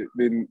this shit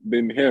than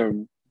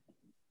him?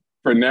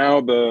 For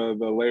now,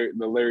 the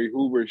Larry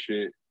Hoover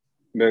shit,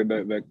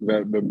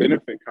 the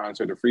benefit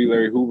concert, the Free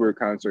Larry Hoover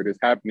concert is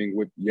happening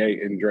with Ye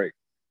and Drake.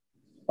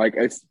 Like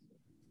it's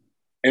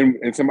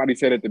and somebody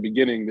said at the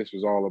beginning this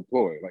was all a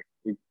ploy. Like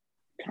we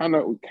kind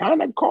of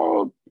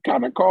called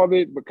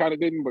it, but kind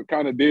of didn't, but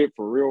kind of did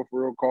for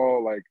real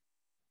call like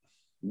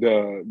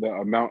the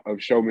amount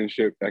of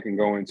showmanship that can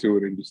go into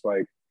it and just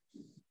like.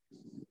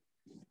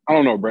 I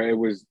don't know, bro. It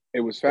was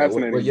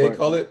fascinating. What Ye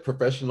call it?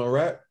 Professional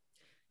rap?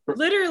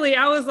 Literally,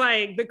 I was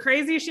like, the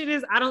crazy shit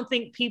is I don't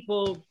think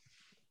people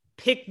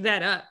picked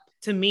that up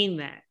to mean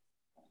that.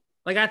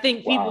 Like, I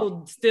think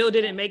people still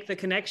didn't make the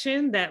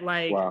connection that,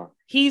 like,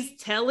 he's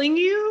telling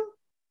you,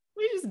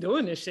 we're just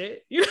doing this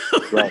shit. You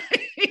know? Right.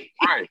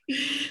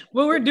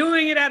 But we're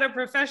doing it at a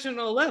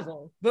professional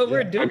level. But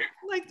we're doing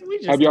we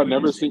just have y'all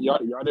never seen y'all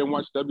didn't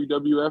watch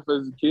WWF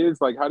as kids?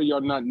 Like, how do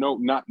y'all not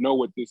know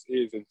what this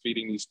is and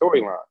feeding these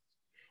storylines?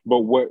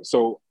 But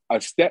so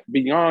a step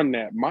beyond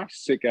that, my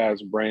sick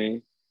ass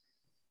brain,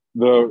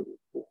 G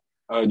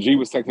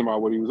was texting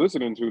about what he was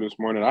listening to this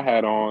morning. I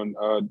had on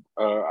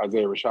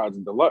Isaiah Rashad's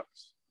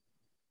Deluxe.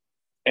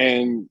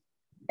 And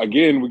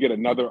again, we get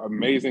another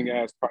amazing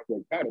ass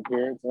Project Pat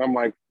appearance. And I'm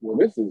like, well,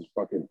 this is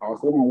fucking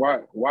awesome.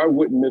 Why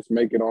wouldn't this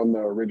make it on the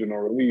original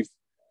release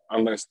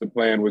unless the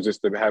plan was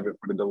just to have it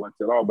for the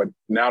Deluxe at all? But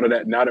now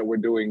that we're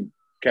doing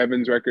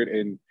Kevin's record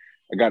and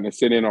I gotten to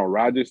sit in on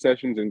Roger's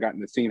sessions and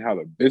gotten to see how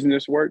the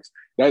business works.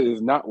 That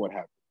is not what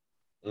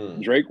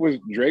happened. Drake was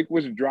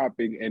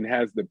dropping and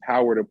has the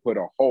power to put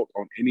a halt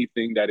on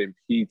anything that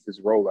impedes his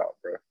rollout,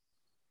 bro.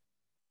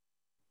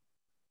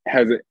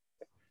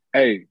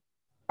 Hey,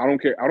 I don't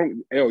care.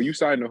 You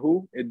signed to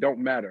who? It don't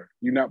matter.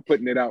 You're not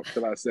putting it out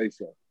till I say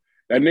so.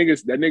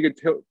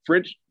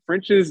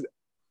 French's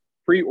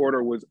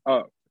pre-order was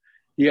up.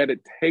 He had to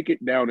take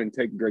it down and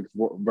take Drake's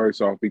verse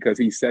off because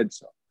he said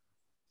so.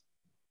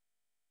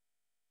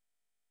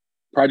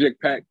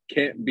 Project Pat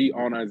can't be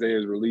on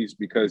Isaiah's release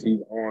because he's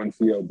on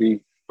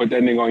CLB. Put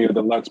that nigga on your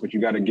Deluxe, but you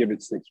got to give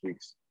it 6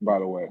 weeks, by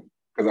the way,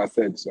 because I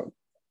said so.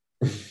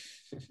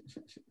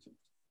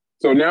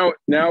 So now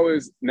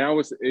it's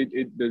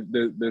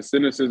the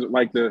cynicism,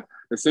 like the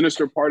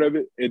sinister part of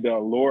it, the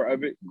allure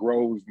of it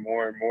grows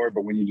more and more.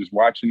 But when you're just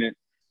watching it,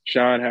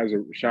 Sean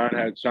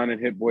and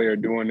Hit Boy are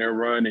doing their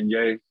run, and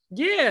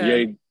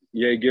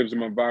Ye gives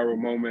him a viral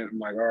moment. I'm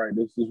like, all right,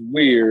 this is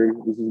weird.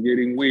 This is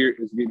getting weird.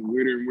 It's getting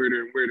weirder and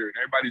weirder and weirder. And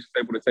everybody's just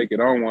able to take it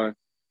on one. And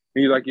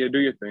he's like, yeah, do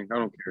your thing. I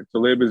don't care.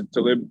 Talib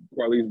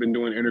Kweli's been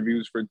doing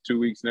interviews for 2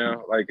 weeks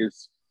now. Like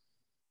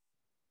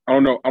I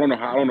don't know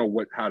how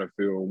to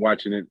feel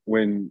watching it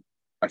when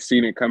I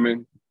seen it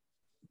coming.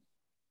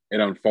 It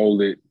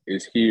unfolded,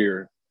 it's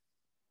here.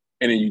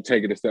 And then you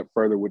take it a step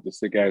further with the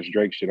sick ass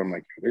Drake shit. I'm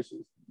like, this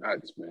is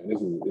nuts, man.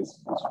 It's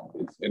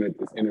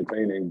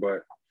entertaining,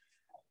 but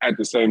at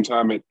the same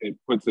time, it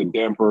puts a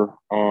damper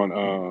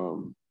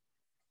on.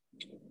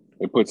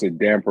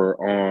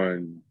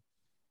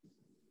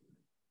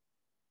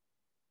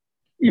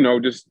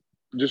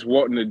 Just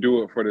wanting to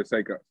do it for the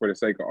sake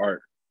of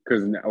art.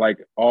 Because like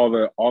all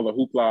the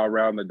hoopla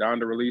around the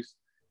Donda release,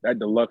 that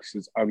Deluxe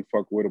is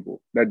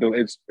unfuckwittable.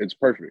 It's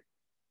perfect.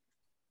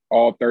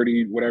 All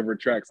 30 whatever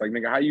tracks. Like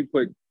nigga, how you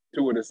put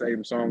 2 of the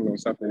same songs on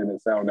something and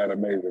it sound that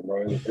amazing,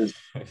 bro? It's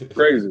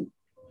crazy.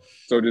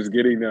 So just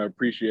getting to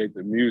appreciate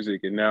the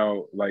music, and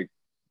now like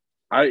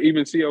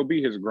even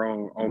CLB has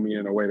grown on me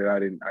in a way that I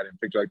didn't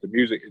picture. Like the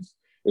music,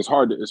 it's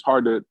hard to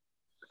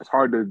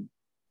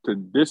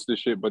diss the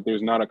shit, but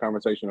there's not a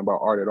conversation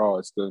about art at all.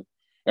 It's the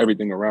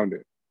everything around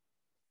it.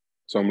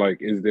 So I'm like,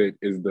 is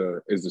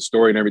the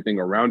story and everything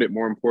around it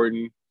more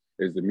important?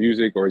 Is the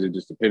music, or is it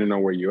just depending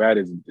on where you at?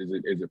 Is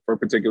it for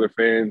particular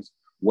fans,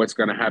 what's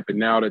going to happen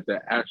now that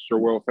the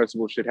Astroworld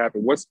Festival should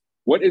happen.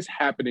 What is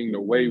happening the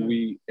way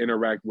we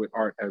interact with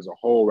art as a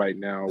whole right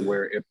now,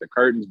 where if the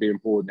curtain's being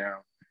pulled down,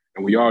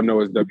 and we all know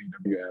it's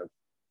WWF.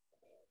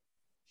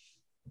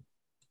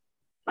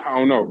 I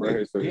don't know, bro.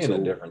 It's in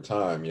a different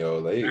time,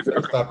 yo.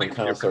 They're stopping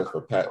concerts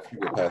for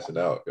people passing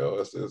out, yo.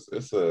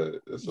 It's a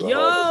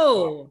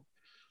yo.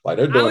 Like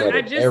they're doing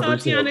I just saw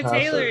Tiana concert.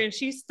 Taylor and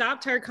she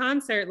stopped her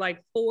concert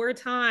like 4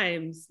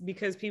 times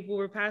because people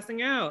were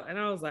passing out. And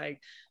I was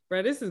like,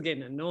 bro, this is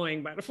getting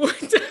annoying by the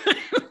 4th time.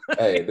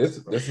 Hey, this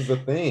is a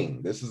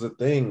thing. This is a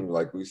thing.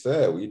 Like we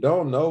said, we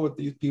don't know what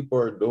these people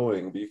are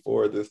doing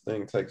before this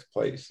thing takes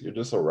place. You're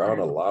just around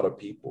a lot of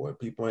people, and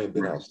people ain't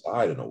been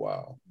outside in a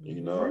while.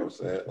 You know what I'm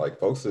saying? Like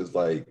folks is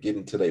like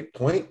getting to their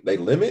point, they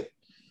limit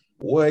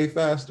way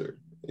faster.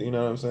 You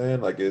know what I'm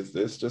saying? Like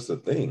it's just a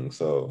thing.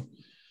 So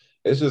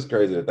it's just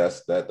crazy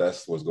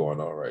that's what's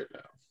going on right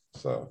now.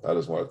 So I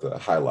just wanted to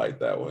highlight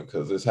that one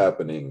because it's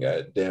happening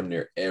at damn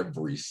near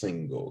every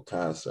single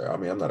concert. I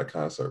mean, I'm not a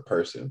concert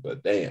person,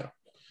 but damn.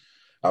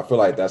 I feel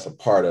like that's a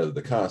part of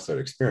the concert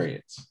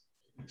experience.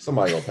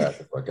 Somebody gonna pass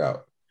the fuck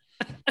out.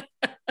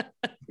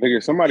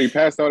 Nigga, somebody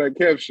passed all that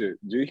Kev shit,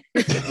 G.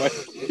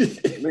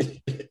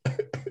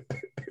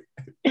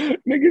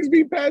 Niggas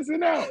be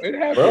passing out. It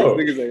happens. Bro.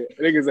 Niggas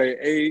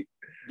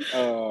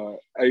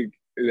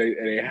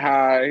they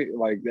high,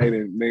 like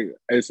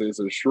it's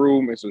a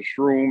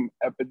shroom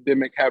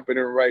epidemic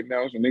happening right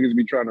now. So niggas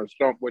be trying to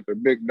stomp with their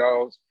big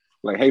dogs.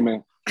 Like, hey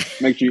man,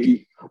 make sure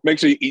you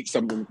eat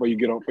something before you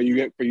get on, before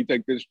you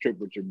take this trip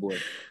with your boy.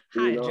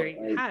 Hydrate.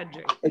 You know what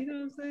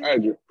I'm saying?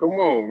 Hydrate. Come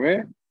on,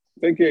 man.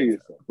 Take care of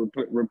yourself.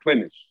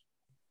 Replenish.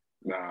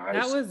 Nah,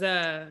 that was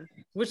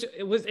which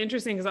it was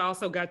interesting because I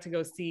also got to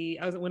go see.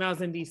 When I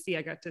was in DC,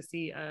 I got to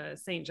see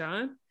St.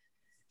 John,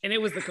 and it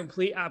was the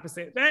complete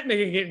opposite. That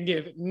nigga didn't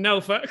give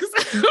no fucks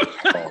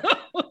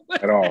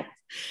at all.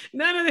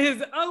 None of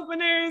his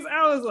openers.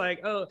 I was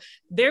like, oh,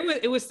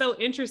 it was so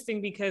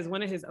interesting because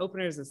one of his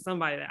openers is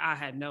somebody that I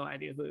had no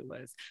idea who it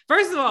was.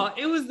 First of all,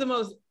 it was the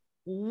most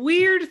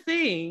weird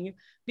thing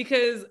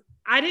because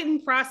I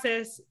didn't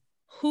process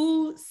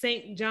who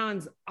St.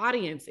 John's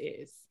audience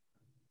is.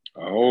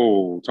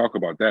 Oh, talk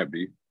about that,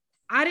 B.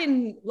 I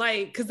didn't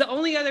because the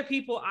only other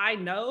people I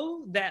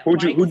know that who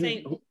did you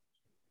think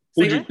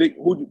his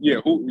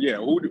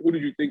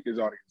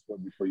audience was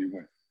before you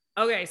went?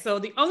 Okay, so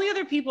the only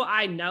other people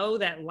I know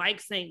that like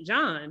St.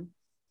 John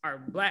are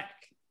Black,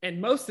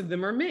 and most of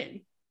them are men.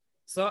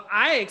 So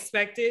I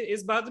expected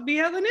it's about to be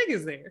hella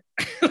niggas there.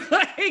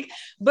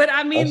 But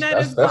I mean,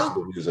 that's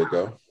the music,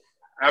 though.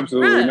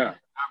 Absolutely not.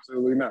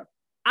 Absolutely not.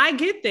 I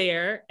get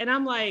there and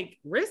I'm like,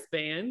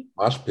 wristband?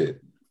 Mosh pit.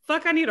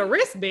 Fuck, I need a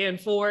wristband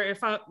for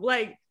if I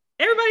everybody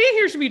in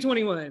here should be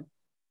 21.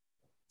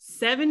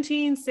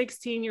 17,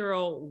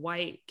 16-year-old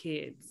white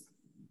kids.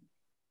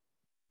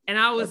 And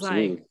I was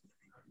like,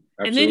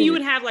 and then you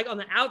would have on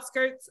the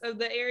outskirts of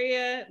the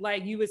area,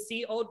 you would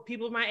see old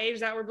people my age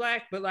that were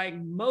Black, but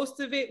most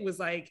of it was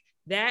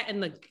that.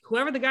 And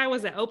whoever the guy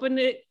was that opened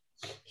it,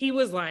 he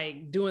was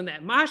doing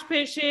that mosh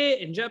pit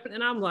shit and jumping.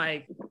 And I'm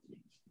like,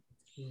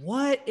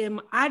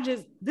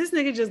 this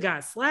nigga just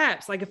got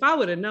slaps. If I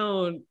would have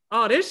known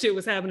all this shit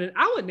was happening,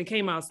 I wouldn't have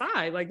came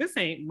outside. This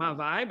ain't my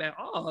vibe at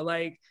all.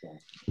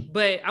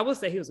 But I will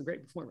say he was a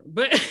great performer,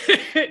 but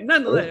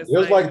nonetheless.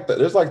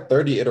 There's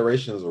 30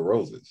 iterations of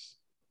Roses.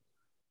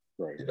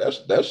 Right.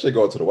 That shit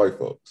go to the white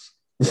folks.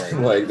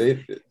 Right.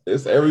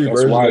 It's every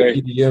version of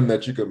EDM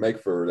that you could make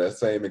for that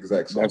same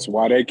exact song. That's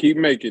why they keep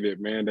making it,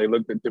 man. They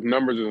looked at the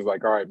numbers and was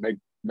like, all right,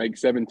 make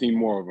 17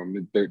 more of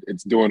them.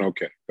 It's doing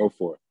okay. Go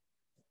for it.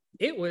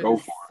 It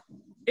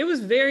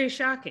was very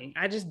shocking.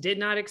 I just did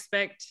not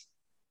expect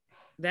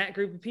that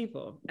group of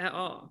people at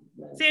all.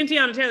 Sam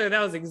Tiana Taylor,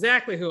 that was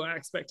exactly who I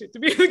expected to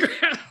be in the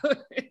crowd.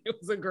 It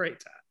was a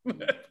great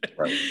time.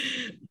 Right.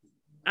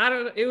 I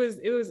don't know. It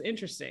was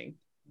interesting.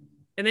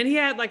 And then he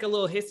had a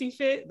little hissy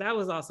fit. That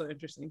was also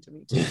interesting to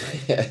me too,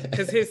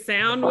 because his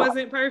sound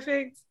wasn't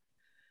perfect,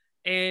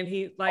 and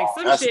he shit.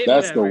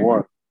 That's whatever. The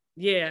one.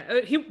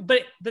 Yeah,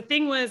 but the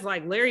thing was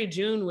Larry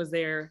June was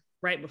there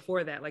right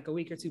before that, a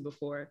week or two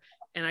before,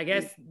 and I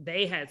guess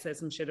they had said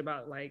some shit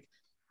about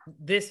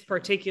this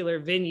particular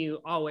venue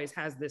always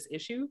has this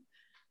issue,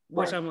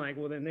 which I'm like,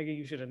 well then nigga,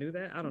 you should have knew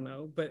that. I don't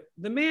know, but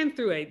the man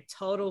threw a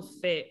total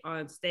fit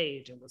on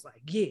stage and was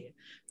like, yeah.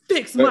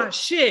 Fix my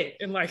shit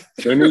and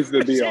there needs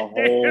to be a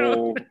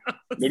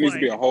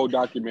whole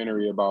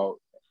documentary about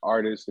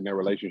artists and their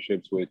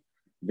relationships with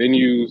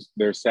venues,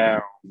 their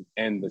sound,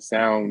 and the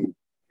sound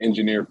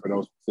engineer for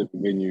those specific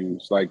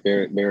venues.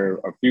 There are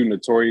a few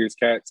notorious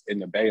cats in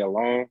the Bay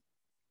alone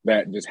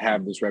that just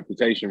have this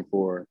reputation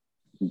for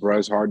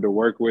bruh's hard to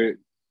work with.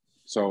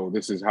 So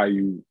this is how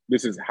you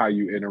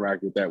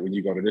interact with that when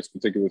you go to this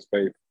particular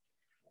space.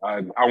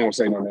 I won't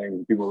say no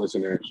names. People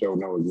listening to the show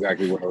know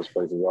exactly what those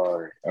places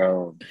are.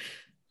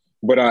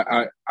 But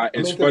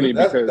it's funny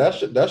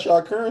because that's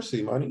your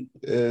currency, money.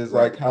 Is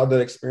how the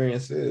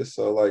experience is.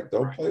 So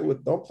don't play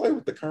with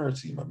the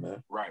currency, my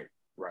man. Right.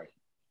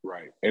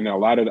 And a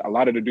lot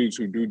of the dudes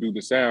who do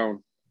the sound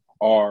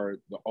are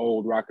the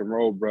old rock and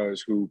roll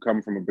bros who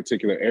come from a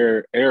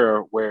particular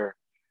era where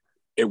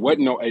it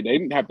wasn't they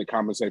didn't have to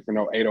compensate for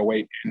no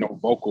 808 and no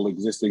vocal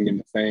existing in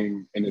the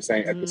same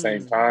at the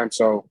same time.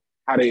 So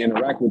how they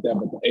interact with that,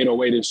 but the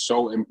 808 is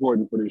so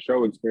important for the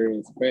show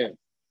experience. Man,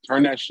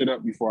 turn that shit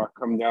up before I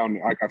come down.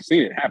 Like I've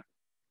seen it happen.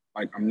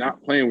 Like I'm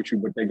not playing with you,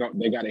 but they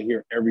got to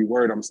hear every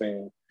word I'm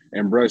saying.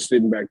 And bruh's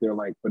sitting back there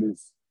like, but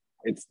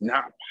it's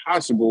not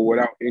possible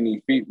without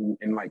any feet.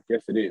 And like,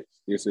 yes, it is.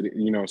 Yes, it is.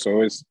 You know,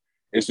 so it's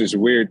this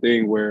weird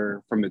thing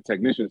where from the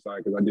technician side,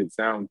 because I did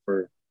sound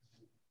for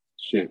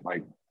shit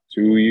like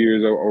 2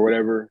 years or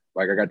whatever,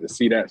 like I got to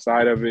see that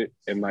side of it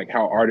and like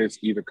how artists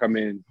either come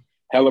in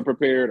hella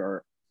prepared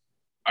or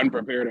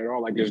unprepared at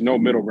all. Like there's no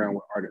middle ground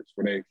with artists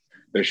where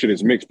their shit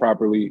is mixed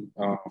properly.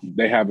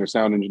 They have a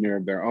sound engineer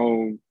of their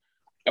own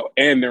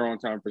and they're on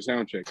time for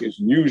sound check. It's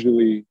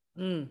usually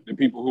the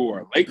people who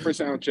are late for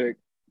sound check,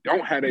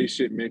 don't have a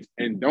shit mixed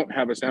and don't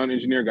have a sound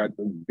engineer got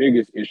the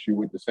biggest issue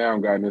with the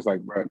sound guy. And it's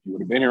like, bro, if you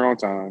would have been here on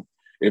time,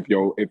 if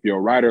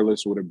your rider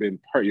list would have been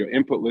your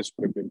input list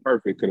would have been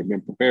perfect, could have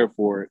been prepared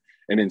for it.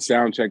 And then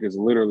sound check is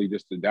literally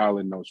just to dial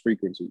in those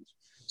frequencies.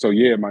 So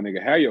yeah, my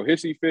nigga, have your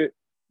hissy fit,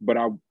 but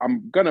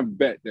I'm gonna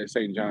bet that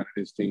St. John and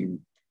his team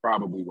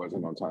probably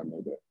wasn't on time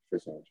like that for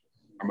sound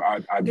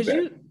check. I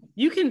bet.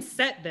 You can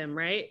set them,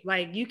 right?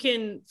 Like you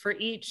can, for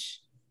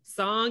each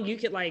song, you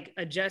could like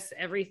adjust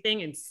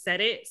everything and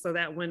set it so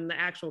that when the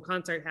actual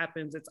concert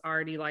happens, it's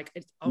already like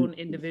its own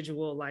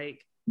individual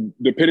like.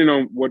 Depending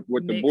on what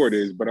the board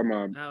is, but I'm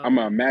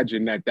gonna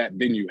imagine that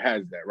venue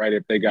has that, right?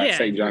 If they got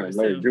St. John and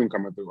Larry June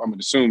coming through, I'm gonna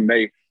assume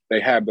they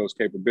have those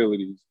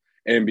capabilities.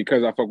 And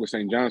because I fuck with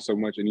St. John so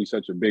much and he's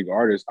such a big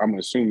artist, I'm gonna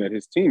assume that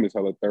his team is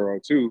hella thorough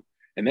too,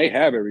 and they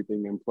have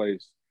everything in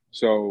place.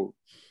 So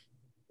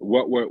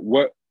what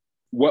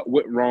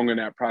went wrong in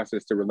that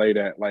process to relay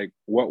that? Like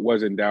what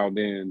wasn't dialed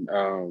in?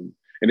 And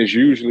it's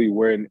usually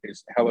when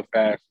it's hella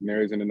fast and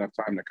there isn't enough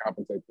time to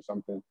compensate for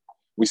something.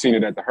 We seen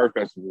it at the Her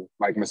Festival.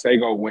 Like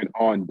Masego went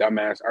on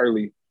dumbass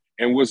early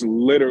and was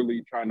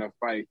literally trying to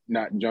fight,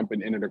 not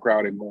jumping into the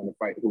crowd and going to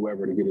fight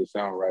whoever to get his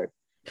sound right.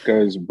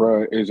 Because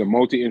bruh is a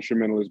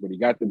multi-instrumentalist, but he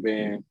got the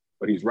band,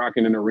 but he's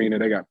rocking an arena.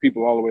 They got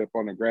people all the way up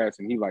on the grass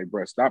and he like,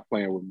 bruh, stop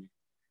playing with me.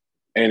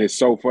 And it's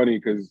so funny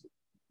because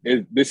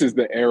this is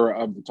the era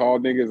of the tall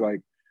niggas. Like,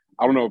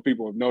 I don't know if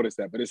people have noticed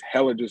that, but it's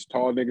hella just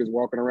tall niggas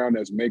walking around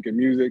that's making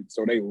music.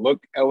 So they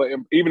look hella,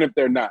 even if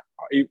they're not.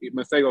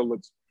 Masego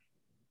looks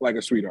like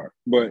a sweetheart,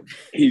 but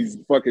he's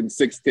fucking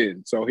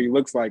 6'10", so he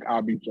looks like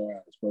I'll beat your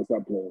ass, bro.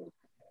 Stop playing.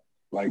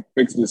 Like,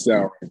 fix this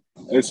sound.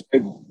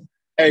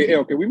 Hey,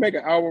 can we make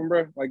an album,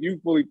 bro? Like, you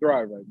fully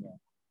thrive right now.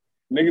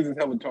 Niggas is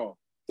hella tall.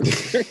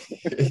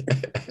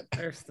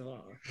 First of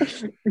all,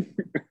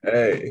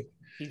 hey,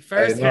 he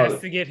first has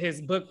to get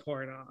his book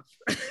poured off.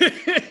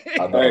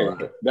 I know,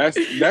 hey,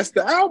 that's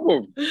the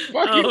album.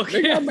 Fuck it,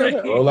 okay.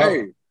 nigga. Roll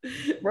out.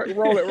 Hey,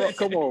 roll it.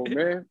 Come on,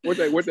 man. What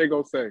they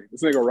gonna say?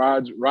 This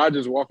nigga Raj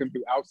is walking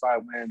through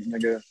outside lands,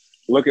 nigga,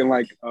 looking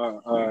like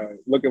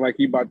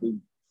he about to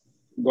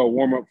go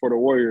warm up for the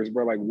Warriors,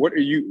 bro. Like, what are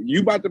you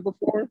about to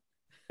perform?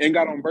 And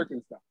got on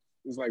Birkenstock.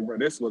 It's like, bro,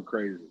 this look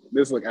crazy.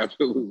 This look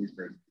absolutely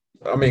crazy.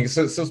 I mean,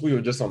 since we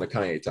were just on the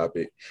Kanye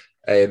topic,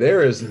 hey,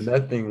 there is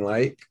nothing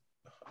like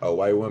a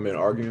white woman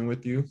arguing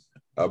with you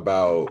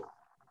about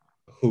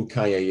who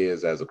Kanye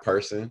is as a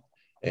person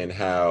and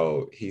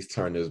how he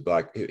turned his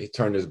back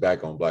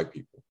on black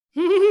people.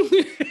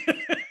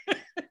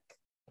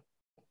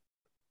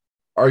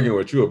 Arguing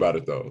with you about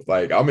it though,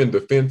 like I'm in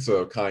defense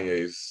of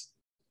Kanye's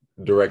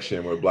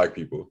direction with black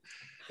people,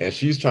 and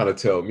she's trying to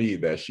tell me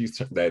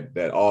that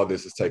that all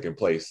this is taking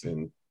place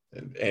and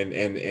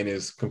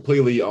is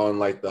completely on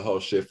like the whole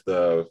shift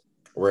of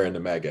wearing the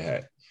MAGA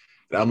hat.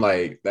 And I'm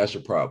like, that's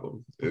your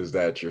problem, is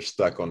that you're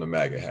stuck on the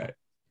MAGA hat.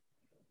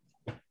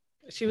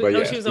 She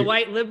was a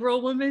white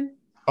liberal woman.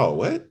 Oh,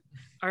 what?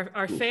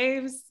 Our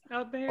faves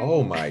out there.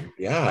 Oh my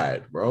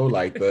God, bro!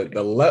 Like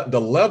the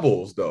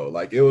levels though,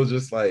 like it was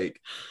just like,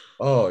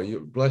 oh,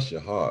 you bless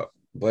your heart,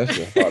 because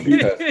I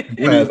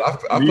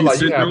feel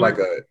like you have like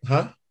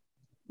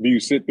Do you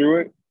sit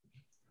through it?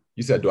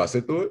 You said, do I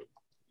sit through it?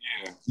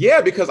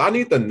 Yeah, because I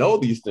need to know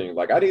these things.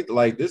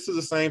 Like this is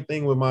the same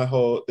thing with my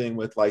whole thing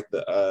with like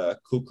the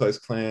Ku Klux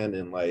Klan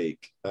and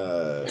like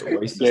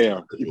racist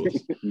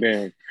individuals.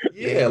 Damn.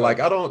 Yeah, like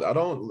I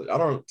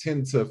don't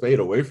tend to fade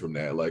away from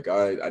that. Like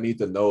I need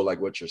to know like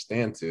what your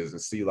stance is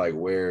and see like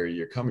where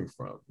you're coming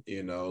from.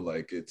 You know,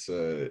 like it's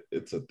a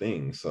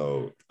thing.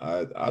 So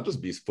I'll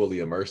just be fully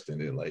immersed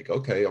in it. Like,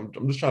 okay, I'm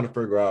just trying to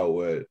figure out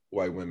what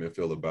white women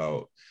feel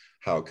about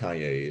how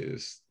Kanye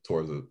is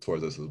towards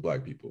us as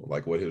black people,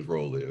 like what his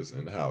role is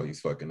and how he's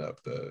fucking up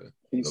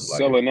he's the black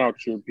selling people.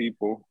 out your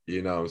people.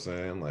 You know what I'm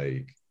saying?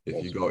 Like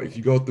if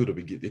you go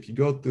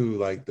through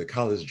like the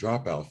college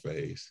dropout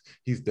phase,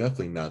 he's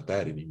definitely not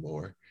that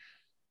anymore.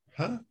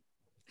 Huh?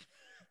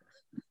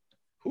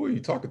 Who are you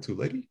talking to,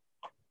 lady?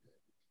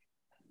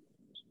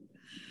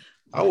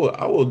 I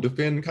will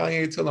defend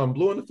Kanye till I'm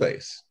blue in the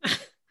face.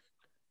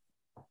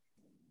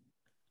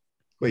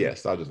 But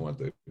yes, I just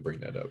wanted to bring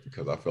that up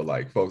because I feel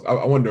like folks.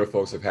 I wonder if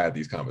folks have had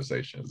these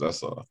conversations.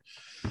 That's all.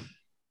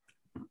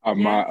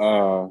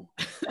 Oh,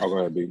 go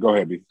ahead, B. Go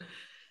ahead, B.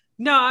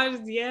 No,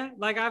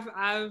 like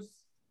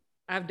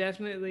I've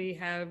definitely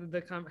have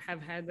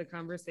had the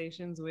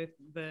conversations with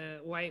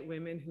the white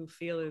women who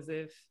feel as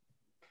if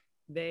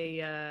they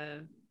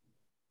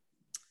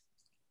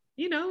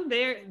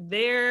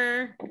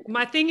they're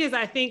my thing is,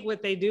 I think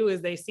what they do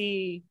is they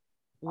see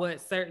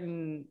what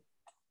certain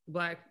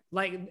Black,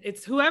 like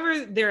it's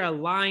whoever they're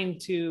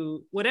aligned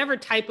to, whatever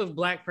type of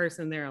Black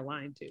person they're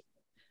aligned to.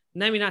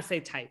 Let me not say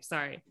type,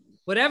 sorry.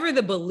 Whatever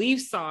the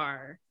beliefs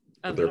are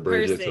of their a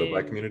bridge person. is to the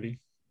Black community.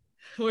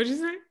 What'd you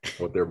say?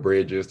 What their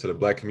bridge is to the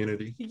Black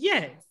community?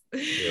 Yes.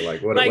 Yeah,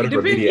 like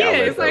whatever media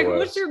outlet it's like, was.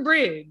 what's your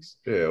bridge?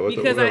 Yeah,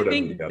 because I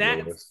think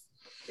that's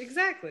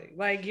exactly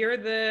like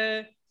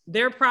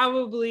they're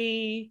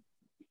probably,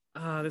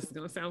 this is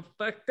gonna sound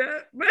fucked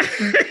up.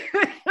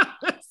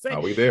 Are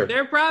we there?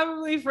 They're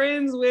probably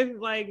friends with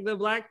like the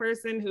Black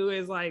person who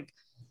is like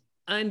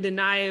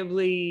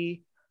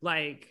undeniably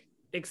like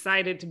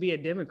excited to be a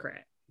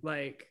Democrat.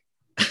 Like,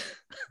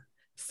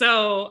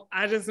 so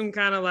I just am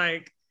kind of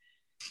like,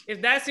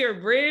 if that's your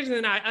bridge,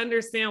 then I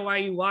understand why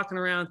you walking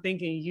around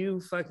thinking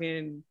you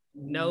fucking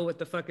know what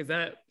the fuck is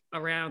up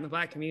around the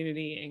Black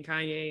community and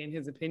Kanye and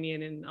his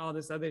opinion and all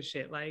this other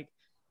shit. Like,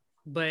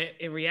 but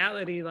in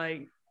reality,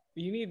 like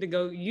you need to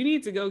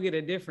go get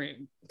a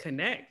different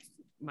connect,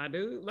 my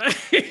dude. Like,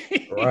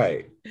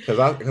 right. Because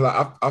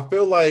I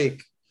feel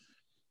like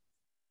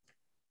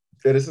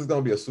this is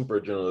gonna be a super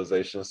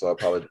generalization, so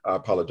I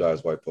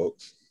apologize, white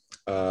folks.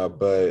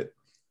 But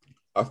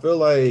I feel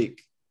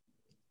like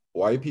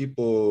white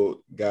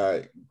people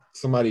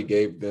somebody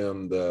gave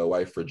them the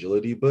White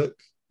Fragility book,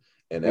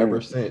 and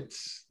ever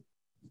since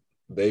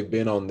they've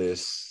been on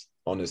this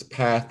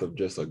path of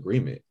just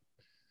agreement.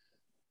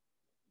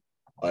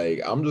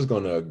 Like, I'm just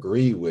gonna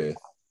agree with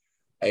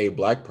a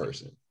Black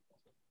person,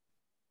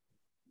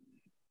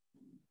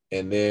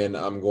 and then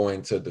I'm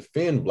going to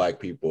defend Black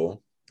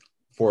people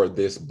for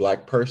this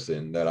Black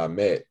person that I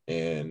met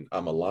and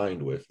I'm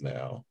aligned with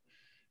now,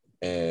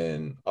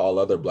 and all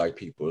other Black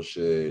people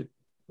should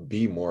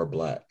be more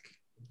Black.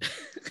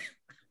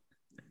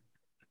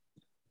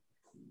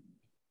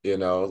 You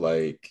know,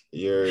 like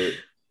you're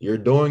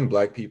doing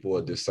Black people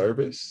a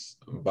disservice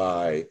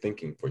by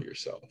thinking for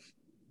yourself.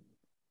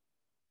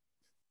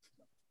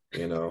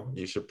 You know,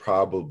 you should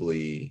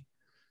probably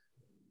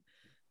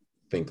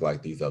think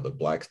like these other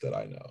Blacks that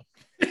I know.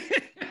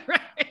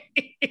 Right.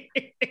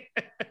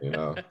 You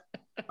know,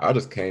 I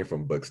just came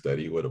from book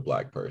study with a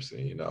Black person.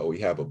 You know, we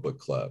have a book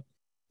club.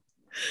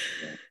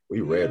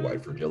 We read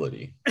White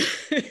Fragility.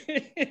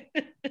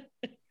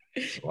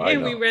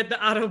 And we read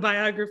the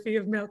autobiography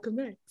of Malcolm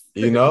X.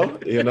 You know.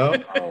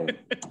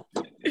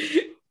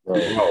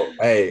 Bro,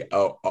 hey,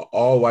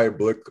 all white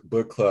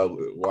book club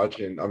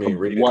watching. I mean,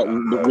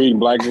 reading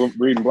black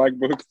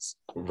books,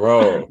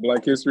 bro.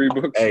 Black history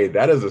books. Hey,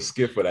 that is a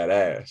skip for that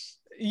ass.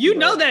 You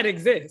know that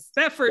exists.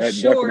 That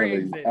sure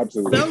exists.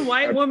 Absolutely. Some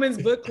white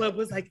woman's book club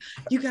was like,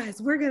 "You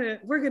guys, we're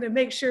gonna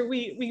make sure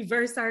we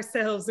verse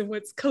ourselves in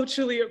what's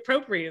culturally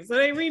appropriate." So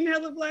they reading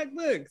hella Black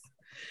books,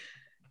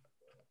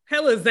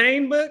 hella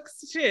Zane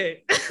books,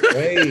 shit.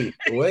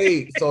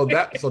 Wait. So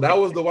that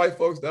was the white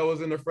folks that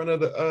was in the front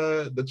of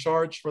the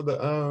charge for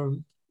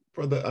the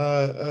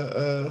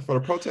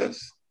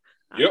protest.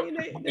 Yep, I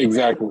mean,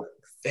 exactly.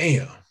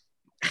 Damn.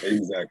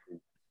 Exactly.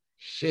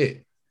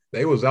 Shit.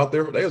 They was out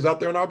there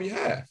on our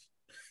behalf.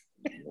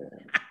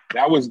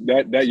 That was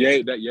that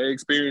Ye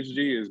experience,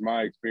 G, is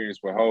my experience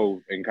with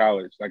Hov in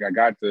college. Like I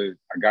got to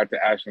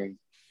ask him,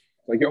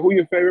 like, yo, who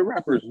your favorite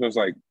rappers? And I was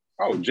like,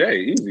 oh,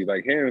 Jay, easy,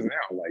 like hands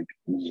down. Like,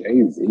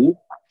 Jay-Z?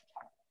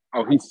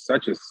 Oh, he's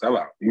such a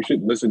sellout. You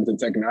should listen to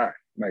Tech Nine.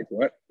 Like,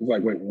 what? He's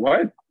like, wait,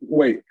 what?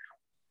 Wait,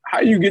 how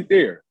you get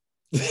there?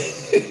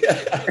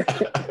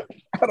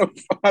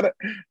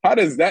 How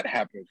does that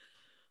happen?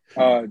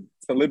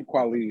 Talib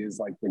Kweli is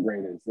like the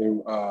greatest.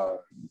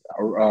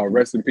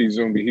 Rest in peace,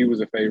 Zumbi. He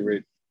was a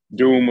favorite.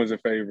 Doom was a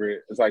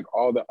favorite. It's like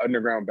all the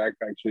underground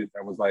backpack shit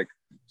that was like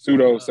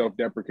pseudo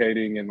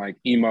self-deprecating and like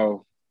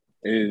emo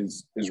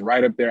is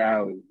right up their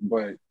alley.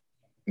 But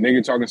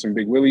nigga talking some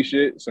Big Willie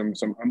shit, some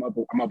I'm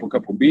up a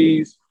couple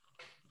B's.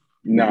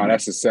 Nah,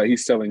 that's a sell.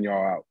 He's selling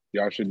y'all out.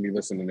 Y'all shouldn't be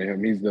listening to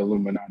him. He's the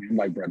Illuminati. I'm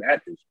like, bro,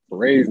 that is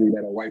crazy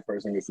that a white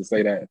person gets to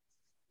say that,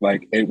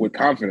 like, with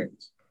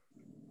confidence.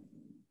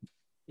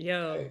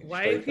 Yo,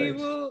 white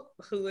people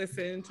who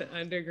listen to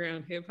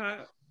underground hip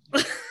hop.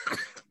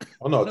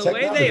 Oh no, the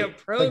way they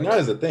approach Tech Nine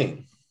is a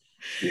thing.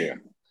 Yeah.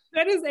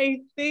 That is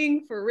a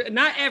thing for real.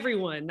 Not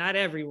everyone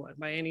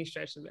by any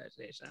stretch of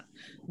imagination.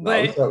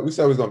 But no, we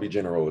said we was gonna be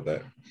general with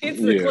that. It's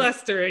the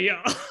cluster of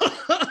y'all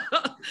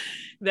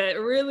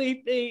that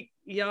really think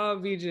y'all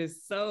be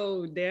just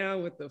so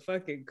down with the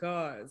fucking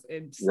cause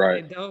and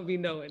don't be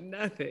knowing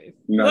nothing.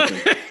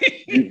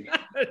 Nothing.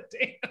 Not a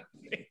damn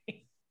thing.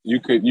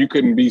 You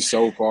couldn't be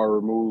so far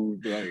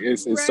removed. Like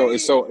it's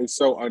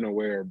so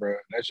unaware, bro.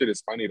 That shit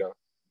is funny though.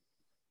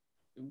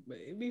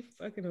 it'd be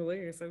fucking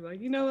hilarious. I'm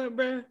like, you know what,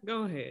 bro?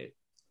 Go ahead.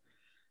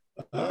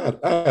 I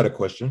had a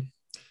question.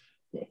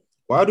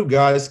 Why do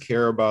guys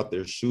care about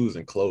their shoes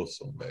and clothes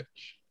so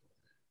much?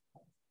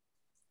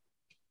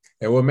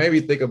 And what made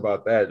me think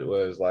about that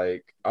was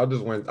like, I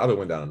just went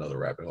down another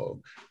rabbit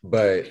hole.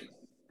 But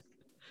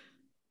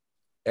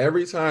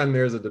every time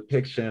there's a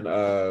depiction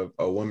of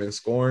a woman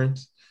scorned,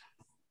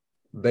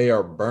 they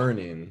are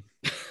burning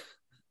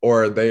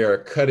or they are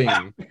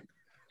cutting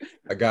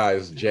a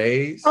guy's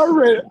J's.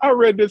 I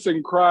read this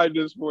and cried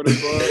this morning,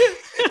 bro.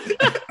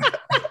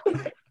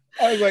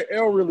 I was like,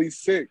 L really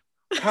sick.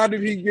 How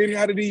did he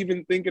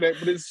even think of that?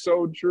 But it's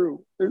so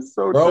true. It's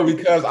so bro, true.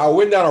 Because I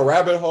went down a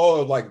rabbit hole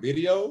of like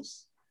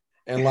videos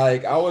and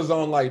like I was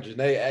on like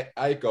Janae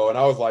Aiko and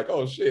I was like,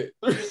 oh shit,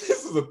 this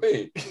is a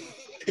thing.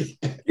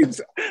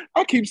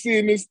 I keep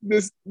seeing this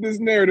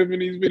narrative in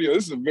these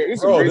videos.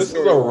 This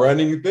is a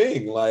running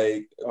thing.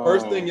 Like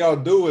first thing y'all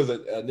do is a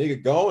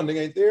nigga go and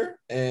nigga ain't there,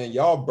 and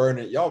y'all burn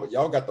it.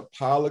 Y'all got the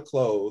pile of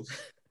clothes,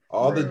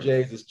 all the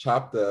J's is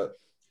chopped up,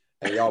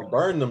 and y'all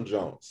burn them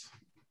joints.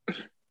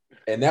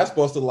 And that's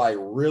supposed to like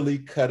really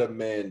cut a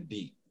man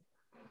deep.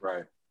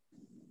 Right.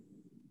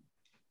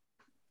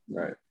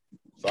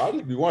 So I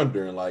just be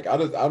wondering, like,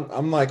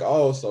 I'm like,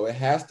 oh, so it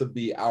has to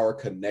be our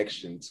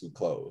connection to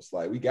clothes.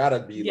 Like, we gotta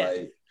be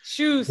like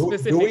shoes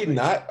specifically.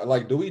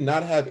 Do we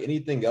not have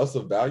anything else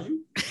of value?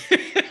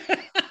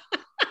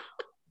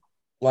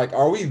 Like,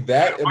 are we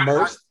that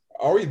immersed?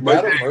 Are we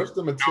that immersed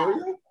in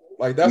material?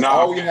 Like, that's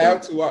all we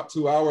have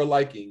to our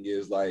liking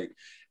is like,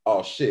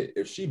 oh shit,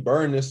 if she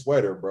burned this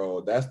sweater,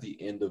 bro, that's the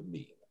end of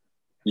me.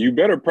 You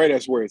better pray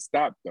that's where it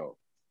stopped though.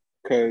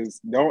 Cause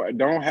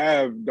don't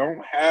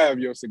have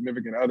your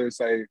significant other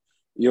say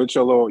your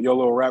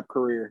little rap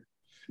career.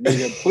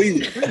 Nigga,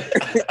 please.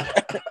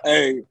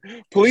 Hey,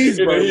 please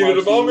burn my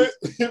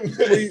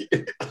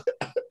shit.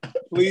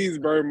 Please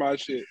burn my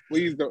shit.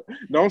 Please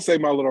don't say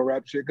my little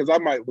rap shit because I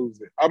might lose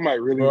it. I might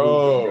really lose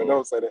it. Bro.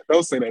 Don't say that.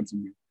 Don't say that to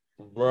me.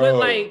 Bro. But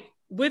like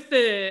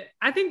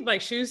I think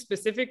like shoes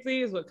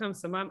specifically is what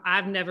comes to mind.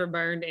 I've never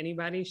burned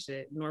anybody's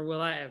shit, nor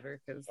will I ever.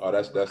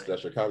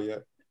 That's your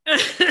caveat.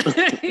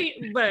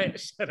 But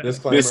shut up.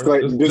 Disclaimer.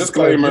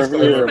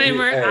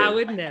 Hey, I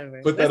would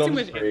never. Put that on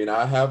the screen.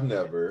 I have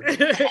never.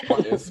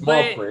 In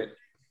small print.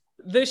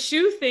 The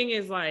shoe thing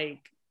is like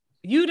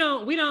we're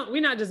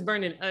not just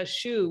burning a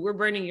shoe. We're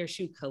burning your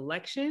shoe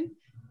collection,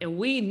 and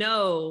we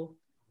know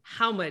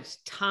how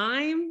much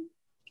time.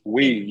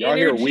 Y'all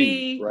hear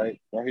we,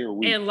 right? Y'all hear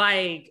we. And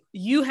like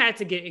you had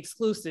to get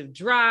exclusive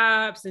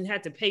drops and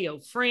had to pay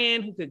your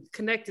friend who could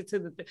connect it to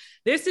the.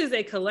 This is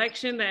a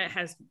collection that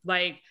has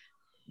like.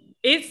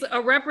 It's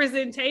a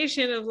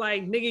representation of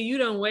like, nigga, you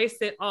done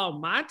wasted all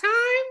my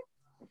time.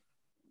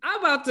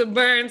 I'm about to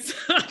burn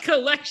a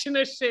collection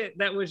of shit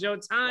that was your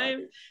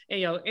time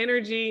and your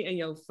energy and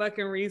your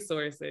fucking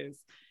resources.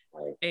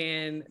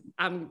 And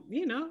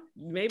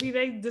maybe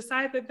they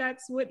decide that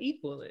that's what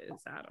equal is.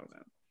 I don't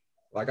know.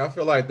 Like, I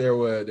feel like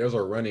there's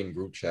a running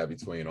group chat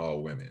between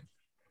all women.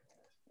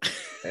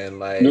 And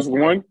like just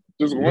one.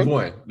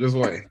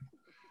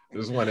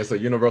 It's a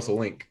universal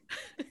link.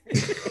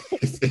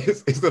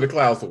 It's to the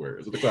cloud somewhere.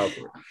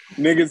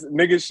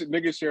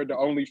 Niggas shared the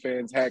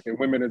OnlyFans hack and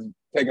women is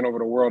taking over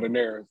the world in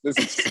theirs.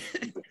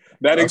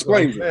 That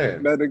explains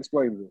it. That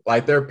explains it.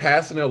 Like they're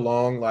passing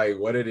along like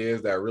what it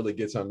is that really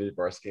gets underneath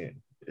our skin.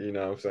 You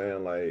know what I'm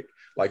saying? Like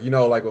like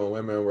when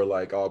women were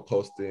like all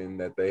posting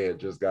that they had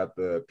just got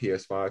the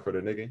PS5 for the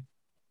nigga.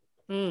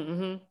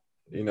 Mm-hmm.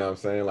 You know what I'm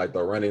saying? Like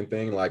the running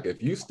thing. Like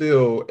if you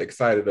still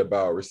excited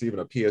about receiving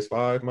a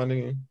PS5, my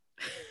nigga.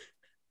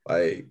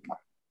 Like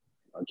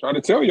I'm trying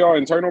to tell y'all,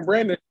 internal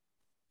branding.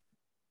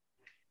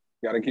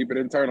 Got to keep it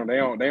internal.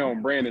 They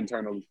on brand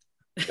internally.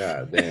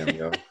 God damn,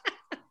 yo.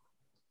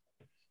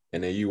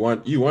 And then you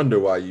wonder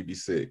why you be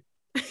sick.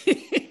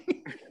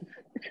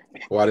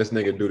 Why this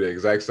nigga do the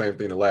exact same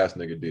thing the last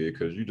nigga did?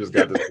 Because you just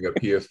got this nigga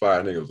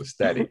PS5, nigga was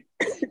ecstatic.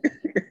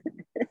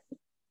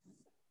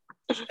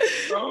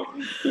 Oh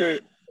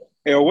shit.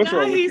 Hey, what's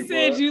wrong with you? He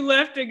said you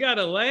left and got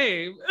a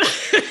lame.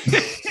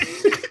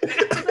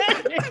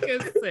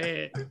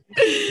 Said.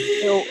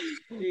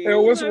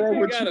 What's wrong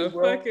with you,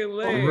 bro? Fucking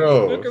leg.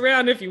 Bro, look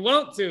around if you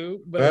want to.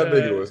 But that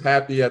nigga was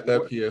happy at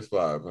that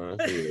PS5, huh?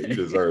 Yeah, you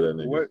deserve that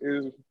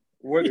nigga.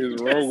 What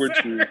is wrong with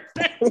you?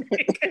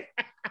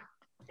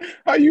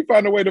 How you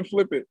find a way to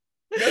flip it?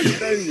 That's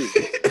crazy.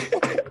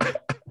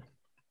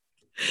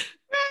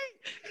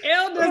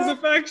 Elle does the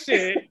fuck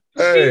shit.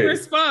 She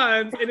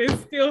responds, and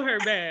it's still her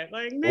bad.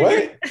 Like,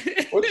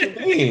 nigga. What you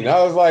mean?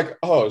 I was like,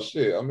 oh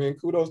shit. I mean,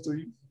 kudos to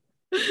you.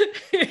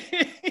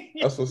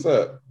 That's what's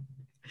up.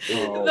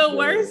 The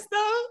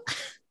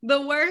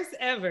worst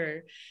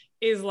ever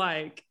is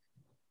like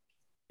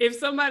if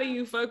somebody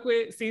you fuck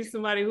with sees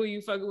somebody who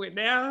you fucking with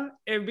now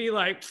and be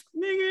like,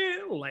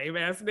 nigga, lame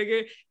ass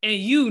nigga, and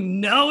you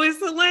know it's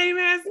a lame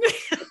ass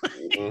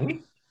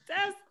nigga.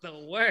 That's the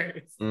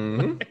worst.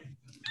 Mm-hmm.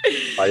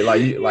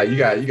 like you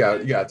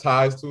got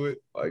ties to it.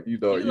 Like you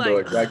know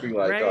exactly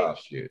like, right? Oh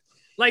shit.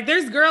 Like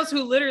there's girls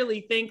who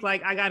literally think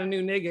like I got a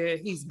new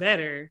nigga, he's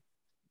better.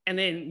 And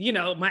then,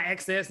 my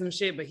ex said some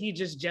shit, but he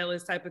just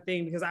jealous type of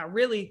thing because I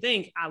really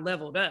think I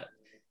leveled up.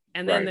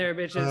 And then there are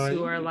bitches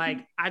who are like,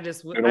 I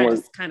just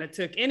kind of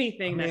took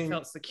anything that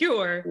felt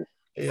secure.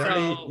 Yeah,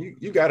 so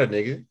you got a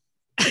nigga.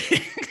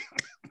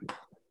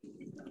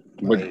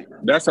 But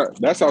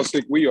that's how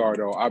sick we are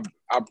though. I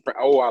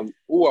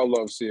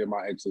love seeing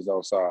my exes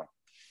outside.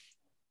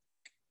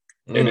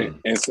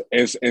 And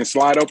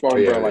slide up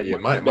on bro like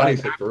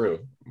money's sick for real.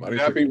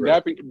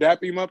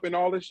 Dap him up and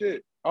all this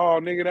shit.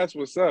 Oh nigga, that's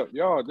what's up.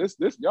 Y'all, this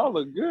y'all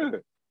look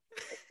good.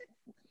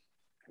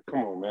 Come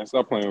on, man.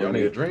 Stop playing with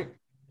me. Y'all need a drink?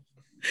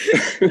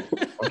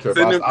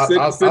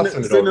 I'll send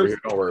it over here.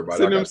 Don't worry about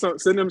it.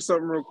 Send him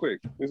something real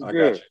quick. It's I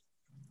good. got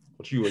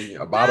you. What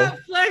you a bottle? Not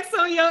flex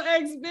on your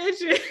ex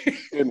bitch.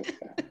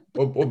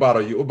 What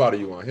bottle you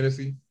want?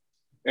 Hennessy?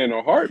 In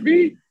a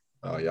heartbeat.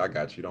 Oh yeah, I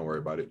got you. Don't worry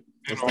about it.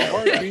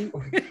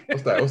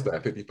 What's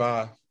that?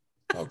 55?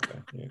 Okay.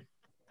 Yeah.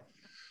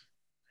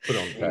 Put it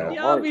on the pad.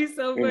 Y'all be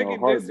so fucking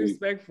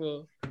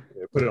disrespectful.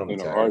 Yeah, put it on the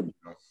tab.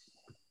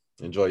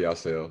 Enjoy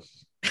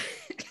yourselves.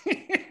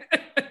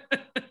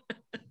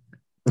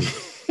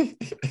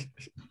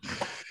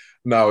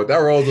 No, that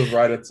rolls us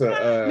right into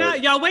no,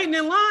 y'all waiting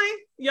in line.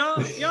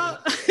 Y'all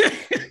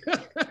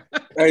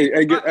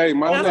Hey,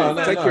 come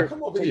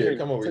over here.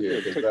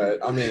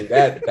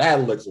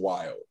 That looks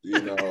wild.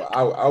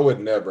 I would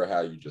never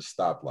have you just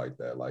stop like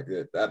that. Like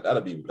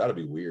that'd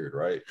be weird,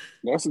 right?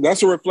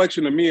 That's a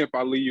reflection of me if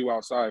I leave you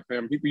outside,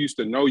 fam. People used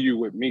to know you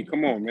with me.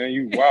 Come on, man.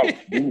 You wow. you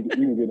can get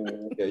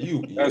in. Yeah,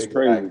 that's exactly,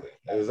 crazy.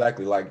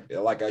 Exactly. Like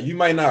you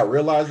might not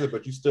realize it,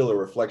 but you still a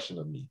reflection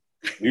of me.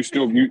 You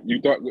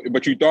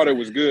thought it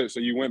was good, so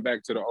you went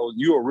back to the old.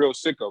 You a real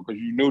sicko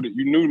because you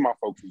knew my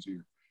folks was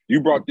here. You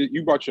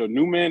brought your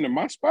new man to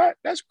my spot.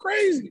 That's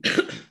crazy.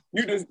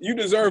 You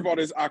deserve all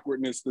this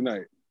awkwardness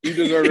tonight. You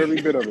deserve every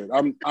bit of it.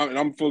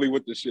 I'm fully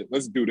with the shit.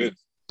 Let's do this.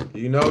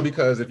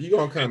 Because if you're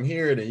gonna come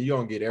here, then you're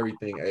gonna get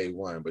everything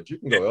A1. But you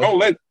can go.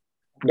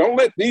 Don't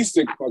let these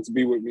sick fucks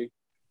be with me,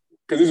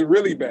 because it's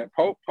really bad.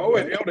 Poe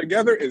and L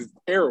together is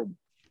terrible.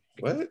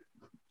 What?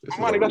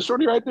 Somebody got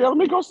shorty right there. Let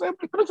me go say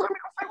what's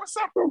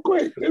up real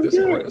quick.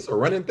 It's a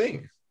running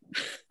thing.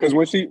 Because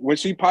when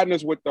she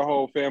partners with the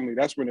whole family,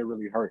 that's when it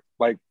really hurt.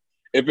 Like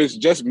if it's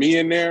just me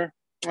in there,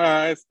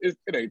 it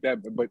ain't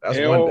that. But that's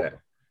one dap.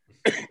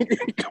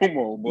 Come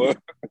on, boy.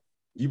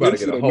 You about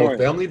to get a whole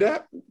family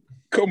dap?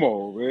 Come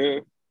on,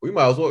 man. We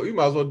might as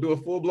well do a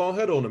full-blown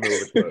head on the middle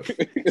of the club.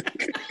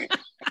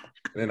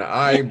 And then the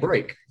eye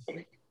break.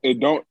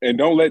 And don't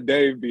let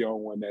Dave be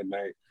on one that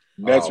night.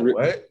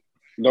 What?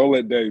 Don't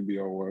let Dave be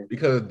on one.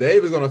 Because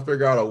Dave is gonna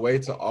figure out a way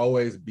to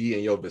always be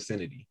in your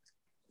vicinity.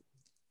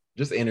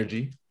 Just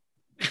energy.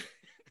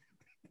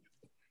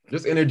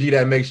 Just energy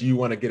that makes you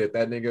want to get at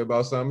that nigga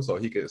about something so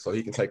he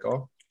can take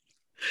off.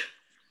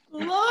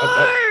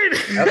 Lord!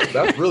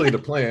 That's really the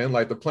plan.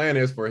 Like the plan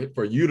is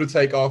for you to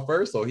take off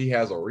first so he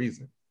has a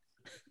reason.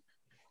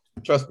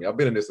 Trust me, I've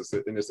been in this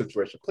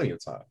situation plenty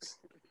of times.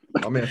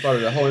 My man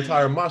started the whole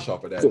entire mosh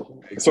off of that.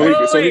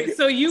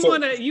 So you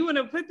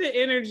wanna put the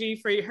energy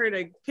for her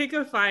to pick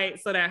a fight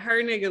so that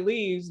her nigga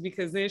leaves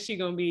because then she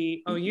gonna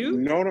be on you?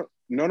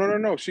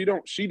 No.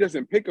 She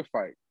doesn't pick a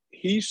fight.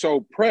 He's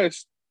so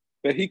pressed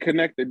that he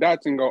connect the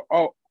dots and go,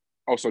 oh,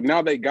 so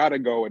now they gotta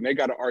go and they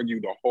gotta argue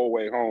the whole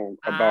way home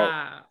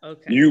about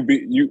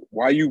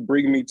why you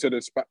bring me to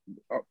the spot,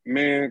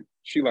 man.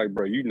 She like,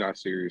 bro, you not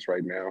serious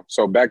right now.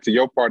 So back to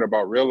your part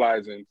about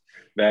realizing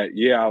that,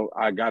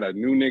 I got a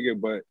new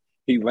nigga, but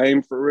he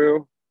lame for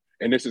real.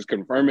 And this is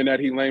confirming that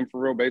he lame for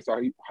real based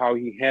on how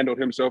he handled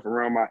himself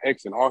around my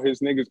ex and all his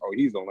niggas. Oh,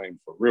 he's a lame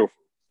for real.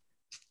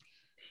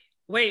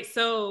 Wait,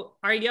 so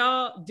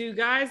do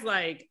guys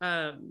like,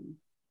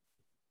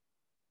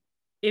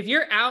 if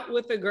you're out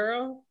with a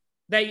girl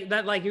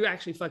that like you're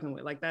actually fucking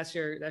with, like that's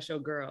your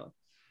girl,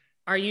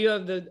 are you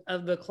of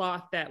the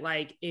cloth that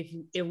like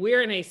if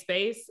we're in a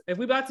space, if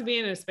we about to be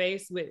in a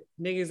space with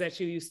niggas that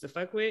you used to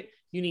fuck with,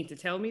 you need to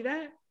tell me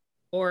that?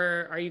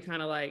 Or are you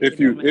kind of like if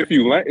you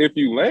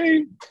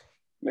lame,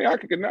 man, I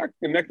can connect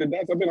the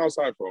dots. I've been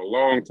outside for a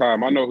long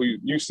time. I know who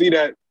you see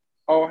that.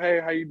 Oh,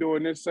 hey, how you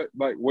doing? This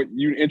like what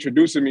you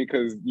introducing me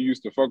because you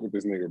used to fuck with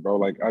this nigga, bro.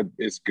 Like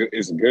it's good.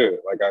 It's good.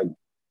 Like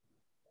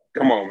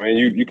come on, man.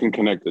 You can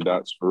connect the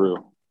dots for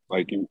real.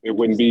 Like it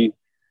wouldn't be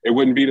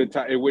the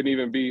time. It wouldn't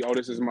even be. Oh,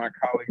 this is my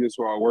colleague. This is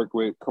who I work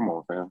with. Come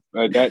on, fam.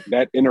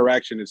 That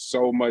interaction is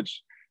so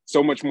much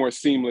more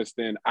seamless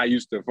than I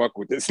used to fuck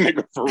with this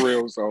nigga for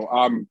real. So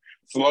I'm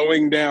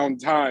slowing down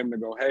time to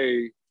go,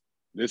 hey,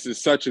 this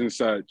is such and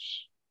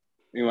such.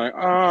 You're like,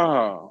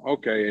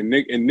 okay. And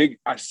Nick,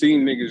 I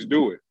seen niggas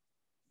do it.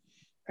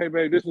 Hey,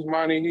 babe, this is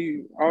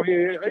Monty.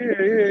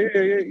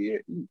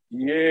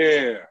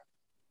 Yeah.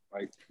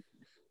 Like,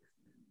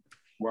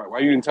 why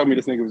you didn't tell me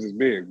this nigga was this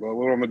big? But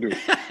what am I gonna do?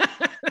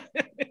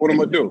 What am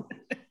I do?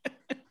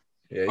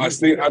 Yeah, I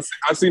seen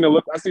the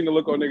look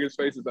on niggas'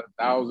 faces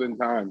 1,000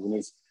 times,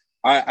 and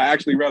I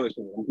actually relish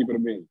it. I'm keeping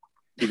it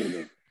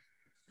mean.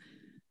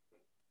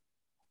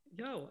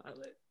 Yo,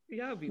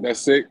 y'all be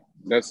that's sick.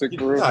 That's sick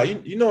for real.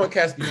 You know what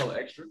cats be hella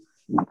extra.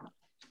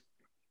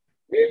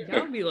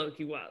 Y'all be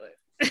low-key wildin'.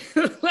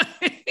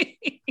 Like,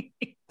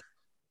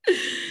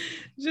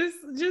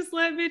 just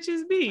let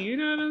bitches be. You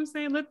know what I'm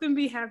saying? Let them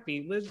be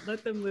happy.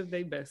 Let them live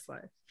their best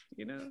life.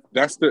 You know?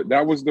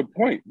 That was the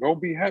point. Go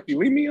be happy.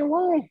 Leave me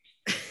alone.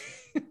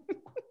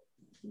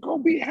 Go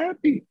be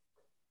happy.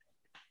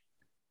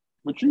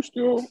 But you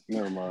still,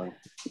 never mind.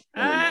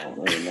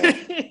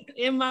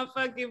 In my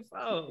fucking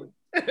phone.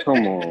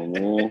 Come on,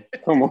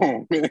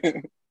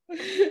 man.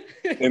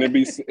 And it'd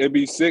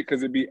be sick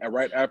because it'd be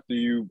right after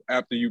you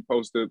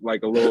posted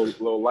like a little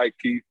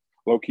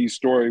low key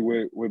story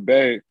with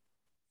Bag.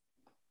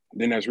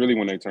 Then that's really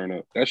when they turn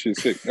up. That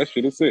shit's sick. That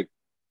shit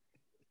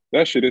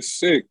is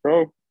sick,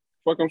 bro.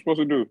 Fuck I'm supposed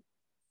to do?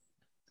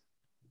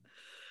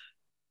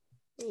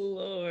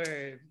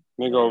 Lord.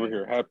 Nigga over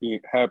here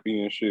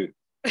happy and shit.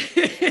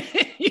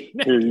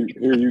 Here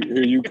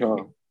you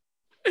come.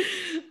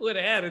 With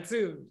an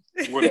attitude.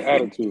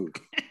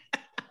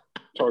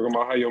 Talking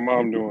about how your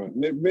mom doing.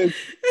 Bitch,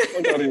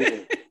 fuck out of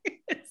here.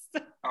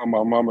 How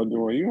my mama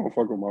doing? You don't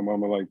fuck with my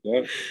mama like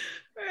that.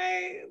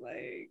 Right?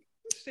 Like,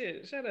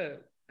 shit, shut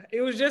up.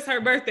 It was just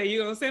her birthday.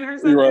 You gonna send her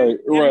something? Right.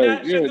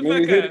 Not, Yeah,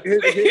 nigga,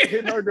 hit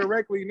hit her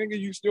directly. Nigga,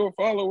 you still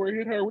follow her.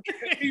 Hit her. What you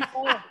hit me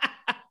for?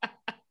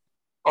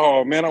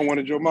 Oh man, I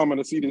wanted your mama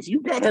to see this.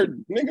 You got her,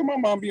 nigga. My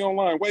mom be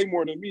online way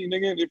more than me,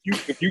 nigga.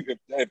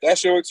 If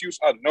that's your excuse,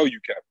 I know you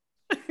kept.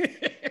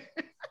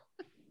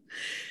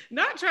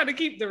 Not trying to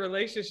keep the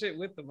relationship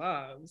with the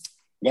moms.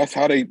 That's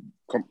how they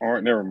come. All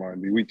right, never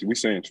mind. We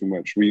saying too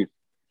much.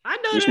 I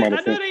know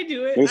they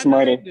do it. This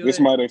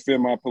might have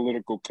fit my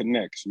political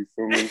connects. You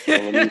feel me? So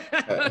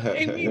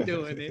ain't me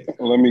doing it.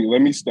 Let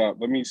me stop.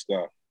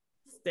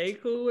 Stay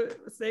cool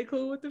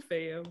with the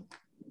fam.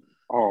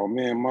 Oh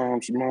man,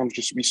 moms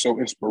just be so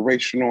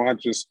inspirational.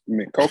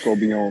 Coco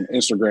be on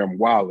Instagram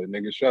wilding,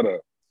 nigga. Shut up.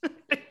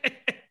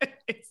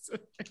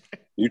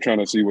 You trying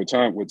to see what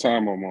time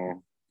I'm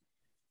on?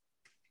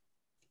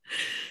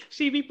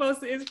 She be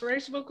posting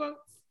inspirational quotes.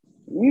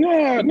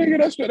 Nah, nigga,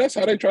 that's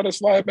how they try to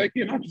slide back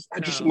in. I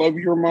just love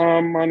your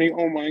mom, money.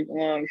 Oh my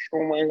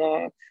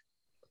god.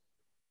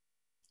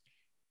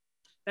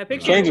 That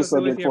picture. Change the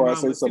subject before I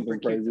say something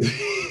crazy.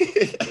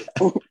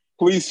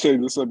 Please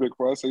change the subject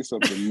before I say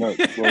something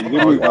nuts. Bro.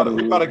 We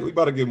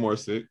about to get more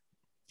sick.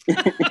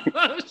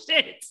 Oh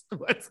shit!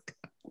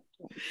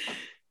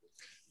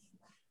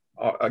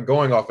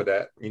 Going off of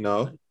that, you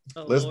know,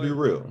 let's Lord. be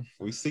real.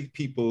 We seek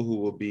people who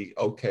will be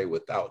okay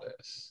without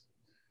us.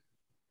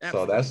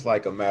 Absolutely. So that's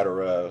like a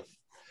matter of,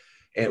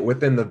 and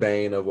within the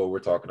vein of what we're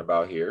talking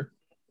about here.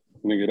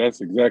 Nigga, that's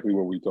exactly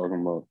what we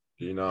talking about.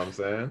 You know what I'm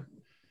saying?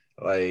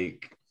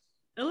 Like,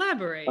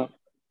 elaborate.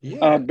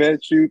 Yeah. I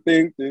bet you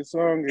think this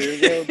song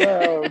is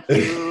about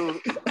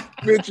you.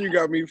 Bitch, you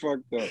got me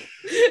fucked up.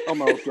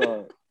 I'm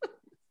outside.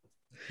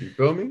 You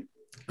feel me?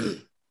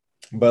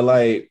 But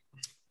like,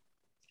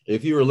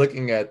 if you were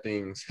looking at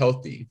things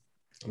healthy,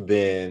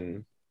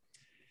 then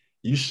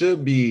you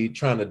should be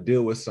trying to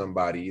deal with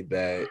somebody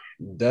that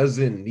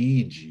doesn't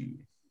need you.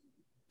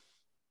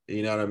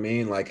 You know what I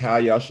mean? Like how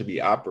y'all should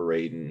be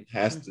operating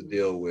has to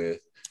deal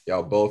with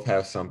y'all both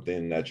have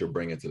something that you're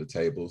bringing to the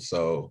table.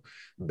 So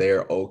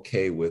they're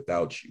okay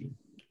without you.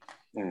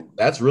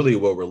 That's really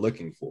what we're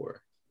looking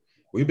for.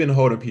 We've been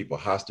holding people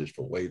hostage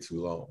for way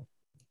too long.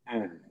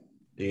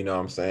 You know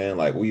what I'm saying?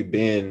 Like we've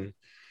been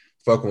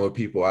fucking with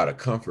people out of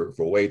comfort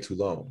for way too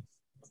long.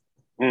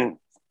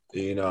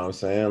 You know what I'm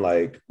saying?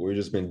 Like we've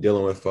just been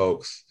dealing with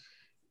folks,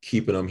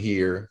 keeping them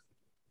here,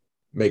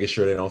 making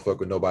sure they don't fuck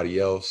with nobody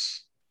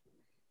else.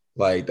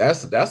 Like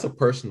that's a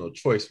personal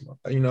choice.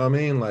 You know what I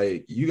mean?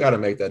 Like you got to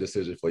make that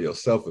decision for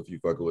yourself if you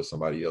fucking with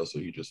somebody else or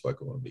you just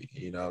fucking with me.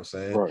 You know what I'm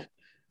saying? Right.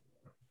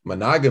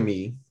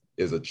 Monogamy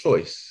is a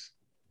choice.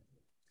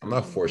 I'm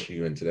not forcing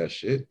you into that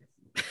shit.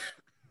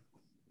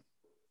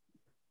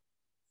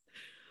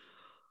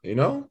 You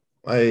know?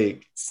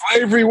 Like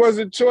slavery was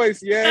a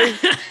choice, yay.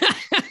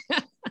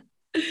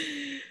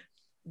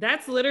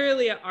 That's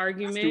literally an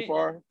argument. That's too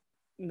far?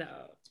 No.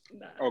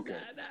 Okay.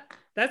 Nah.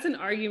 That's an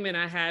argument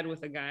I had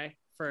with a guy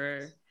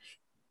for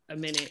a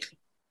minute.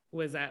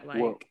 Was that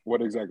like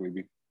what exactly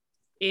be?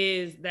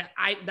 Is that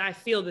I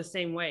feel the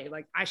same way.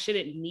 Like I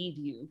shouldn't need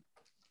you.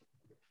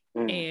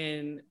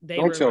 And they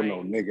don't tell like, no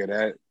nigga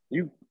that.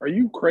 Are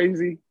you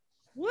crazy?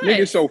 What?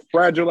 Nigga so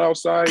fragile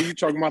outside. You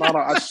talking about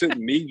I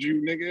shouldn't need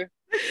you, nigga?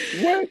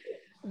 What?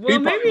 Well,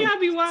 maybe I'll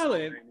be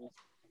wildin'.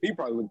 He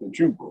probably looked at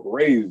you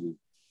crazy.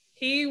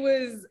 He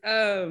was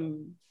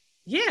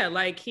yeah,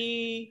 like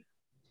he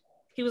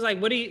was like,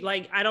 what do you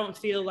like? I don't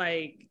feel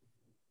like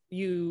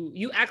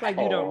you act like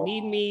you don't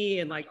need me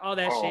and like all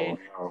that shit.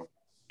 No.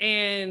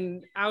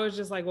 And I was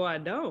just like, well, I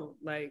don't.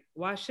 Like,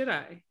 why should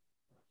I?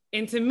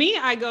 And to me,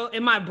 I go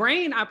in my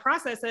brain, I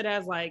process it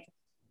as like,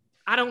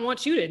 I don't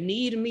want you to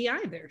need me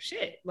either.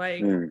 Shit.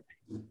 Like,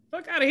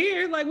 fuck out of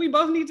here. Like, we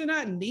both need to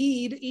not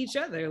need each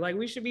other. Like,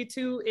 we should be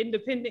two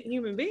independent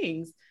human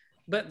beings.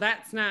 But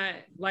that's not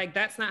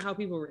how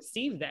people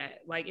receive that.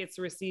 Like, it's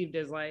received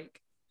as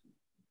like,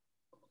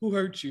 who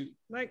hurt you?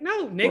 Like,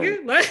 no,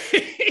 nigga. Right.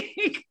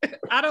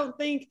 Like, I don't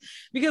think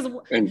because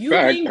In you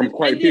fact, being I'm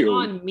quite dependent peeled.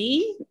 on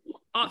me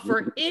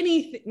for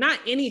anything, not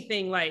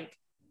anything. Like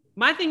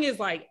my thing is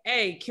like,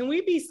 hey, can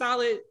we be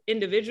solid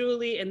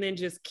individually and then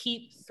just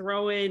keep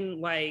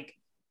throwing like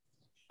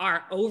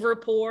our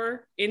overpour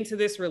into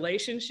this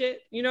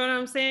relationship? You know what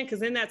I'm saying? Because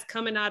then that's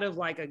coming out of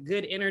like a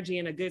good energy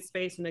and a good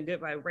space and a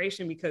good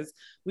vibration, because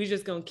we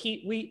just gonna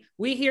keep we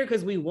here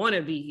because we want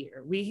to be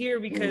here. We here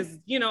because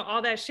you know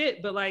all that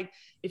shit. But like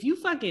if you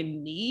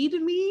fucking need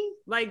me,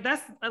 like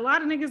that's a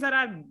lot of niggas that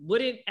I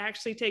wouldn't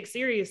actually take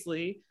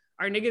seriously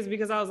are niggas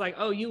because I was like,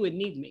 oh, you would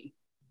need me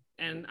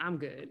and I'm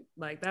good.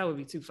 Like that would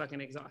be too fucking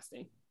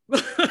exhausting.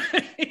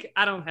 Like,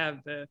 I don't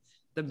have the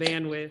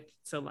bandwidth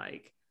to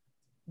like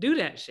do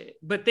that shit.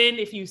 But then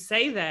if you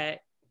say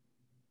that,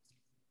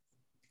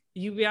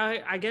 you be out,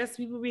 I guess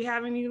people be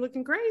having you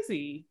looking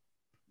crazy.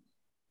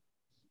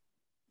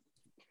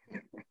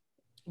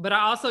 But I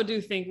also do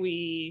think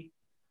we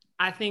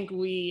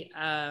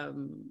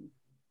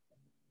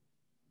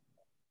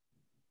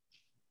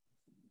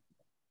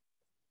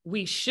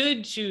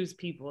should choose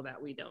people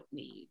that we don't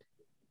need.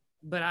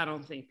 But I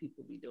don't think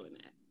people be doing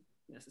that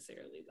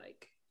necessarily.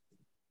 Like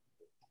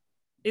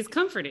it's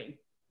comforting.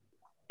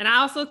 And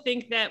I also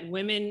think that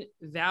women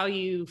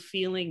value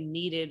feeling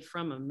needed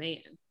from a man.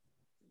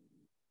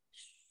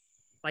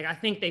 Like, I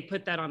think they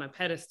put that on a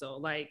pedestal.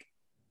 Like,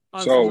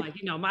 also, like,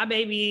 you know, my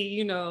baby,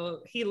 you know,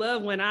 he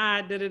loved when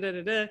I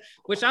da-da-da-da-da,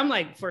 which I'm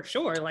like, for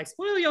sure, like,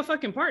 spoil your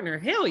fucking partner.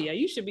 Hell yeah,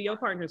 you should be your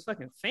partner's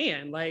fucking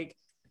fan. Like,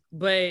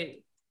 but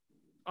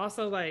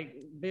also like,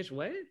 bitch,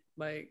 what?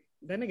 Like,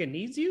 that nigga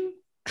needs you?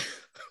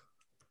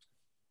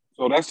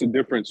 So that's the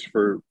difference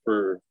for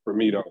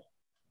me, though,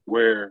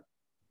 where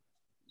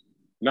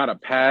not a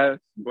path,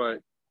 but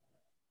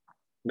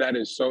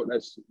that's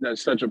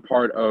such a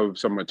part of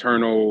some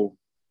maternal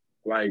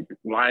like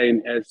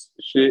lion-esque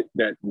shit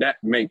that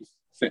makes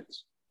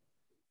sense.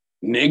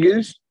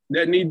 Niggas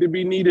that need to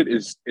be needed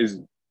is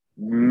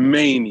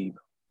many,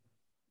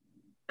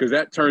 because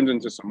that turns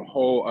into some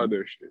whole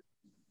other shit.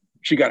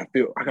 I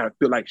gotta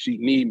feel like she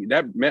need me.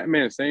 That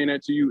man saying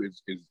that to you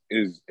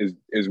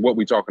is what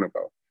we talking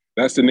about.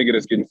 That's the nigga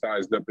that's getting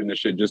sized up in the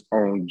shit just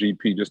on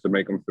GP just to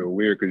make him feel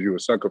weird because you a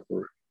sucker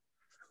for it.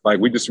 Like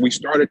we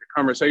started the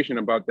conversation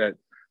about that.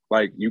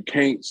 Like you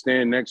can't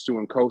stand next to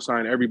and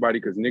co-sign everybody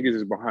because niggas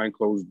is behind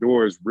closed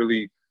doors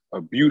really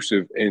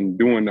abusive and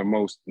doing the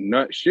most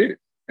nut shit.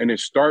 And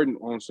it's starting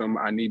on some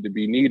I need to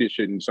be needed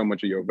shit and so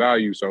much of your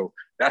value. So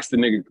that's the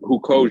nigga who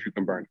clothes you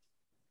can burn.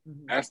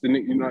 Mm-hmm. That's the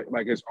nigga, you know,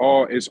 like it's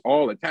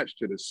all attached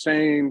to the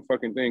same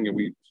fucking thing. And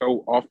we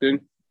so often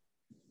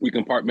we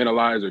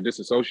compartmentalize or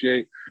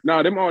disassociate.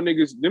 Nah, them all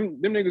niggas,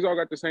 them niggas all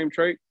got the same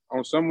trait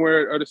on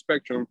somewhere of the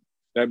spectrum.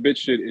 That bitch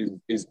shit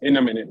is in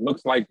them and it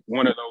looks like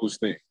one of those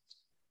things.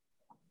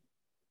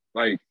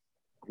 Like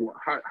who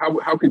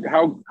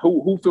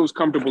feels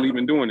comfortable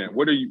even doing that?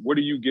 What are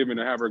you giving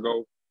to have her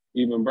go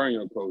even burn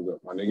your clothes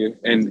up, my nigga?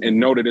 And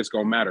know that it's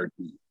gonna matter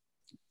to you.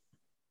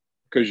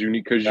 Cause you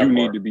need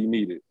to be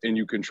needed and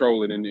you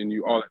control it and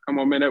you all come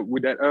on, man, the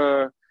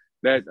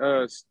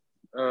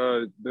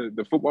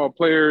football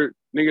player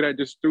nigga that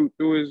just threw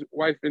his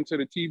wife into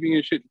the TV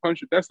and shit and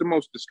punched it. That's the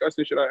most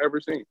disgusting shit I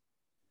ever seen.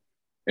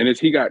 And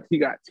he got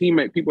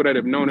teammate people that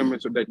have known him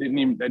and so that didn't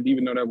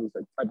even know that was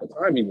the type of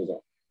time he was on.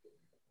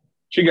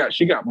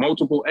 She got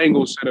multiple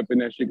angles set up in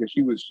that shit because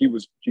she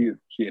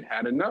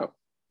had enough.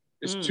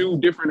 It's two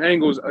different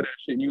angles of that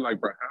shit. And you like,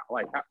 bro,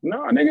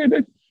 no,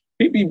 nigga,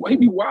 he be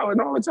wilding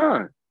all the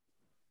time.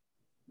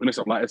 And it's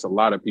a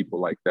lot of people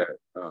like that.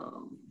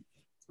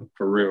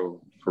 For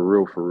real.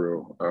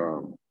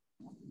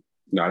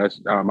 No,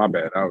 that's my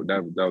bad.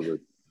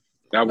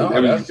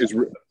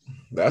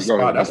 That's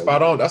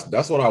spot on.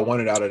 That's what I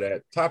wanted out of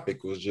that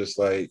topic was just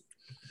like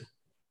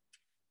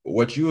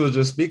what you were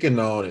just speaking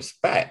on is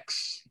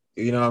facts.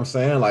 You know what I'm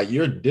saying? Like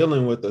you're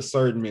dealing with a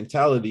certain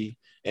mentality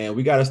and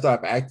we got to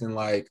stop acting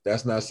like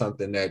that's not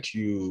something that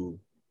you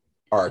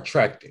are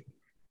attracting.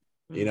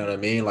 You know what I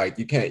mean? Like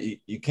you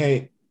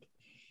can't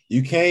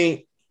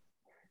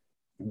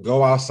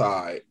go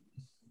outside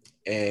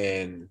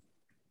and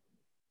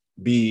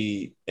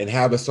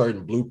have a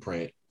certain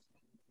blueprint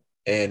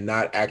and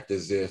not act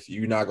as if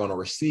you're not going to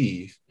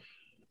receive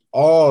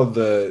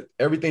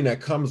everything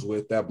that comes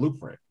with that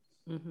blueprint.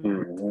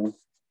 Mm-hmm.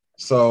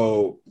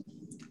 So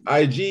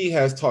IG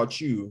has taught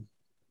you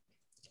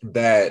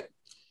that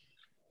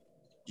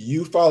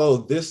you follow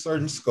this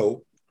certain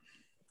scope,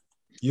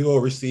 you will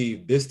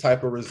receive this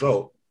type of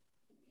result,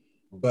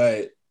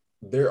 but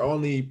they're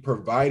only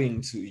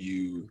providing to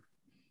you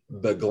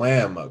the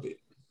glam of it.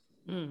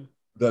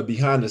 The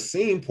behind the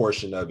scene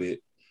portion of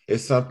it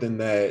is something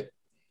that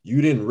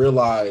you didn't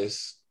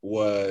realize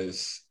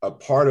was a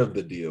part of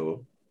the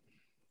deal.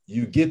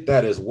 You get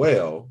that as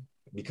well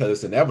because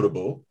it's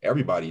inevitable.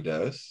 Everybody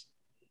does.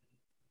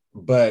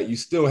 But you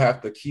still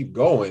have to keep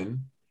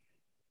going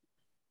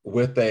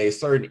with a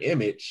certain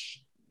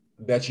image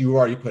that you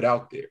already put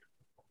out there.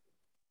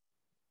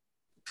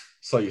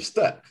 So you're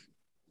stuck.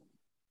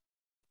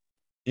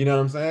 You know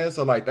what I'm saying?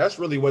 So like, that's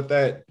really what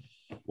that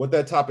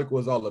topic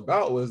was all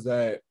about, was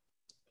that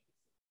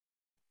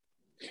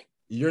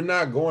you're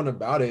not going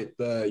about it.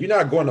 You're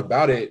not going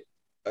about it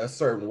a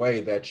certain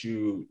way that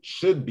you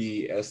should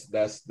be, as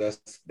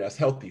that's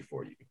healthy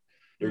for you.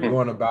 You're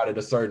going about it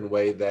a certain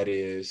way that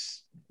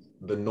is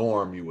the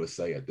norm, you would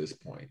say, at this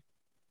point.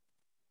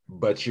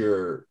 But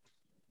you're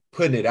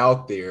putting it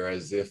out there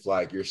as if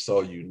like you're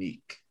so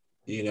unique.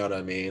 You know what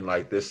I mean?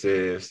 Like this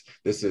is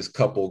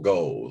couple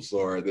goals,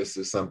 or this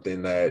is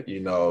something that, you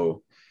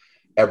know,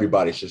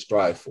 everybody should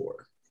strive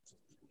for.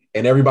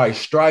 And everybody's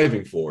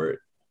striving for it.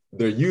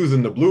 They're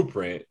using the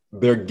blueprint,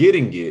 they're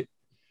getting it,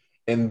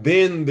 and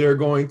then they're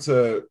going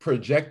to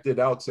project it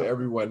out to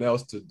everyone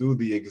else to do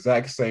the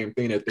exact same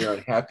thing that they're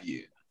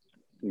unhappy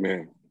in.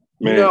 Man,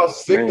 you know how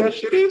sick that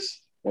shit is?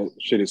 That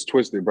shit is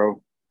twisted,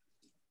 bro.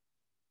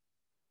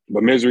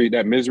 But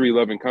that misery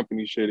loving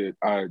company shit,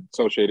 I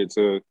associated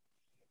to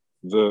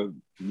the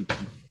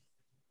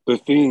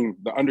theme,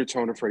 the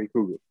undertone of Freddy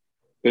Krueger.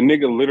 The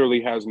nigga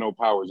literally has no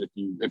powers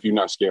if you're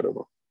not scared of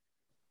him.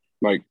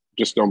 Like,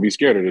 just don't be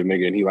scared of the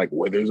nigga, and he like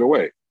withers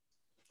away,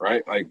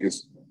 right? Like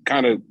it's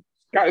kind of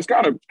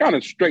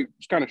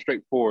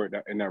straightforward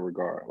in that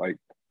regard. Like,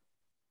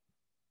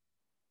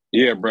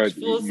 yeah, bro.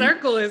 Full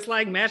circle is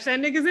like match that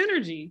nigga's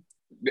energy.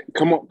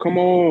 Come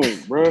on,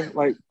 bro.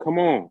 Like, come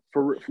on,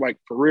 for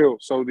real.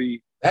 So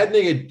that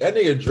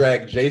nigga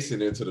dragged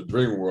Jason into the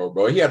dream world,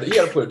 bro. He had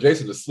to put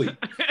Jason to sleep.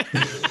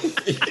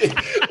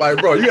 Like,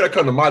 bro, you gotta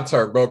come to my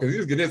turf, bro, because he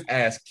was getting his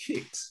ass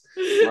kicked.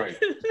 Right.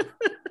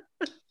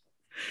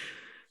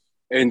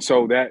 And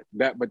so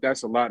but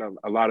that's a lot of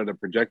the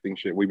projecting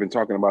shit. We've been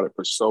talking about it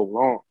for so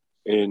long,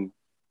 and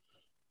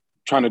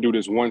trying to do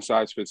this one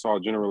size fits all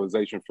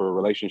generalization for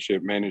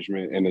relationship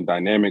management and the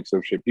dynamics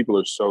of shit. People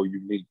are so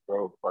unique,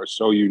 bro, are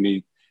so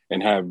unique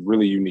and have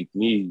really unique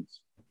needs.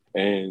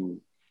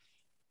 And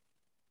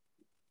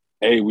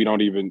we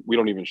don't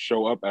even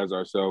show up as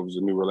ourselves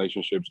in new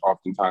relationships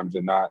oftentimes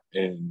and not.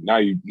 And now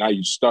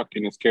you stuck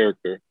in this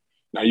character.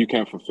 Now you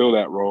can't fulfill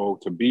that role,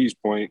 to B's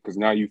point, because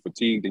now you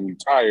fatigued and you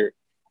tired.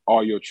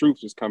 All your truth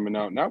is coming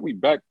out. Now we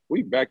back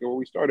at where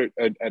we started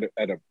at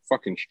a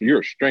fucking,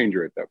 you're a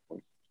stranger at that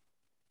point.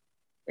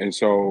 And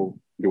so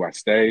do I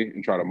stay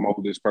and try to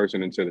mold this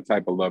person into the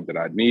type of love that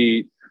I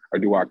need, or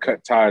do I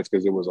cut ties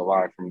because it was a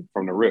lie from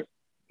the rip?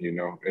 You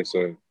know,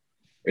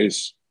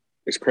 it's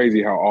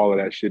crazy how all of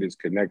that shit is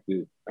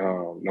connected,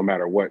 no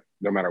matter what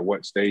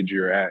stage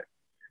you're at.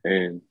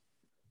 And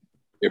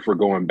if we're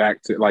going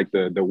back to like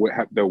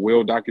the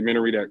Will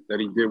documentary that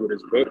he did with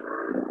his book,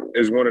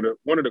 is one of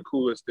the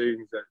coolest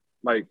things that,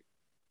 like,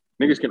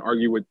 niggas can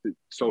argue with the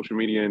social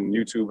media and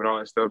YouTube and all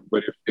that stuff,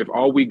 but if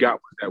all we got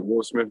was that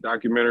Will Smith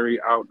documentary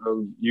out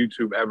of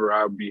YouTube ever,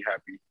 I would be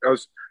happy. That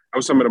was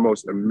some of the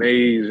most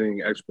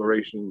amazing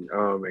exploration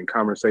and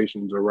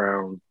conversations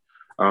around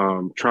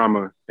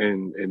trauma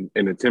and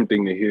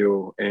attempting to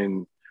heal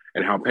and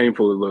how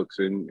painful it looks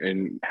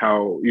and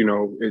how, you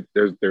know,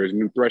 there's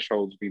new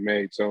thresholds to be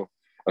made. So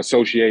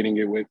associating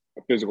it with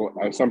a physical,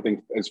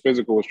 something as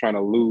physical as trying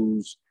to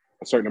lose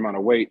a certain amount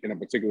of weight in a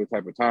particular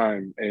type of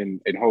time and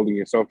holding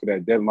yourself to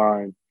that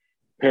deadline,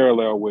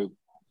 parallel with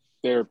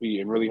therapy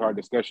and really hard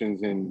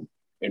discussions and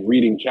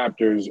reading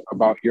chapters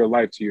about your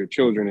life to your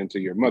children and to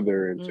your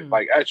mother. And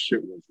like, that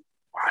shit was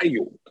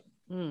wild.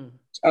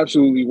 It's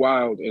absolutely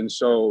wild. And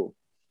so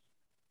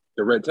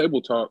the Red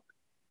Table Talk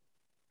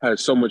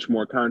has so much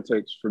more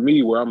context for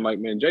me, where I'm like,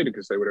 man, Jada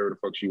can say whatever the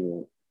fuck she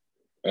wants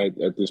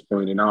at this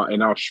point. And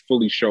I'll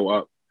fully show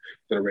up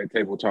to the Red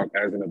Table Talk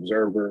as an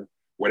observer,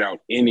 without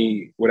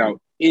any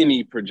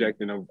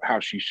projecting of how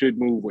she should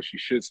move, what she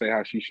should say,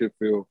 how she should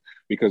feel,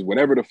 because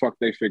whatever the fuck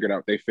they figured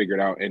out,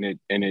 and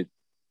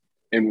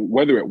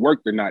whether it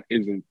worked or not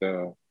isn't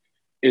the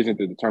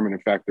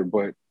determining factor.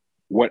 But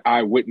what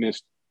I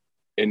witnessed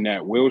in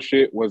that Will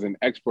shit was an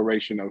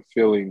exploration of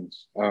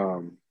feelings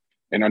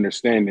and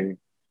understanding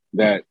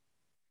that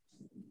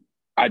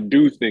I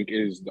do think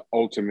is the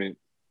ultimate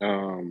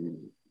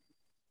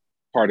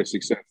part of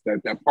success.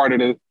 That part of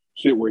the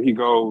shit where he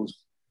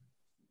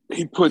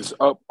puts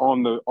up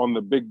on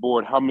the big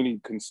board how many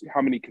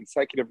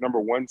consecutive number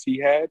ones he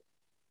had,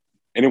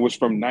 and it was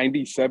from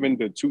 97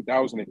 to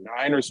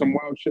 2009 or some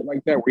wild shit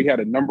like that, where he had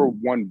a number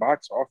one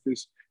box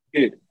office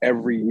hit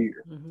every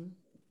year.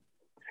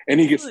 And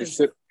he gets to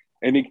sit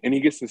and he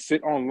gets to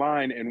sit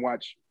online and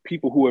watch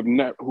people who've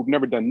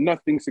never done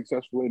nothing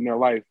successful in their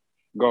life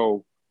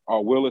go,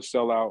 oh, Will is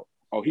sell out.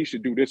 Oh, he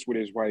should do this with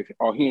his wife.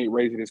 Oh, he ain't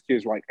raising his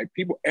kids right. Like,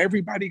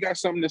 everybody got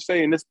something to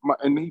say, and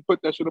he put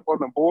that shit up on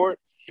the board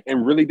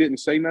and really didn't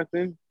say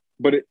nothing.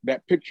 But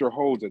that picture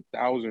holds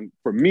 1,000,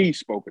 for me,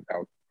 spoke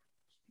 1,000.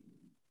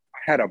 I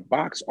had a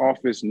box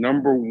office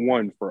number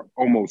one for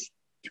almost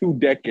 2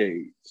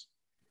 decades,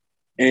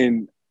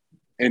 and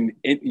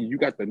you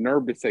got the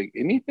nerve to say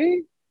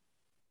anything?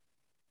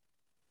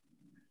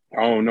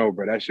 I don't know,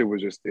 bro. That shit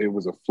was it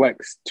was a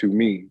flex to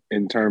me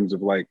in terms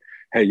of like,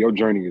 hey, your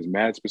journey is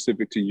mad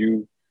specific to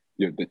you.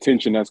 The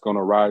tension that's going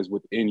to rise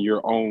within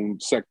your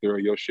own sector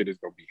of your shit is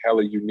going to be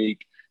hella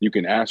unique. You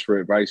can ask for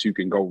advice. You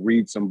can go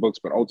read some books,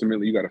 but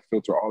ultimately you got to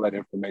filter all that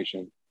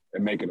information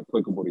and make it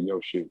applicable to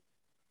your shit.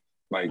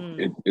 Like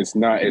it's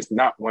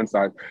not one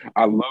size.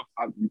 I love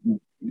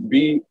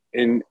B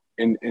and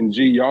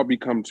G. Y'all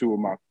become two of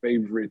my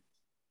favorite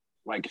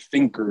like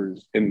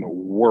thinkers in the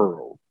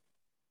world.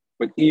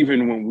 But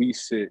even when we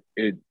sit,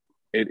 it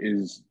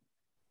is.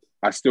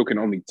 I still can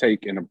only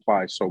take and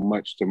apply so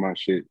much to my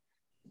shit,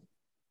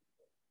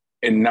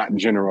 and not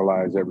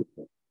generalize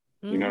everything.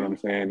 You know what I'm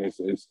saying?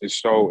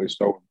 It's so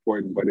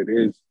important, but it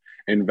is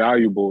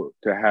invaluable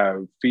to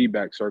have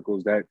feedback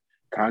circles that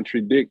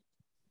contradict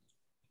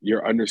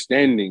your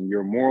understanding,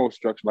 your moral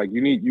structure. Like we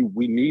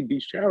need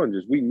these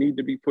challenges. We need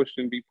to be pushed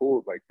and be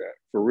pulled like that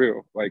for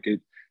real. Like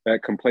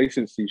that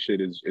complacency shit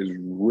is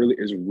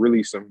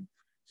really some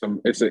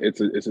it's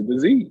a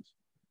disease.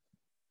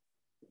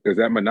 Because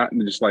that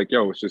monotony, just like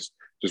yo, it's just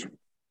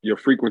your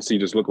frequency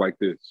just look like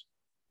this,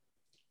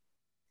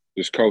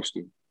 just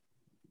coasting.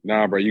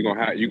 Nah, bro, you're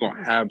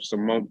gonna have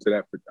some moments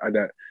of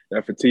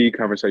that fatigue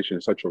conversation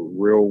is such a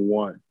real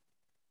one.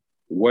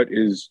 What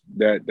is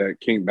that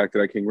King, back to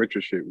that King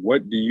Richard shit?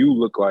 What do you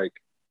look like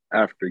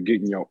after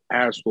getting your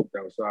ass whooped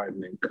outside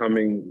and then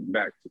coming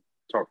back to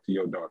talk to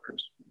your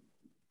daughters?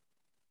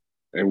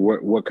 And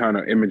what kind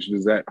of image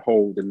does that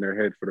hold in their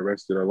head for the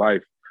rest of their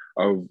life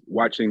of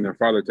watching their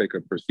father take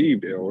a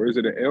perceived L? Or is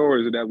it an L, or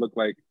is it that look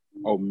like,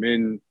 oh,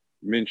 men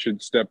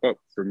should step up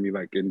for me,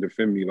 like, and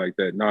defend me like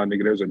that? Nah,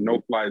 nigga, there's a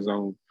no-fly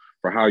zone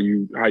for how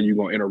you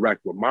gonna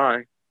interact with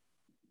mine,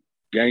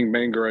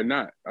 gangbanger or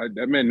not.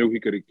 That man knew he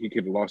could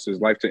have lost his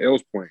life. To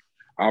L's point,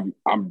 I'm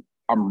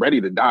ready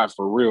to die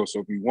for real.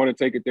 So if you want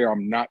to take it there,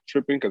 I'm not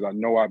tripping because I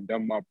know I've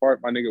done my part.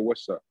 My nigga,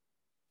 what's up?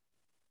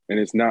 And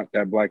it's not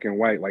that black and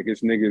white. Like,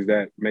 it's niggas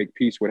that make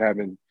peace with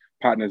having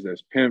partners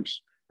that's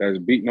pimps, that's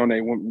beating on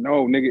their woman.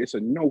 No, nigga, it's a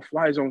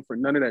no-fly zone for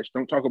none of that.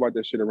 Don't talk about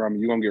that shit around me.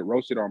 You're gonna get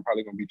roasted, or I'm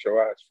probably gonna beat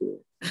your ass for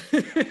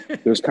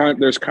it. There's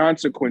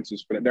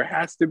consequences for that. There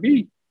has to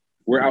be.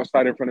 We're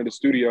outside in front of the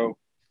studio,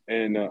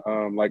 and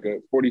like a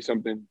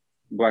 40-something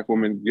black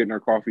woman getting her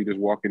coffee, just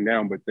walking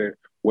down. But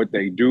what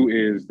they do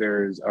is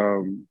there's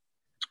all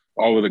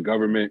of the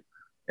government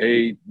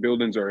aid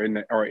buildings are in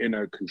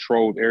a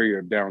controlled area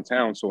of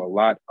downtown. So a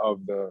lot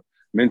of the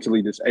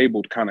mentally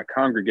disabled kind of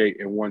congregate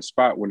in one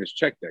spot when it's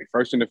check day.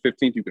 1st and the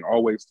 15th, you can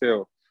always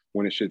tell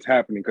when the shit's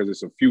happening because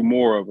it's a few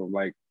more of them.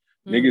 Like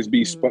niggas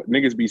be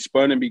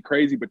spun and be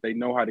crazy, but they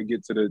know how to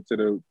get to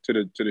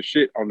the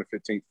shit on the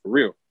 15th for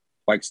real.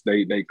 Like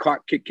they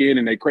clock kick in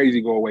and they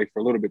crazy go away for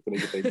a little bit till they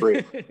get their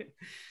bread.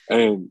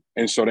 and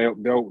so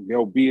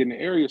they'll be in the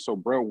area. So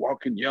bro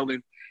walking,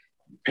 yelling,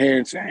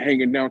 pants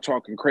hanging down,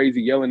 talking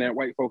crazy, yelling at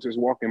white folks that's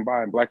walking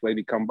by, and black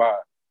lady come by.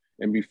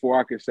 And before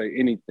I could say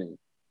anything,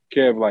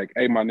 Kev like,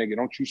 hey, my nigga,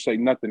 don't you say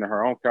nothing to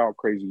her. I don't care how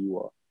crazy you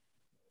are.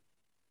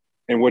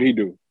 And what'd he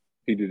do?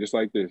 He did just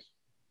like this.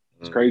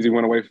 It's crazy,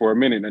 went away for a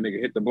minute. That nigga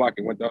hit the block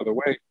and went the other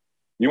way.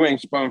 You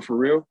ain't spun for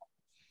real.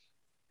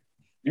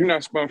 You're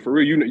not spun for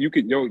real. You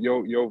could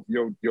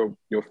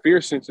your fear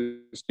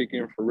senses kick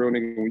in for real,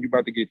 nigga. When you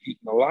about to get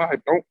eaten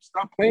alive, don't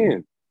stop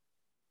playing.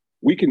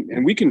 We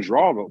can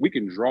draw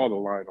the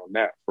line on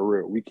that for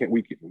real. We can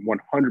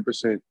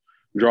 100%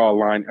 draw a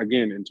line.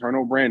 Again,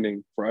 internal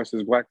branding for us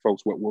as black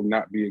folks, what will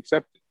not be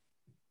accepted.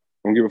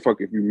 I don't give a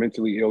fuck if you're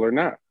mentally ill or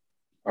not.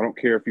 I don't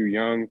care if you're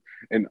young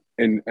and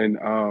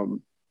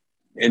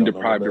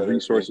deprived of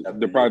resources.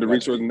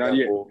 Not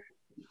yet.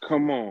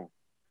 Come on.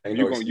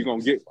 You're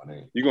gonna get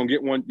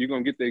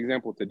the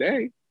example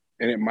today,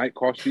 and it might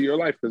cost you your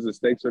life because the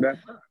stakes are that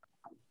high.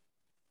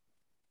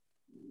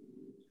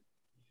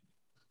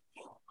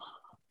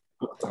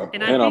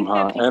 And I'm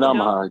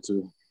high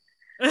too.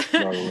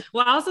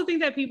 Well, I also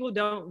think that people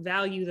don't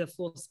value the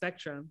full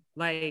spectrum,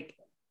 like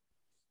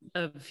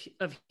of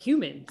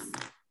humans.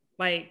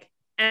 Like,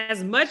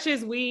 as much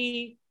as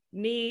we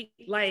need,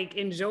 like,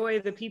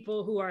 enjoy the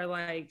people who are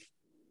like,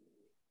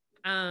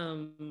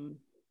 when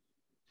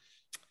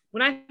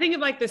I think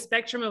of like the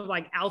spectrum of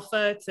like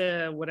alpha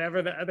to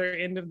whatever the other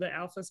end of the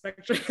alpha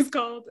spectrum is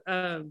called,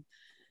 I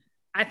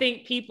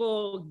think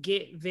people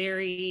get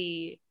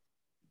very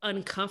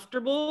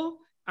uncomfortable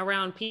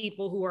around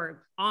people who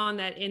are on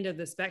that end of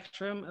the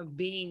spectrum of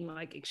being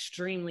like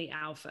extremely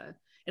alpha.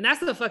 And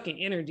that's the fucking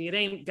energy. It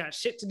ain't got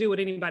shit to do with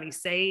anybody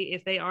say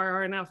if they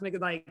are an alpha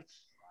nigga. Like,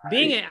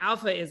 being an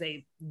alpha is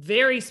a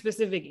very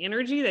specific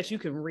energy that you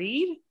can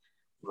read.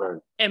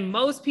 Right. And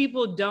most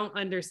people don't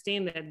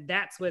understand that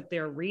that's what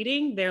they're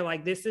reading. They're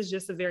like, this is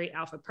just a very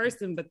alpha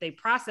person, but they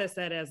process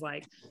that as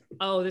like,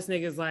 oh, this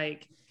nigga's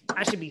like,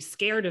 I should be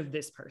scared of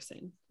this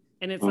person.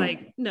 And it's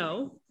like,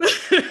 no,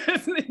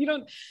 you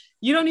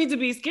don't need to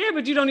be scared,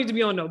 but you don't need to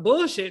be on no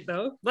bullshit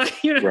though.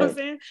 Like, you know what I'm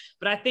saying?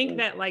 But I think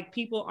that like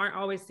people aren't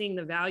always seeing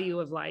the value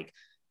of like,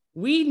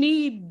 we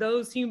need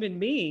those human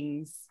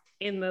beings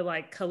in the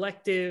like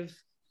collective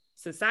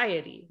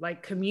society,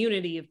 like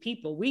community of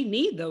people. We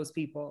need those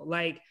people,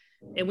 like,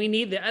 and we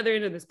need the other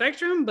end of the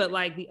spectrum, but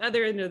like the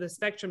other end of the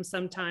spectrum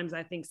sometimes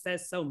I think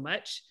says so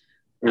much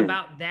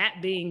about that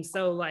being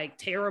so like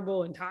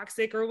terrible and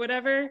toxic or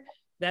whatever,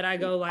 that I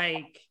go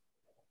like,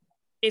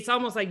 it's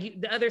almost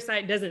like the other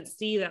side doesn't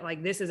see that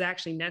like this is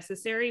actually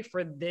necessary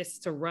for this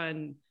to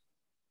run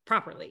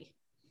properly.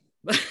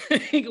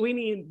 Like, we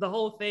need the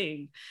whole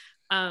thing.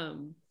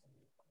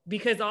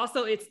 Because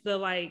also it's the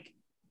like,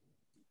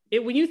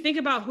 when you think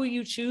about who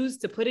you choose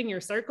to put in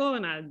your circle,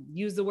 and I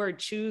use the word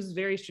choose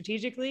very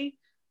strategically,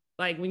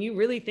 like when you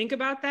really think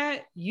about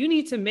that, you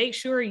need to make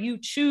sure you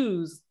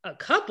choose a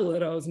couple of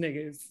those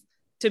niggas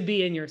to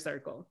be in your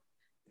circle,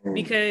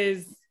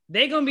 because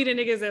they gonna be the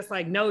niggas that's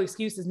like, no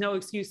excuses, no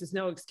excuses,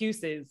 no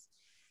excuses.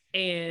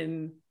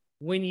 And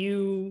when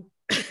you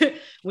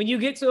when you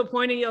get to a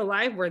point in your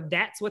life where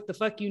that's what the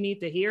fuck you need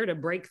to hear to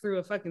break through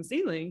a fucking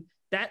ceiling,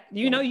 that,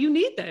 you know, you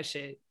need that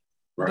shit.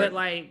 Right. But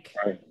like,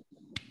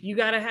 you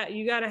gotta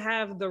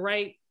have the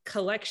right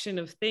collection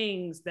of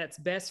things that's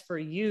best for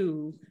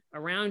you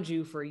around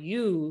you, for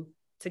you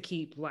to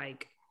keep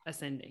like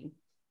ascending.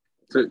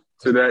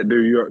 To that,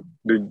 do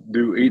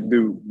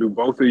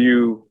both of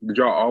you, did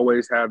y'all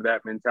always have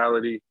that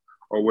mentality,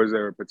 or was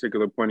there a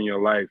particular point in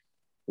your life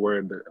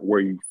where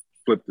you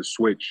flipped the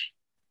switch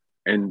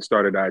and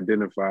started to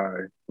identify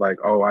like,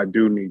 oh, I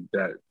do need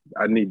that,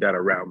 I need that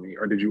around me?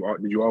 Or did you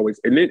always,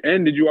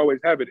 and did you always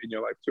have it in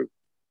your life too?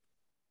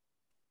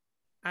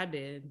 I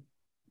did.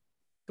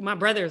 My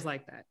brother's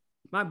like that.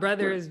 My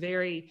brother is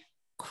very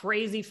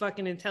crazy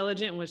fucking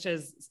intelligent, which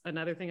is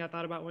another thing I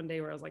thought about one day,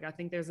 where I was like, I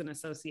think there's an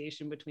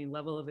association between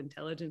level of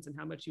intelligence and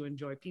how much you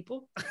enjoy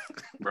people.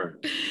 Right.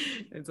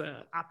 It's an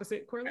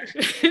opposite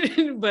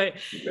correlation. But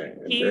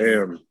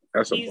damn,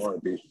 that's a bar,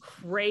 bitch.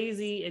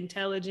 Crazy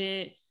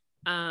intelligent.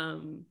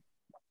 And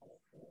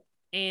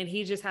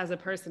he just has a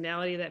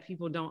personality that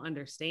people don't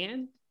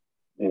understand.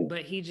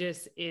 But he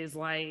just is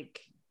like,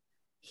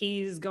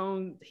 he's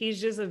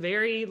just a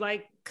very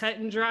like cut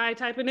and dry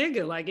type of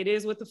nigga. Like, it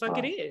is what the fuck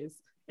it is.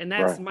 And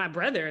that's my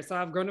brother. So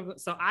I've grown up.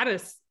 So I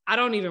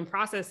don't even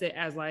process it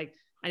as like,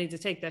 I need to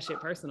take that shit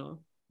personal.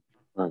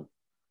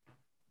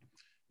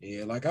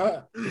 Yeah, like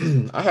I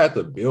had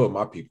to build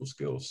my people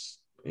skills.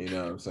 You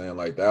know what I'm saying?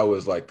 Like that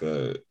was like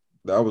a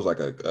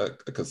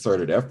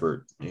concerted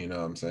effort, you know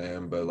what I'm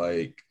saying? But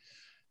like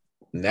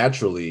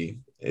naturally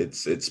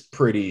it's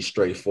pretty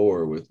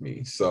straightforward with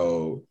me.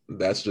 So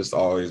that's just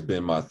always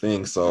been my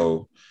thing.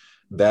 So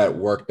that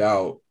worked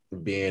out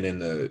being in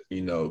the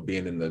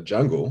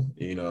jungle,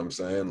 you know what I'm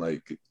saying?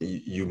 Like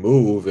you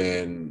move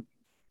and,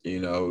 you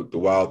know,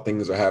 while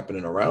things are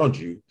happening around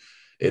you,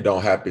 it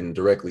don't happen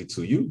directly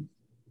to you.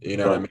 You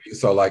know what I mean?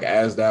 So like,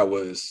 as that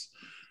was,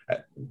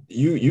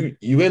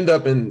 you end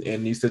up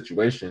in these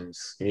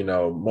situations, you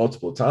know,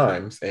 multiple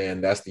times,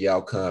 and that's the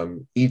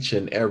outcome each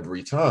and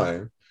every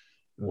time.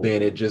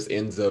 Then it just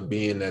ends up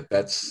being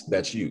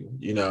that's you.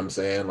 You know what I'm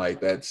saying?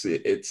 Like that's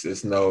it.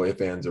 It's no ifs,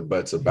 ands, or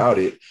buts about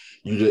it.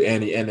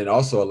 And it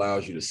also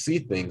allows you to see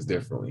things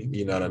differently.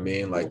 You know what I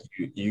mean? Like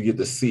you get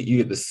to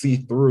see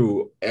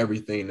through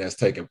everything that's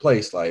taking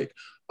place. Like,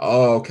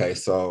 oh, okay,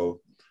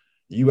 so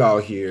you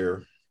out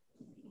here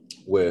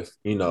with,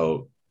 you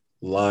know,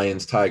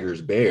 lions, tigers,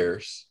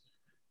 bears,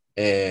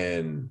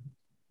 and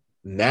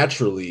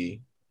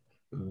naturally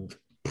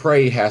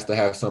prey has to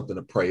have something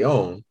to prey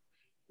on.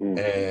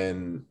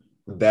 And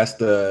that's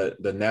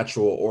the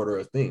natural order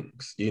of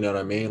things. You know what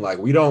I mean? Like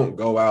we don't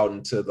go out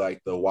into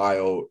like the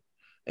wild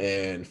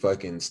and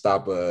fucking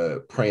stop a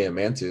praying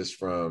mantis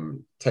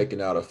from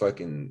taking out a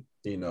fucking,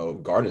 you know,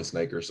 garden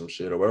snake or some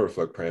shit, or whatever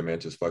fuck praying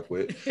mantis fuck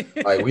with.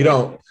 Like we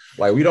don't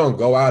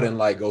go out and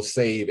like go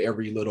save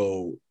every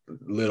little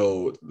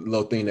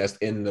thing that's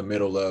in the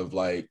middle of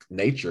like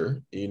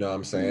nature. You know what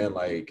I'm saying?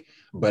 Like,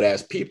 but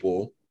as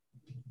people,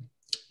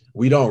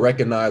 we don't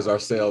recognize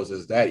ourselves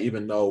as that,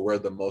 even though we're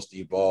the most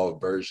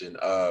evolved version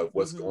of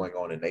what's going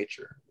on in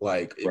nature.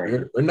 Like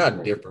we're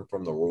not different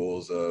from the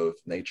rules of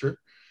nature.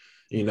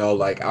 You know,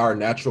 like our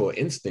natural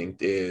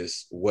instinct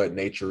is what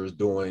nature is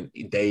doing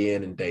day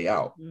in and day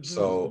out.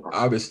 So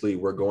obviously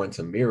we're going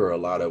to mirror a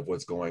lot of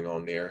what's going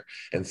on there.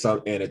 And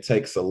it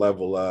takes a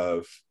level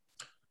of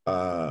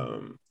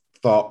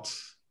thought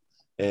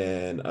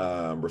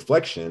and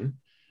reflection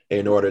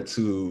in order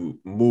to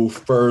move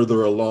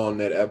further along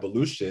that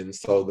evolution,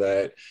 so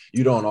that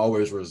you don't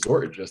always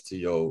resort just to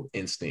your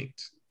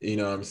instinct. You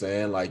know what I'm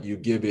saying? Like you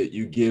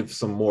give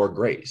some more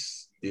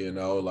grace, you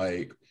know,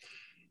 like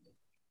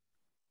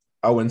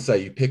I wouldn't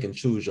say you pick and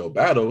choose your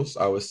battles.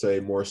 I would say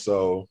more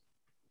so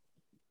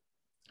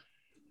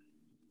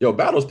your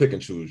battles pick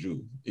and choose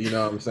you. You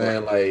know what I'm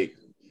saying? Like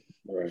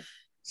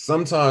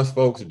sometimes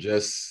folks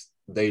just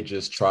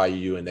try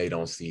you and they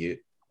don't see it.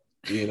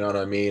 You know what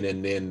I mean?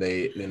 And then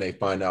they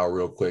find out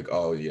real quick,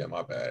 oh yeah,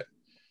 my bad.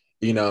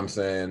 You know what I'm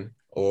saying?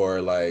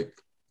 Or like,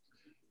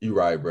 you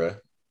right, bruh.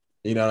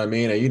 You know what I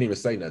mean? And you didn't even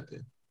say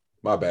nothing.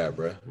 My bad,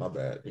 bruh. My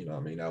bad. You know what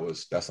I mean?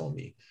 That's on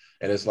me.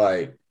 And it's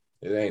like,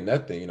 it ain't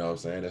nothing, you know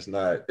what I'm saying? It's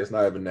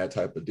not even that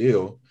type of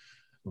deal.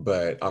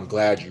 But I'm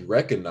glad you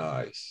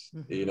recognize,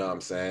 you know what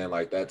I'm saying?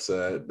 Like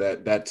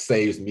that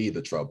saves me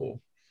the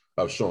trouble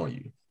of showing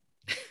you.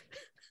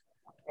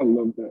 I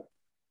love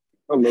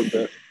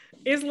that.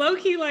 It's low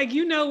key like,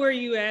 you know where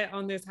you at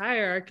on this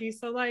hierarchy,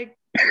 so like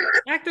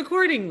act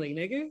accordingly,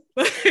 nigga.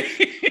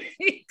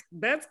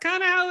 That's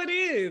kind of how it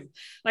is.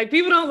 Like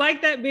people don't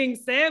like that being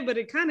said, but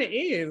it kind of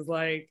is.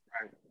 Like,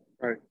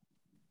 right.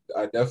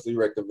 I definitely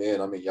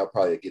recommend. I mean, y'all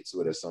probably get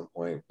to it at some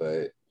point,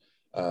 but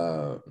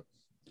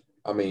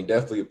I mean,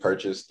 definitely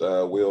purchased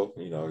Will.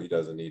 You know, he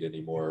doesn't need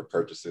any more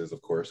purchases,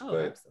 of course,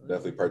 but absolutely.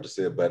 definitely purchase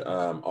it. But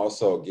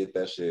also get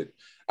that shit.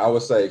 I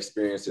would say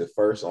experience it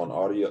first on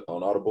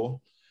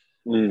Audible,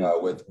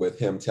 with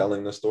him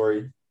telling the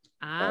story,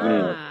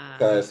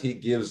 because he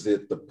gives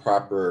it the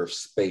proper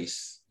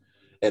space.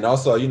 And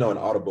also, you know, in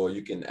Audible,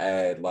 you can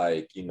add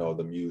like, you know,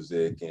 the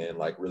music and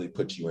like really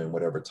put you in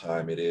whatever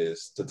time it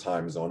is, the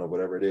time zone or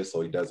whatever it is. So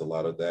he does a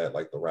lot of that,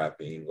 like the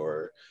rapping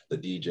or the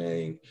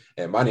DJing.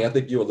 And Monty, I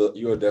think you'll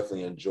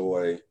definitely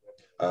enjoy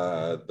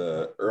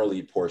the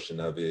early portion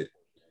of it,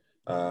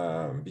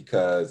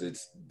 because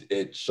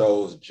it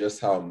shows just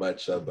how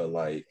much of a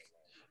like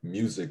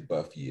music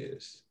buff he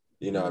is.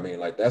 You know what I mean?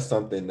 Like that's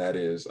something that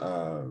is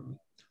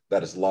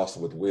lost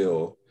with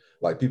Will.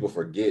 Like people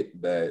forget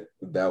that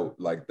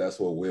like that's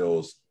what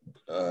Will's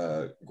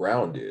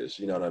ground is.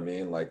 You know what I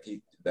mean? Like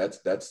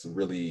that's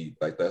really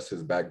like that's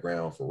his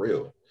background for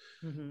real.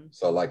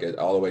 So like it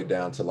all the way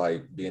down to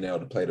like being able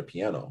to play the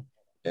piano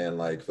and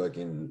like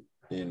fucking,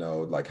 you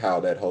know, like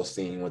how that whole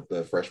scene with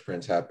the Fresh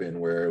Prince happened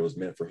where it was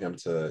meant for him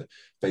to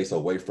face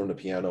away from the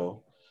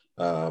piano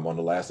on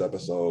the last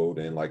episode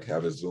and like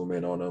have it zoom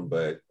in on him,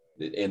 but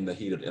in the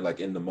heat of,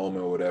 like in the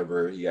moment or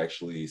whatever, he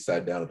actually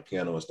sat down at the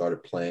piano and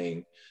started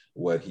playing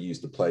what he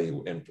used to play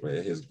and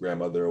his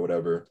grandmother or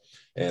whatever,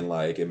 and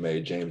like it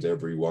made James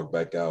Avery walk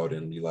back out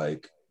and be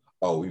like,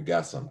 oh, we've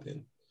got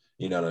something,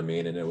 you know what I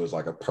mean? And it was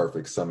like a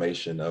perfect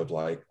summation of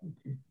like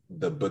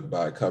the book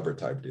by cover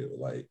type deal,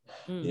 like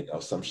you know,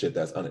 some shit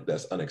that's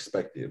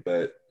unexpected.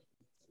 But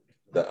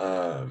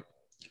the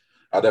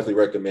I definitely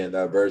recommend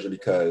that version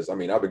because I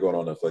mean I've been going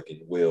on a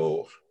fucking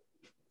Will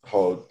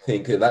whole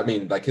thing because I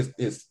mean like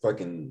his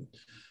fucking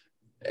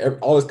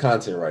all his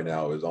content right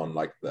now is on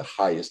like the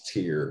highest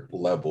tier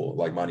level,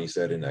 like Monty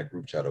said in that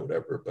group chat or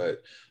whatever.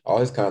 But all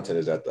his content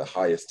is at the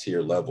highest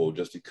tier level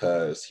just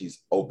because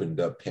he's opened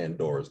up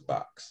Pandora's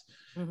box.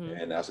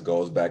 And that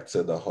goes back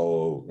to the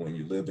whole when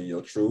you live in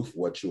your truth,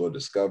 what you will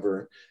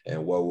discover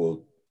and what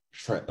will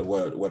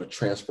what a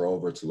transfer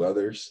over to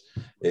others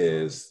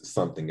is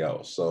something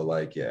else. So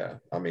like, yeah,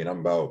 I mean,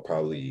 I'm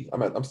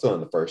still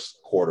in the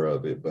first quarter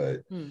of it,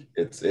 but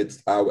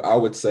I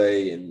would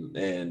say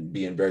and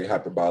being very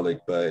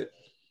hyperbolic, but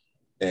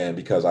and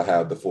because I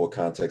have the full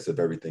context of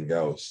everything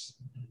else,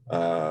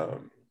 I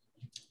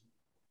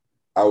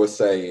would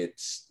say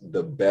it's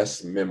the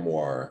best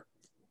memoir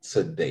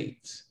to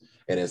date.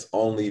 And it's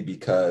only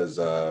because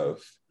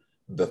of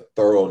the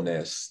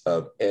thoroughness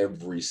of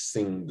every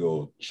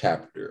single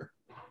chapter.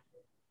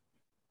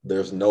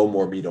 There's no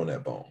more meat on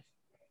that bone.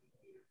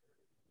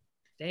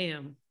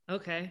 Damn.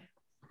 Okay.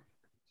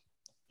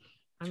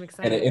 I'm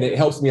excited. And it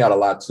helps me out a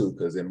lot too,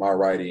 because in my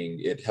writing,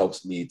 it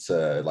helps me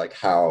to like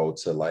how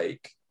to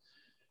like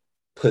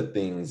put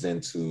things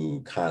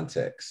into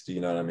context. You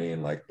know what I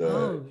mean? Like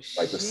the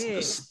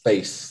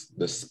space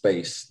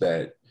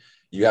that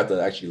you have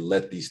to actually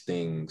let these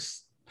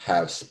things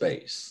have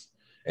space.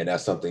 And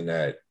that's something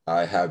that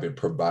I haven't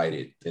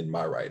provided in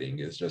my writing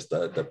is just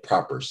the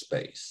proper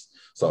space.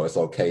 So it's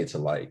okay to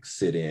like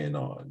sit in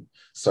on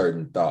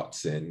certain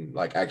thoughts and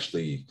like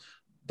actually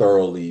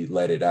thoroughly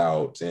let it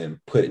out and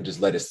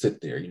just let it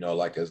sit there, you know,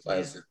 like as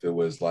if it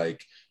was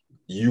like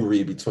you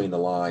read between the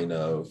line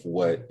of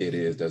what it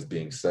is that's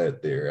being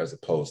said there, as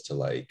opposed to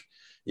like,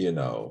 you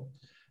know,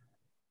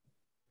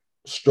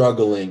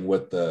 struggling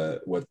with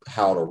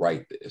how to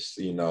write this,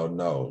 you know.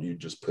 No, you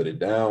just put it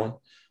down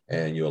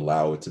and you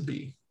allow it to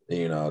be,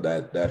 you know.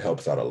 That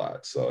helps out a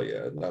lot. So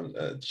yeah,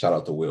 shout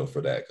out to Will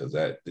for that, because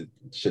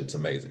shit's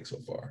amazing so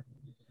far.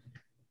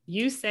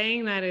 You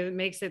saying that, it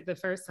makes it the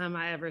first time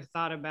I ever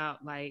thought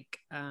about like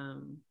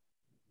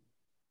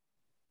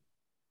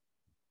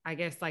I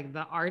guess like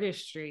the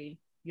artistry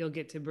you'll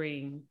get to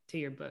bring to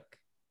your book.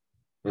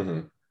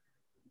 Like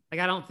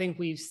I don't think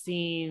we've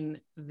seen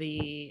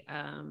the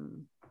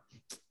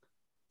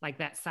like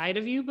that side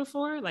of you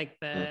before, like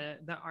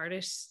the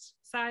artist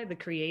side, the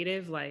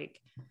creative, like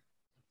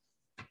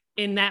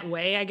in that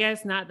way, I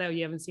guess. Not that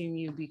you haven't seen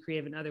you be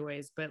creative in other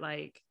ways, but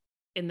like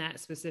in that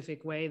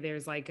specific way,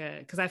 there's like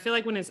because I feel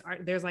like when it's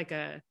art, there's like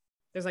a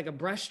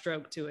brush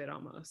stroke to it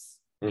almost,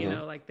 you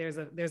know, like there's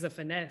a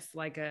finesse,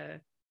 like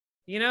a,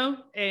 you know,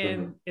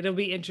 and it'll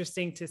be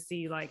interesting to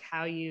see like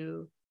how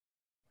you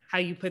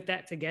put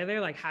that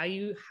together, like how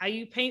you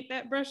paint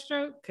that brush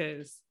stroke,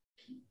 because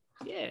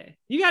yeah,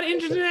 you got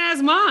interesting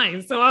ass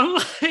mind. So I'm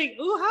like,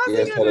 ooh, how's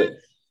he gonna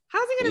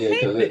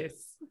paint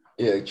this?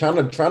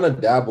 Trying to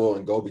dabble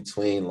and go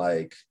between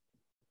like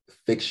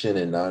fiction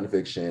and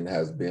nonfiction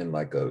has been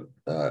like a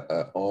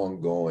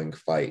ongoing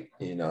fight,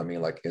 you know what I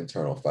mean, like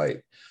internal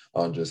fight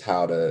on just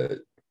how to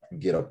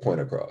get a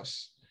point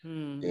across,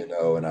 you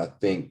know. And I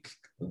think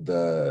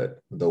the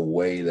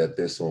way that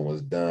this one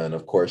was done,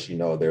 of course, you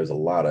know, there's a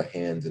lot of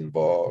hands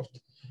involved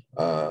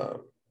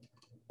on,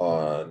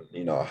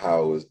 you know,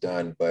 how it was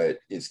done, but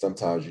it's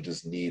sometimes you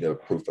just need a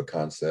proof of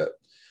concept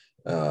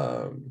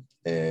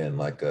and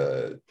like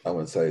I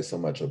wouldn't say so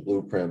much a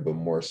blueprint, but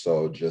more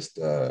so just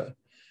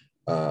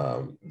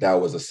that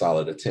was a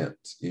solid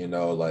attempt, you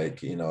know,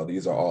 like, you know,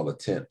 these are all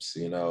attempts,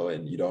 you know,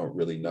 and you don't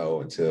really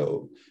know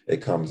until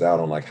it comes out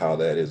on like how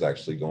that is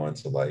actually going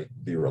to like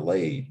be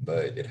relayed,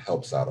 but it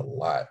helps out a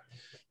lot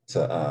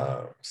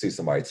to see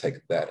somebody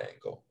take that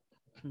angle.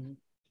 Mm-hmm.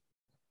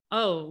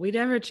 Oh, we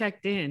never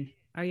checked in.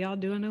 Are y'all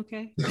doing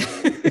okay?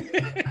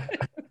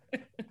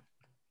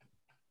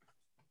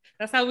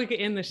 That's how we could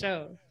end the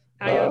show.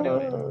 How y'all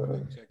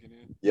doing? Checking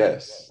in.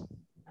 Yes.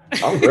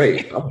 I'm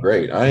great. I'm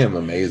great. I am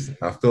amazing.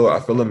 I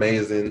feel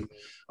amazing.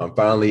 I'm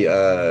finally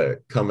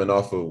coming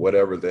off of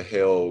whatever the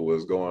hell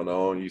was going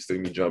on. You see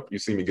me jump, you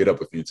see me get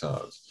up a few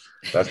times.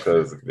 That's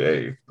because,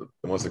 hey,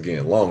 once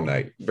again, long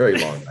night, very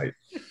long night.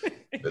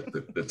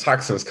 The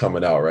toxins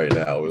coming out right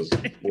now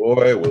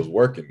was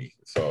working me.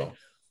 So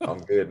I'm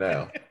good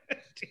now.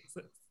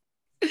 Jesus.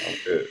 I'm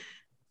good.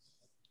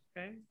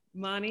 Okay.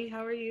 Monty,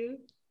 how are you?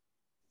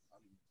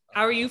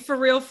 How are you for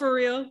real? For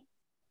real?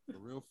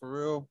 For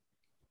real.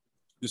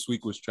 This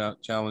week was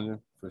challenging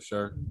for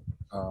sure.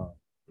 I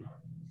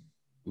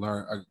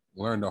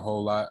learned a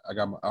whole lot.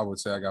 I would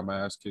say I got my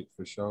ass kicked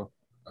for sure.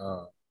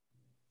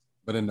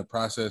 But in the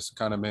process,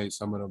 kind of made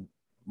some of the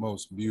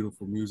most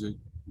beautiful music.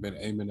 Been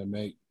aiming to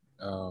make.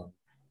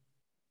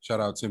 Shout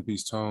out 10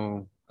 Piece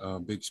Tone,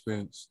 Big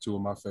Spence, two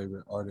of my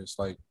favorite artists,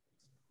 like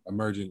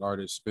emerging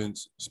artists.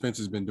 Spence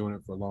has been doing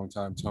it for a long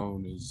time.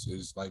 Tone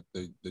is like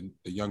the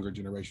younger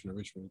generation of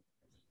Richmond.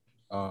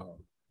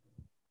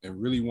 And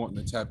really wanting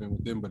to tap in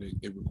with them, but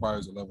it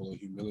requires a level of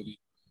humility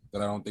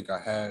that I don't think I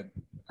had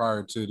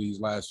prior to these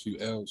last few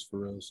L's for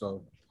real.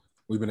 So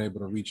we've been able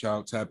to reach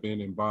out, tap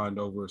in, and bond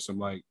over some,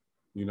 like,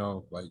 you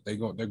know, like they're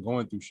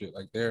going through shit,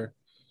 like their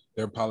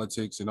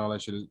politics and all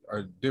that shit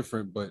are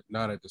different, but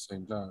not at the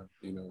same time,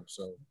 you know.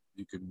 So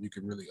you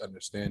can really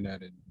understand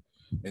that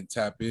and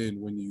tap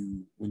in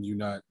when you're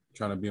not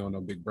trying to be on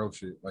no big bro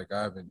shit. Like,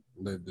 I haven't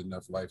lived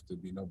enough life to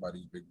be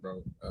nobody's big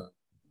bro.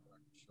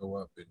 Show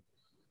up and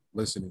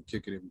listen and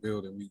kick it and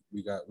build. And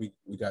we got in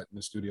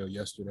the studio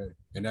yesterday,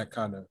 and that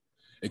kind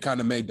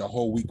of made the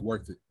whole week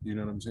worth it. You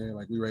know what I'm saying?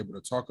 Like, we were able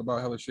to talk about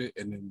hella shit,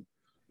 and then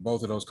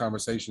both of those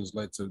conversations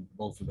led to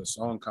both of the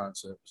song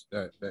concepts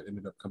that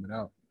ended up coming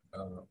out.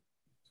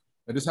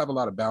 I just have a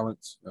lot of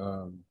balance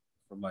from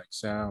like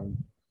sound.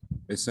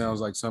 It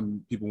sounds like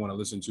some people want to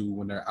listen to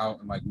when they're out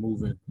and like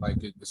moving,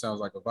 like it sounds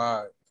like a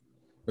vibe,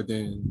 but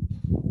then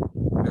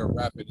they're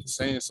rapping and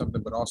saying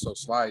something, but also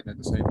sliding at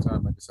the same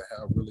time. Like, it's a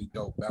really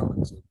dope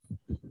balance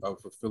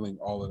of fulfilling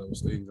all of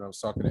those things. I was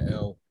talking to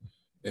L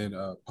and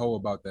Poe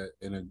about that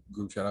in a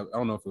group chat. I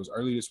don't know if it was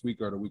early this week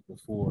or the week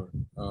before.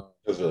 It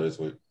was early this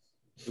week.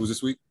 It was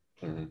this week?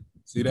 Mm-hmm.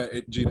 See that?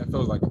 That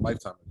feels like a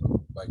lifetime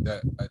ago. Like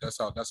that. Like that's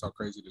how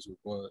crazy this week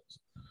was.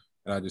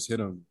 And I just hit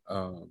him.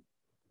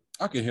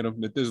 I can hit him.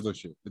 The Thizzler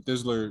shit. The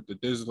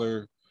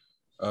Thizzler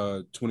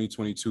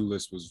 2022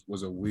 list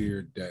was a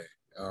weird day.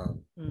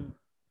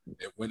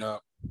 It went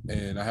up,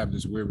 and I have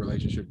this weird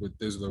relationship with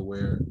Thizzler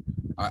where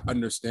I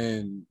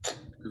understand,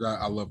 because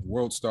I love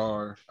World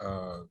Star.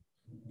 I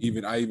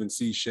even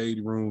see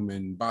Shade Room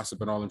and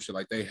Bossip and all them shit.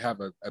 Like, they have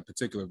a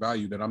particular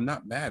value that I'm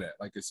not mad at.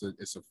 Like, it's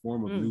a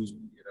form of news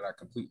that I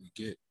completely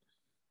get.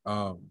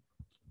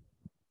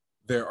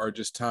 There are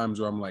just times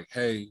where I'm like,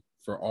 hey,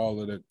 for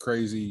all of the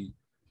crazy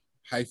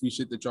hyphy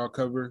shit that y'all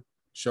cover,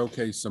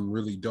 showcase some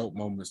really dope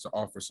moments to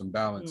offer some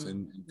balance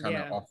and kind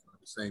of offer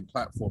the same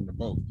platform to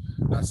both.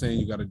 Not saying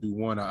you got to do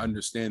one. I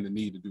understand the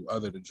need to do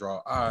other to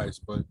draw eyes,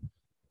 but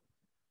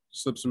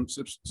slip some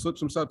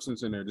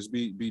substance in there. Just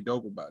be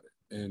dope about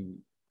it. And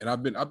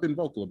I've been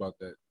vocal about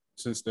that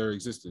since their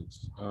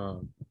existence.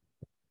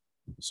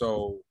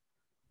 So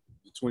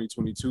the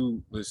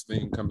 2022 list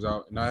thing comes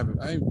out, and I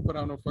ain't put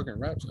out no fucking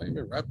raps. I ain't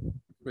been rapping.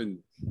 I've been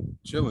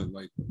chilling,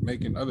 like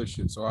making other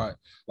shit. So I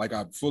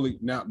fully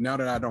now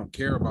that I don't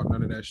care about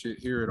none of that shit.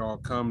 Here it all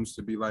comes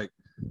to be like,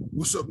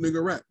 what's up,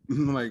 nigga, rap?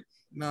 I'm like,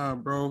 nah,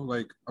 bro.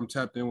 Like, I'm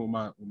tapped in with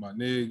my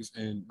niggas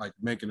and like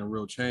making a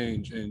real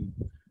change and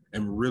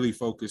really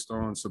focused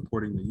on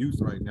supporting the youth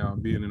right now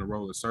and being in a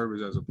role of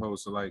service as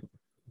opposed to like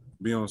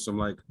be on some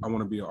like I want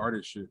to be an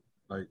artist shit.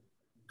 Like,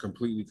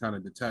 completely kind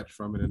of detached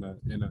from it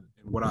in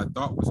what I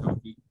thought was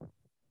healthy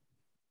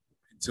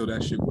until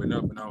that shit went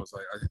up, and I was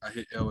like, I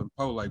hit L and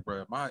Poe like,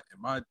 bro, am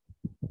I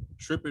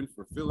tripping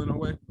for feeling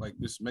away? Like,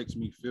 this makes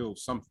me feel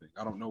something.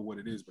 I don't know what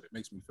it is, but it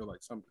makes me feel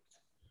like something.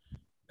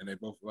 And they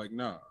both were like,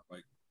 nah,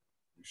 like,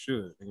 you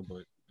should,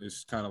 but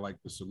it's kind of like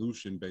the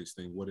solution based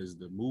thing. What is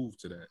the move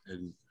to that?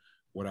 And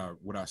what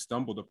I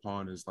stumbled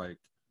upon is like,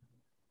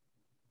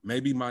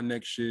 maybe my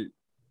next shit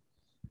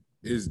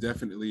is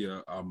definitely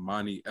a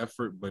Monty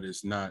effort, but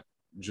it's not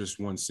just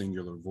one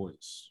singular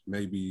voice.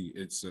 Maybe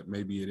it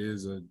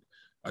is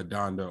a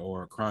Donda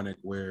or a Chronic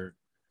where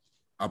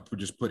I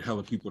just put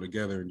hella people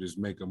together and just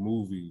make a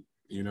movie,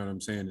 you know what I'm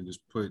saying? And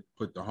just put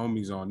the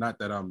homies on. Not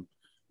that I'm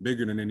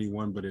bigger than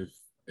anyone, but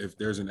if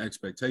there's an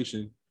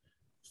expectation,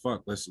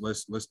 fuck, let's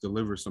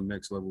deliver some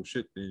next level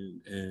shit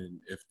then. And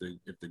if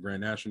the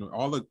Grand National,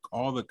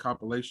 all the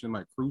compilation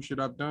like crew shit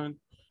I've done,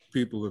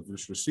 people have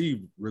just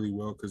received really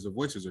well because the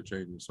voices are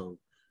changing. So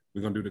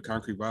we're gonna do the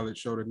Concrete Violet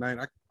show tonight.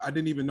 I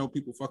didn't even know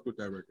people fucked with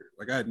that record.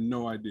 Like I had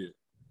no idea.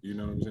 You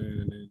know what I'm saying?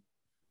 And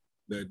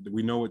then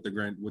we know what the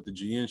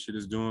GN shit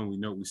is doing.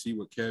 We see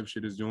what Kev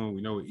shit is doing.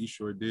 We know what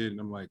Eastshore did. And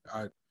I'm like,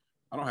 I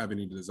don't have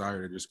any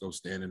desire to just go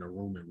stand in a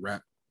room and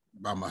rap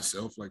by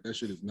myself. Like that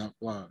shit is not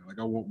fly. Like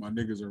I want my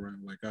niggas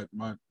around. Like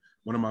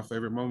one of my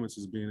favorite moments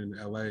is being in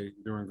LA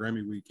during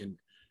Grammy week and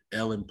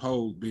Elle and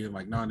Poe being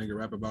like, nah, nigga,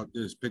 rap about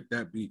this, pick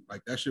that beat.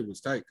 Like that shit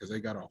was tight because they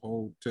got a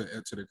whole to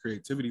the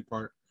creativity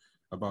part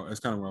about, that's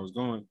kind of where I was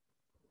going.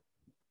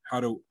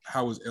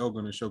 How is Elle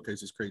going to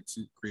showcase his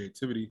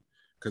creativity?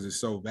 Because it's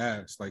so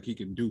vast, like he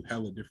can do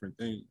hella different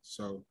things.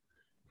 So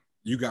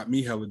you got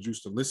me hella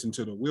juiced to listen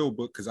to the Will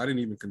book because I didn't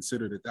even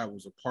consider that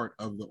was a part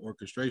of the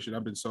orchestration.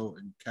 I've been so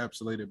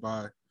encapsulated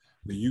by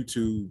the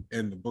YouTube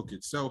and the book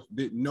itself,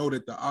 didn't know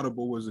that the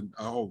Audible was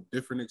a whole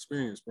different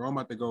experience. Bro, I'm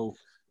about to go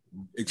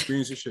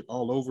experience this shit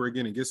all over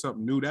again and get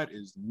something new. That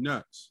is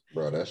nuts.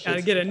 Bro, that shit.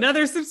 Gotta get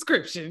another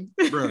subscription.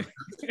 Bro.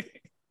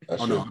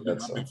 Oh no, I've been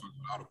fucking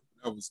Audible.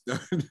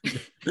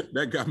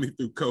 That got me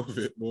through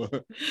COVID, boy.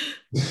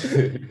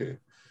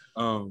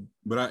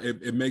 But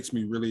it makes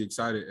me really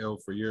excited, Elle,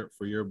 for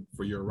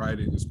your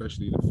writing,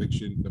 especially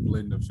the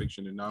blend of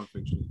fiction and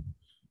nonfiction.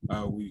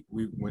 We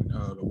when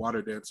the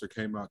Water Dancer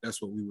came out,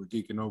 that's what we were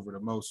geeking over the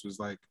most, was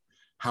like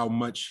how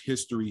much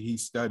history he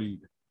studied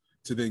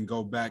to then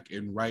go back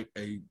and write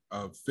a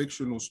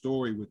fictional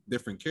story with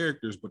different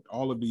characters, but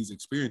all of these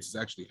experiences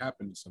actually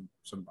happened to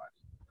somebody.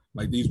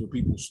 Like these were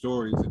people's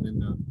stories, and then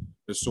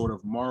the sort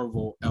of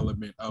Marvel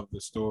element of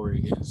the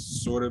story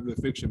is sort of the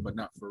fiction, but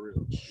not for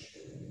real.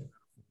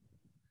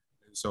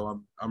 And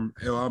so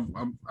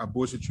I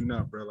bullshit you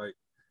not, bro. Like,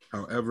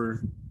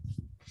 however,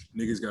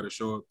 niggas got to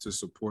show up to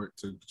support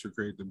to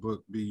create the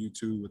book, be you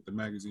too with the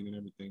magazine and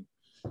everything.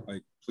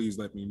 Like, please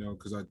let me know,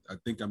 because I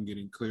think I'm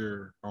getting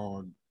clear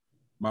on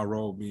my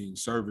role being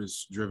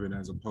service driven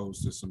as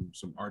opposed to some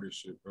artist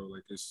shit, bro.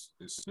 Like it's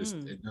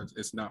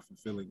not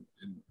fulfilling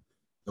in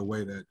the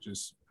way that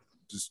just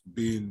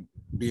being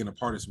a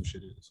part of some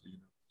shit is, you know.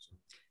 So,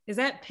 is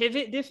that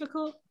pivot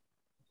difficult?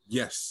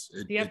 Yes.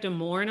 Do you have to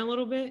mourn a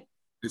little bit?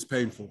 It's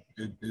painful.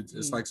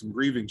 It's like some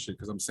grieving shit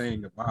because I'm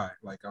saying goodbye.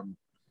 Like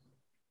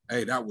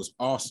hey, that was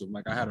awesome.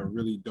 Like I had a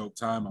really dope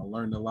time. I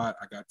learned a lot.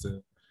 I got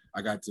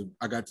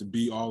to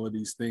be all of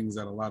these things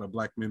that a lot of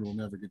Black men will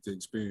never get to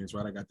experience,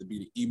 right? I got to be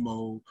the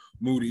emo,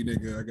 moody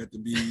nigga. I got to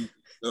be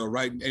the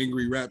writing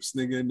angry raps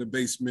nigga in the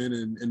basement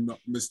and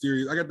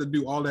mysterious. I got to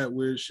do all that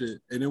weird shit,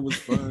 and it was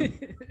fun.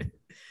 It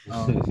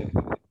was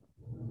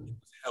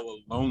hella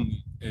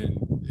lonely, and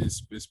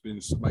it's been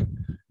like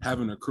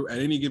having a crew. At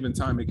any given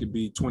time, it could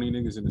be 20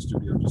 niggas in the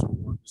studio just with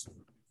one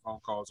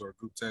phone calls or a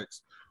group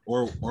text,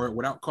 or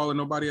without calling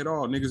nobody at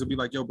all. Niggas will be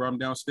like, yo, bro, I'm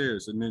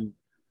downstairs, and then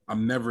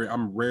I'm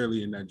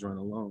rarely in that joint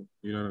alone.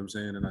 You know what I'm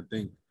saying? And I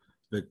think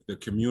the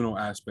communal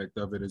aspect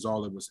of it is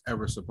all it was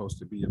ever supposed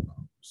to be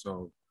about.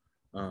 So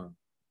for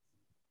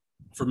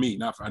me,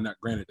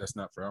 granted, that's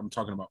not for, I'm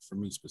talking about for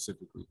me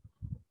specifically.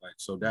 Like,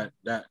 so that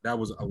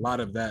was a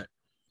lot of that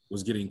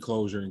was getting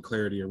closure and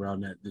clarity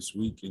around that this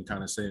week and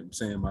kind of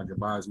saying my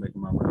goodbyes,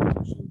 making my rounds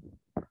and shit.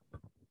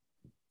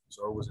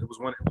 So it was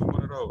one of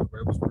those, but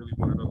it was really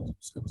one of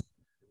those. It was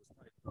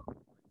like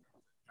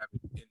having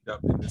end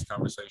up in this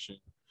conversation.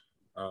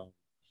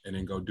 And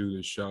then go do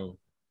this show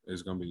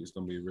it's gonna be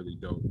really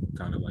dope,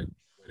 kind of like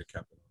way to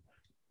cap it.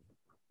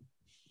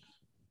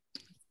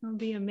 It's gonna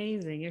be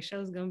amazing. Your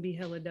show's gonna be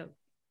hella dope.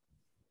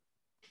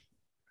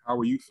 How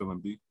are you feeling,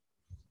 B?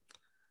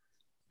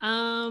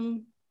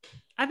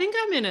 I think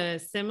I'm in a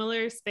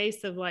similar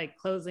space of like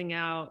closing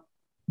out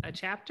a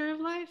chapter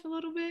of life a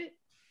little bit.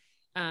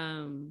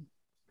 And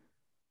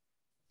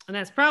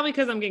that's probably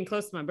because I'm getting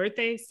close to my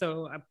birthday,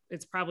 so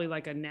it's probably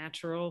like a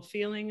natural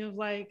feeling of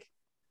like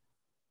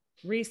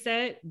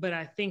reset, but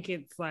I think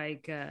it's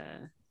like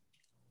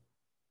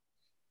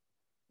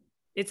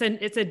it's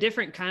a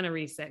different kind of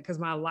reset because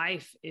my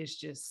life is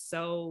just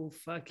so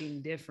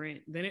fucking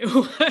different than it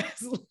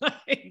was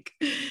like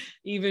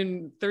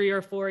even 3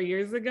 or 4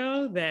 years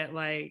ago, that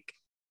like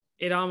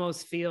it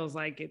almost feels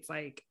like it's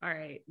like, all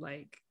right,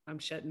 like I'm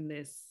shutting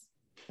this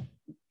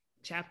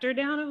chapter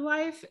down of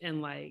life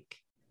and like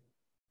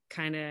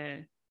kind of,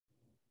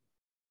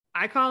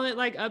 I call it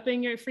like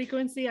upping your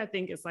frequency. I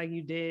think it's like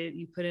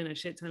you put in a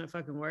shit ton of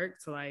fucking work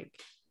to like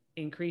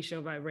increase your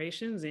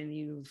vibrations,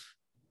 and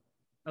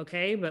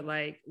but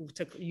like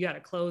you got to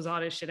close all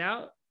this shit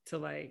out to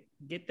like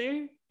get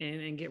there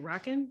and get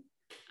rocking.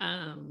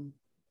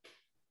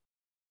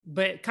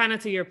 But kind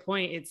of to your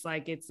point, it's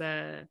like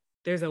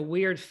there's a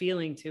weird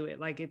feeling to it.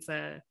 Like it's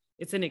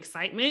an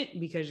excitement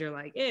because you're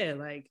like, yeah,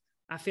 like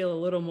I feel a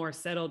little more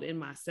settled in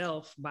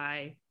myself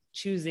by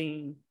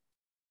choosing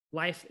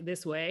life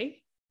this way.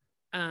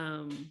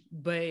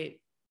 But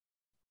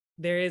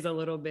there is a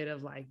little bit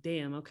of like,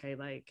 damn, okay,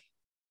 like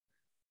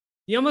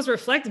you almost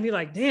reflect and be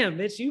like, damn,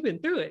 bitch, you've been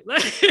through it.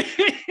 Like,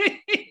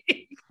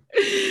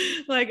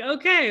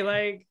 okay,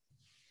 like,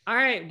 all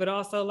right, but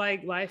also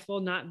like life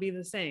will not be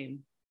the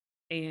same.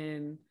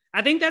 And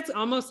I think that's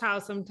almost how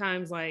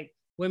sometimes like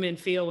women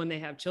feel when they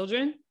have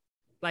children.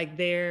 Like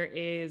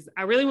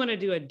I really want to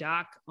do a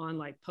doc on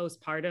like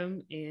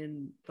postpartum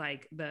in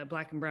like the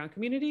Black and brown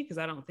community, because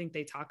I don't think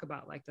they talk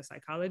about like the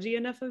psychology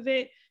enough of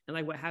it and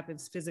like what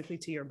happens physically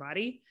to your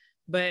body.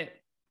 But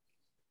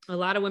a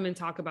lot of women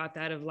talk about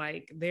that, of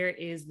like, there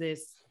is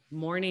this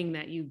mourning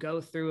that you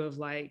go through of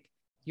like,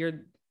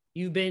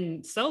 you've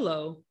been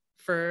solo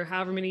for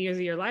however many years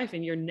of your life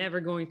and you're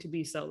never going to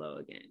be solo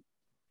again.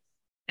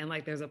 And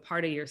like, there's a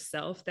part of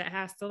yourself that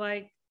has to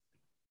like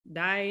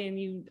die and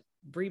you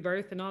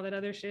rebirth and all that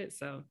other shit.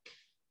 So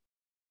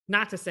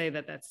not to say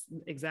that that's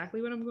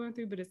exactly what I'm going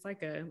through, but it's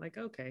like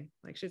okay,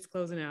 like shit's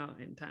closing out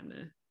and time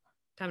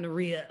to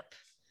re-up.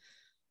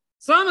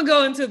 So I'm gonna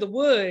go into the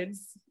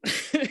woods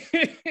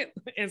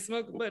and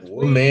smoke a bunch of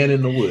weed. Man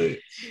in the woods.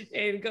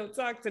 And go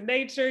talk to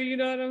nature, you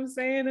know what I'm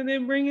saying? And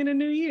then bring in a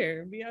new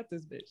year and be out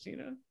this bitch, you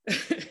know?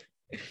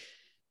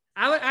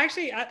 I would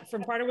actually,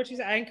 from part of what you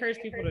said, I encourage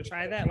people to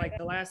try that. Like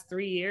the last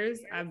 3 years,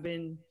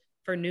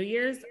 for New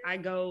Year's, I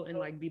go and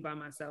like be by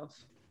myself.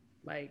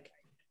 Like,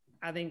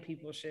 I think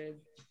people should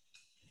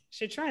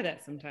try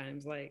that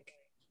sometimes. Like,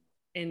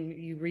 and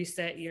you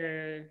reset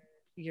your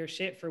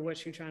shit for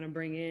what you're trying to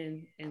bring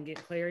in and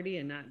get clarity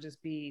and not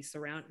just be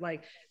surrounded.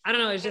 Like, I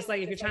don't know. It's just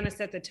like, if you're trying to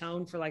set the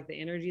tone for like the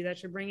energy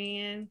that you're bringing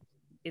in,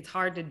 it's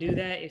hard to do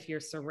that if you're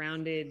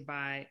surrounded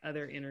by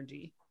other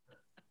energy.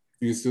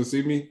 You can still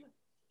see me?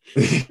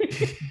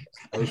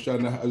 I was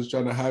trying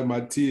to hide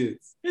my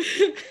tears.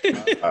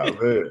 Oh,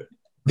 man.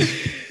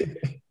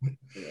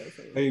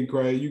 I ain't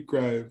crying, you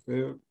crying,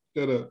 fam.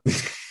 Shut up.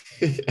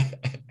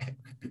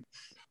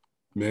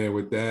 Man,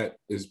 with that,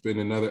 it's been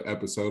another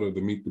episode of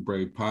the Meet the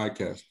Brave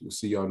podcast. We'll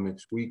see y'all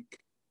next week.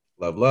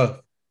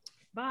 Love.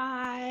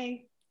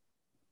 Bye.